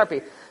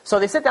therapy. So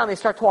they sit down, they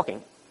start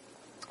talking.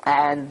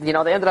 And, they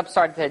ended up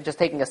just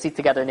taking a seat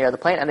together near the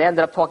plane, and they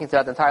ended up talking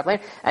throughout the entire plane,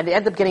 and they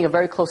ended up getting a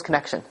very close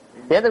connection.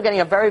 They ended up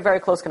getting a very, very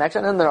close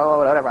connection, and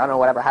whatever, I don't know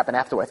whatever happened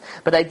afterwards.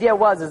 But the idea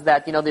is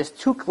that, there's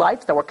two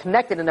lives that were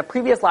connected in a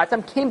previous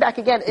lifetime, came back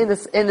again in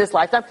this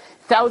lifetime,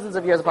 thousands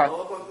of years apart.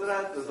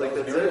 That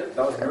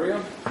was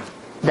Miriam?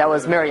 That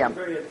was Miriam.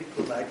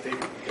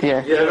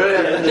 Yeah. Yeah,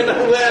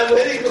 I'm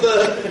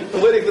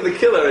waiting for the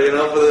killer,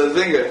 for the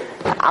zinger.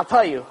 I'll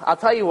tell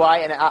you why,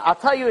 and I'll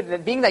tell you,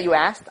 being that you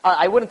asked,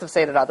 I wouldn't have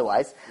said it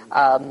otherwise,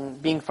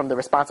 being from the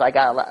response I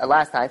got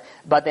last time,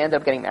 but they ended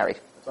up getting married.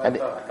 And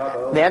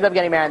they end up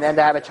getting married, and then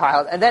they have a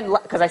child. And then,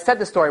 because I said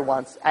this story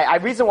once,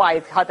 reason why I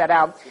cut that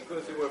out,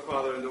 Because they were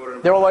father and daughter.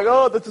 they were like,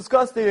 oh, that's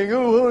disgusting,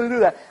 who would do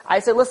that? I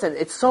said, listen,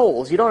 it's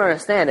souls, you don't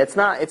understand, it's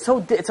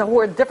a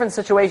whole different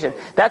situation.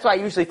 That's why I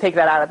usually take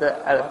that out of the...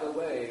 By the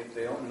way,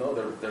 they don't know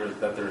that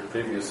they're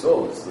previous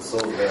souls, the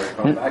souls that are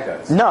coming back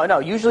at us. No,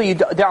 usually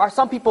there are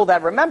some people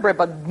that remember it,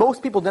 but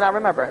most people do not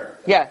remember.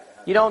 Yeah,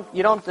 you don't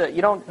know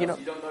your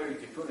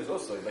tikkun is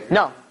also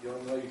No. You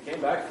don't know you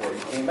came back for. You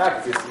came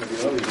back for something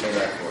you know you came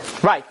back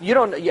for. Right, you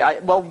don't,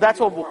 well, that's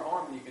what... More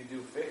harm than you can do,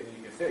 you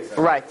can fix.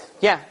 Right.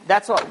 Yeah.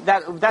 That's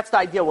the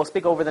idea. We'll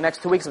speak over the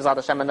next 2 weeks of Zad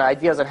Hashem, and the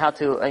ideas on how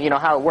to,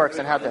 how it works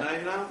and how to.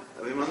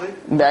 Every Monday.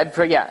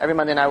 Every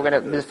Monday night we're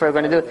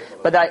going to do it.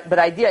 But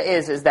the idea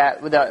is that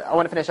I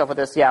want to finish off with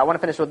this. Yeah, I want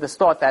to finish with this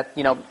thought that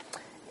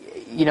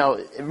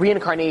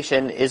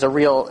reincarnation is a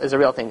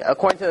real thing.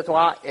 According to the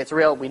Torah, it's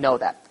real. We know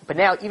that. But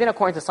now, even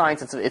according to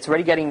science, it's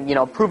already getting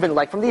proven.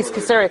 Like from these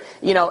Kisera,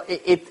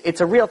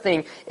 it's a real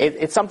thing.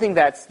 It's something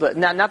that's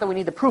not that we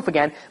need the proof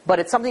again, but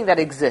it's something that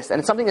exists and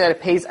it's something that it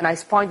pays. And I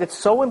find it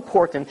so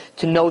important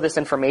to know this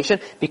information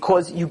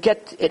because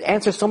it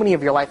answers so many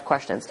of your life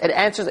questions.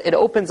 It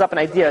opens up an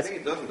idea. I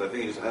think it doesn't. I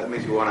think it just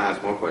makes you want to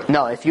ask more questions.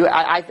 No,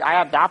 I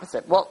have the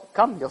opposite. Well,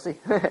 come, you'll see.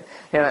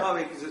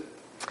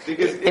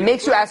 Because it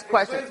makes you ask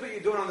questions. It explains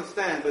what you don't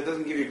understand, but it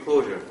doesn't give you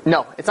closure.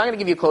 No, it's not going to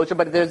give you closure,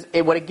 but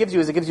what it gives you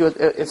is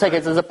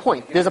there's a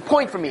point. There's a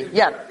point for me.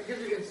 Yeah. It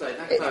gives you insight,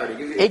 not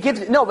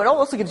clarity. But it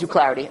also gives you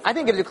clarity. I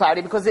think it gives you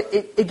clarity because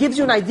it gives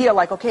you an idea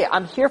like, okay,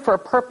 I'm here for a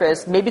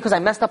purpose, maybe because I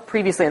messed up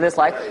previously in this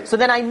life, so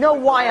then I know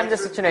why I'm in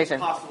this situation.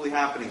 Possibly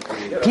happening for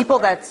you. People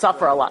that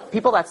suffer a lot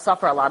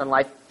in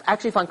life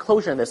actually find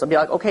closure in this. They'll be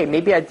like, okay,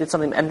 maybe I did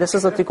something, and this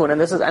is a tikkun,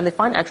 and they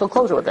find actual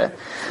closure with it.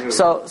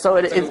 So it's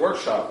like a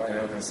workshop, in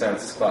a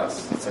sense,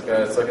 class. It's like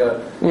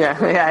a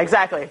yeah,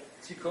 exactly.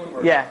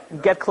 Yeah,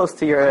 get close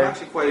to your... I'm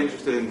actually quite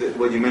interested in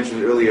what you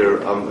mentioned earlier,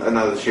 and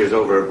now the year's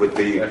over, with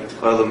the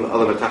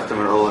Olam Atachtam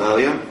and Olam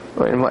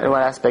Elyon. In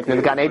what aspect? In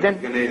the Gan Eden?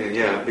 Gan Eden,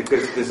 yeah.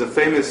 Because there's a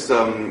famous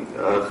Chasam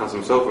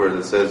Sofer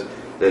that says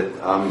that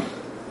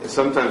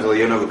sometimes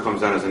Elyon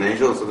comes down as an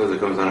angel, and sometimes it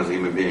comes down as a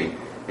human being.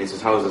 And he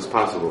says, how is this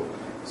possible?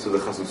 So the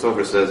Chasam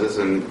Sofer says this,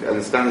 and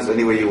understand this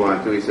any way you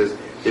want to. He says,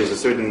 there's a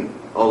certain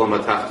Olam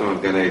Atachtam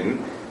of Gan Eden,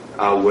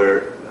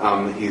 where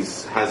he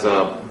has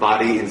a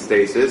body in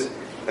stasis,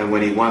 and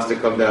when he wants to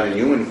come down in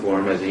human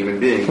form as a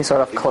human being, he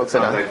sort of cloaks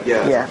it up.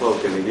 Yeah,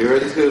 cloak him. You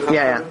heard this?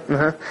 Yeah.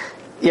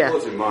 Yeah, it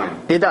blows your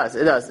mind. It does.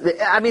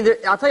 I mean,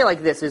 I'll tell you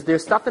like this: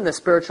 there's stuff in the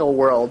spiritual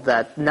world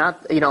that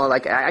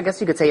I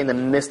guess you could say in the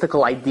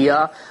mystical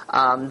idea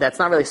that's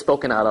not really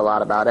spoken out a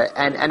lot about it,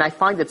 and I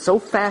find it so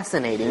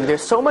fascinating. Yeah.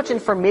 There's so much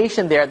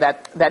information there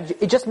that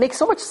it just makes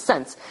so much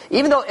sense.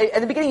 Even though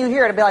at the beginning you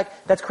hear it and be like,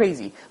 that's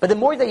crazy, but the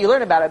more that you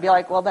learn about it, be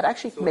like, well, that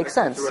actually makes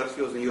sense.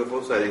 Extraterrestrials and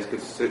UFO sightings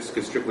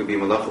could strictly be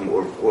malachim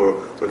or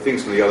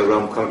things from the other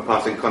realm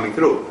coming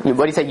through. What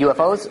do you say,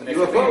 UFOs?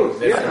 UFOs,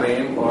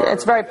 yeah.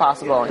 It's very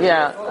possible,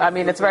 yeah. I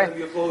mean, it's very...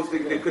 UFOs,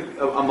 they could,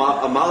 a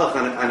malach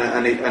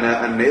and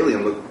an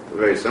alien look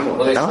very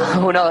similar.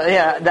 Who knows?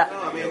 Yeah.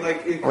 I mean,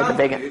 like... With the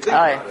big...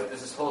 There's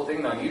this whole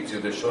thing on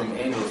YouTube. They're showing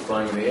angels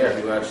flying in the air.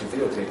 People are actually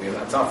videotaping it.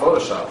 It's not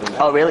Photoshop.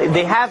 Oh, really?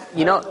 They have,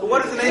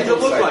 What does an angel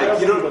look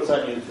like? You don't... What's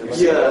on YouTube?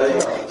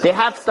 Yeah. They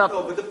have stuff...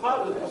 No, but the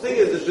thing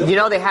is...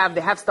 they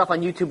have stuff on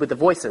YouTube with the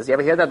voices. You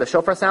ever hear that? The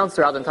shofar sounds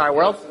throughout the entire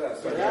world?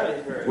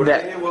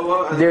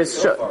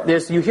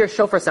 You hear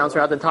shofar sounds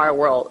throughout the entire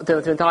world,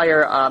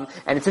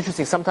 and it's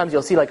interesting. Sometimes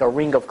you'll see like a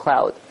ring of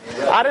cloud.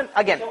 So I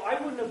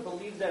wouldn't have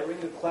believed that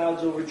ring of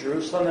clouds over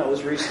Jerusalem that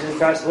was recently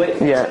passed away.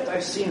 Yeah. Except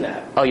I've seen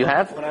that. Oh, you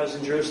have? When I was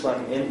in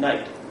Jerusalem at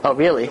night. Oh,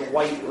 really? The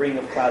white ring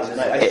of clouds at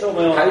night. I saw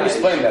my own How do you eyes.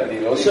 explain that,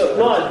 Dino?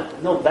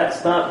 No,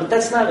 that's not. But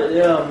that's not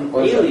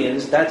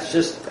aliens. That's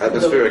just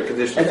atmospheric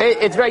conditions.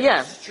 It's very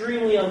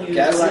extremely unusual.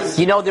 Gases?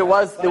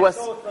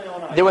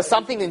 There was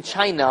something in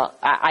China.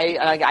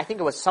 I think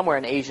it was somewhere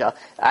in Asia,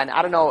 and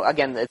I don't know.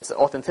 Again, it's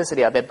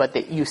authenticity of it,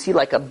 but you see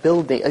like a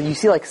building. You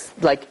see like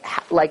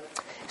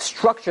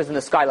structures in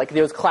the sky. Like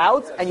there's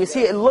clouds, and you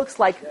see it looks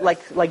like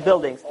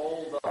buildings.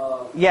 Old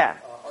Yeah.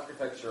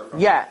 architecture.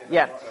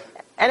 Yeah.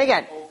 And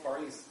again,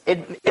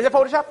 Is it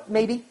Photoshop?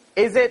 Maybe.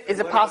 Is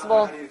it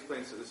possible? How do you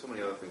explain? So there's so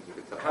many other things you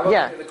could tell. How about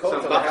Yeah. in the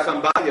Kotel, they have-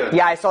 Sambayan.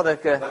 Yeah, I saw the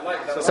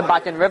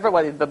Sambatyan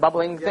River, the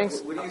bubbling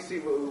things. What do you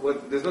see?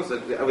 There's no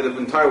such. I mean, the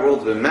entire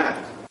world's been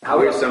mapped. How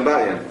Where's about-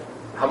 Sambayan?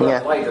 How about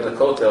Yeah. light in the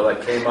Kotel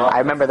that came up? I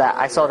remember that.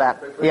 I saw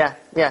that. Yeah.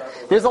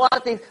 There's a lot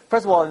of things.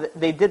 First of all,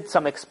 they did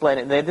some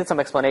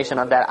explanation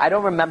on that. I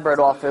don't remember it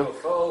all.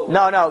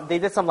 No, they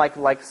did some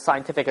like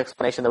scientific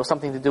explanation. There was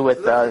something to do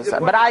with.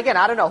 But I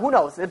don't know. Who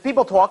knows?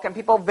 People talk and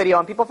people video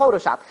and people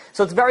Photoshop.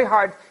 So it's very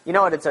hard. You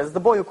know what it says? The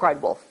boy who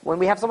cried wolf. When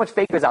we have so much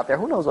fakers out there,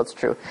 who knows what's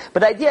true? But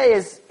the idea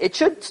is, it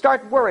should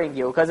start worrying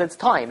you because it's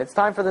time. It's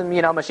time for them.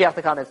 Mashiach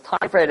to come. It's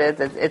time for it.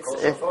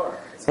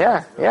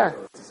 Yeah.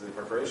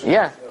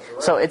 Yeah.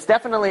 So it's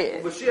definitely.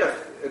 Mashiach,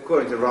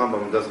 according to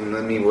Rambam,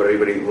 doesn't mean what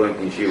everybody learned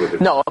in yeshiva.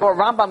 No, or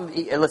Rambam.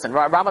 Listen,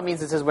 Rambam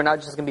means it says we're not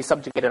just going to be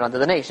subjugated under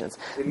the nations.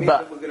 It means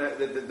But that we're gonna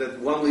that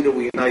one leader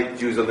will unite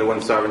Jews under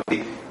one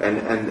sovereignty, and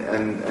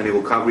he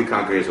will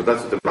reconquer Israel.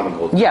 That's what the Rambam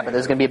holds. yeah, but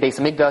there's going to be a base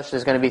of Mikdash.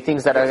 There's going to be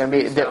things that are going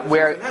to be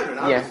where. in heaven,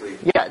 Yeah,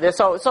 obviously. yeah.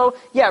 So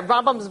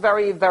Rambam's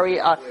very.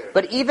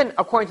 But even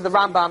according to the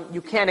Rambam,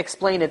 you can't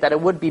explain it that it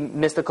would be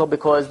mystical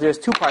because there's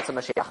two parts of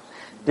Mashiach.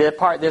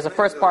 There's a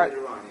first part.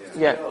 Later on,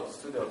 Yeah.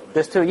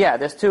 There's two. Yeah.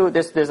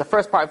 There's a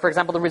first part. For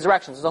example, the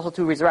resurrections. There's also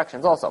two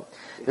resurrections. Also,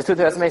 there's two.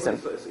 That's amazing.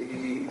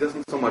 He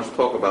doesn't so much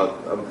talk about.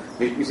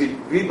 You see,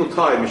 people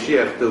tie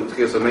Mashiach to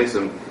Tchias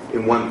HaMesim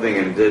in one thing,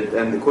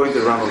 and according to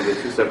the Rambam,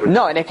 they're two separate.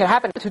 No, and it can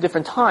happen at two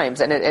different times,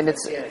 and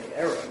it's.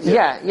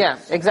 Yeah,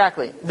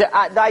 exactly.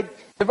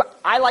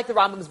 I like the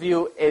Rambam's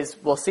view is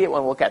we'll see it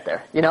when we'll get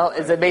there.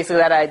 Is it basically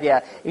that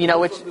idea?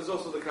 Which There's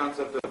also the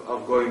concept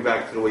of going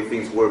back to the way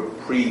things were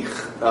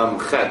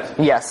pre-Chet.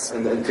 yes.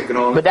 And Tikkun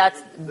Olam. But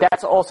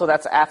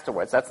that's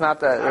afterwards. That's not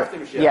the After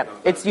Mashiach yeah. comes.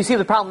 It's you see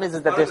the problem is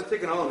that Part of there's the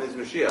Tikkun Olam is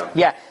Mashiach.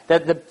 yeah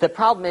the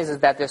problem is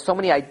that there's so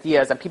many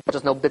ideas and people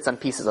just know bits and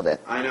pieces of it.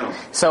 I know.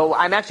 So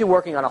I'm actually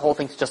working on a whole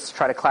thing to just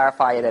try to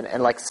clarify it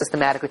and like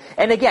systematically.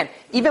 And again,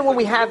 even when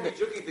we have The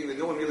tricky thing that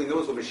no one really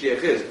knows what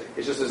Mashiach is.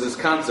 It's just this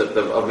concept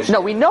of Mashiach.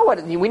 no, we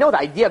know the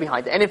idea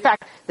behind it. And in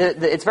fact,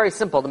 it's very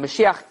simple. The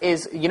Mashiach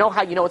is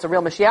how it's a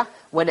real Mashiach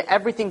when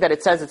everything that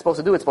it says it's supposed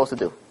to do, it's supposed to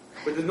do.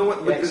 But there's no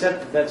one. But Except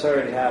that that's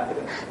already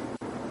happening.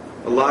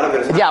 a lot of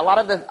it is. Yeah, a lot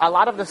of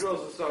the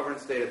Israel's a sovereign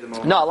state at the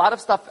moment. no, a lot of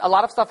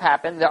stuff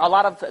happened. There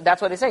are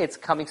that's why they say it's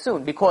coming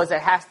soon because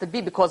it has to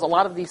be because a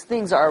lot of these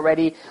things are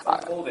already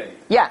Unfolding.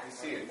 yeah, You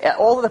see it.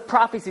 all of the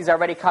prophecies are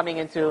already coming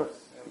into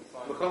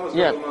Muhammad's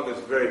Yeah. is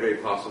very, very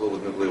possible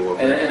with nuclear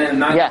warfare. And then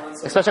 9 yeah,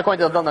 months. especially according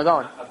to the Vilna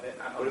Gaon.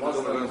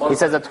 He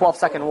says a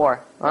 12-second war,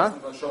 huh?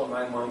 Show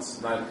 9 months.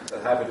 That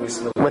happened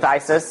recently With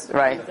ISIS,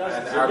 right, and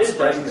Arab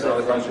Spring and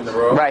other countries in the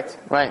row. right.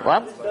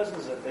 What?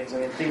 Dozens of things. I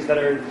mean, things that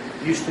are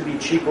used to be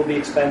cheap will be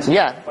expensive.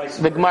 Yeah, Vice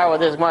the Gemara,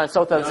 there's Gemara in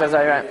Sota says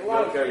that, right?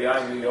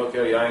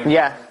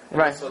 Yeah,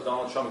 right. So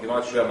Donald Trump,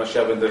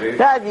 Mashiach ben David.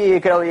 That you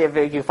could only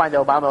if you find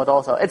the Obama with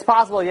also. It's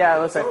possible, yeah.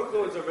 Listen, Torah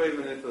codes are very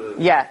manipulative.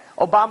 yeah.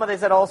 Obama, they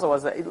said also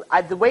was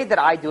the way that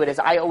I do it is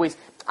I always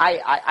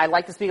I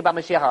like to speak about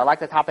Mashiach. I like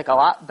the topic a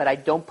lot, but I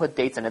don't put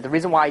dates in it. The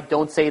reason why I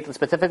don't say it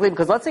specifically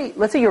because let's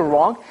say you're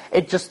wrong,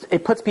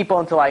 it puts people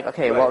into like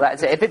okay, well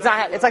that's it. If it's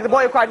not, it's like the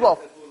boy who cried wolf.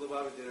 That's what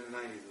Lubavitch did in the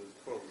 90s. It was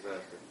a total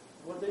disaster.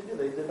 What they did,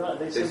 they did not.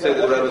 They They said said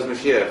that that was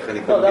Mashiach, and he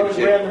no, couldn't that be was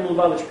Mashiach. random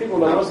Lubavitch people.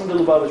 That wasn't the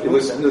Lubavitch It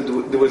was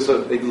movement. there was a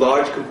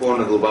large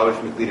component of the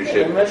Lubavitch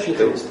leadership. Yeah,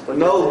 Meshichist, but-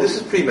 No, this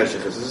is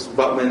pre-Meshichist. This is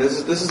Butman. This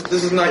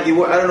is not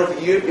you. I don't know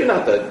if you're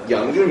not that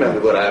young. You remember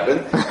what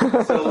happened.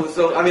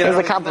 So I mean, It's I a don't know if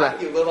it's compliment.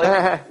 not you, but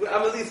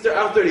like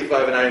I'm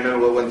 35 and I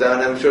remember what went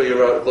down. I'm sure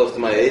you're close to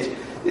my age.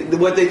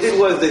 What they did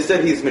was they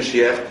said he's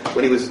Mashiach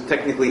when he was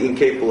technically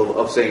incapable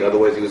of saying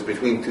otherwise. He was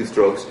between two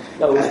strokes.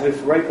 No, it was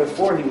right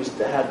before he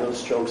had those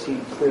strokes. He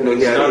clearly No,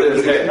 yeah, Not in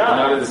his head. not.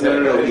 Not in his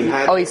head. No, he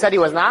had. Oh, he said he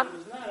was not. He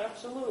was not,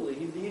 absolutely.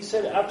 He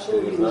said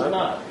absolutely he was not?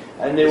 not.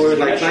 And they This were is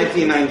like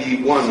Meshichists,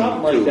 1991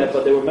 something like too. that,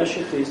 but they were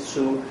Meshichists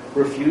who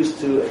refused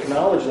to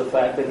acknowledge the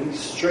fact that he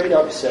straight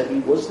up said he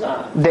was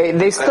not.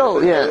 They still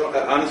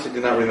I honestly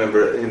do not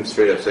remember him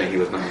straight up saying he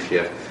was not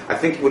Mashiach. I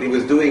think what he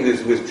was doing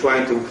is was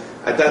trying to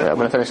at that. I'm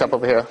going to finish up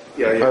over here.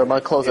 Yeah. I'm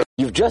going to close it.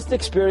 You've just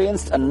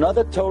experienced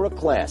another Torah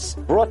class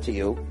brought to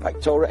you by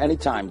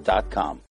TorahAnytime.com.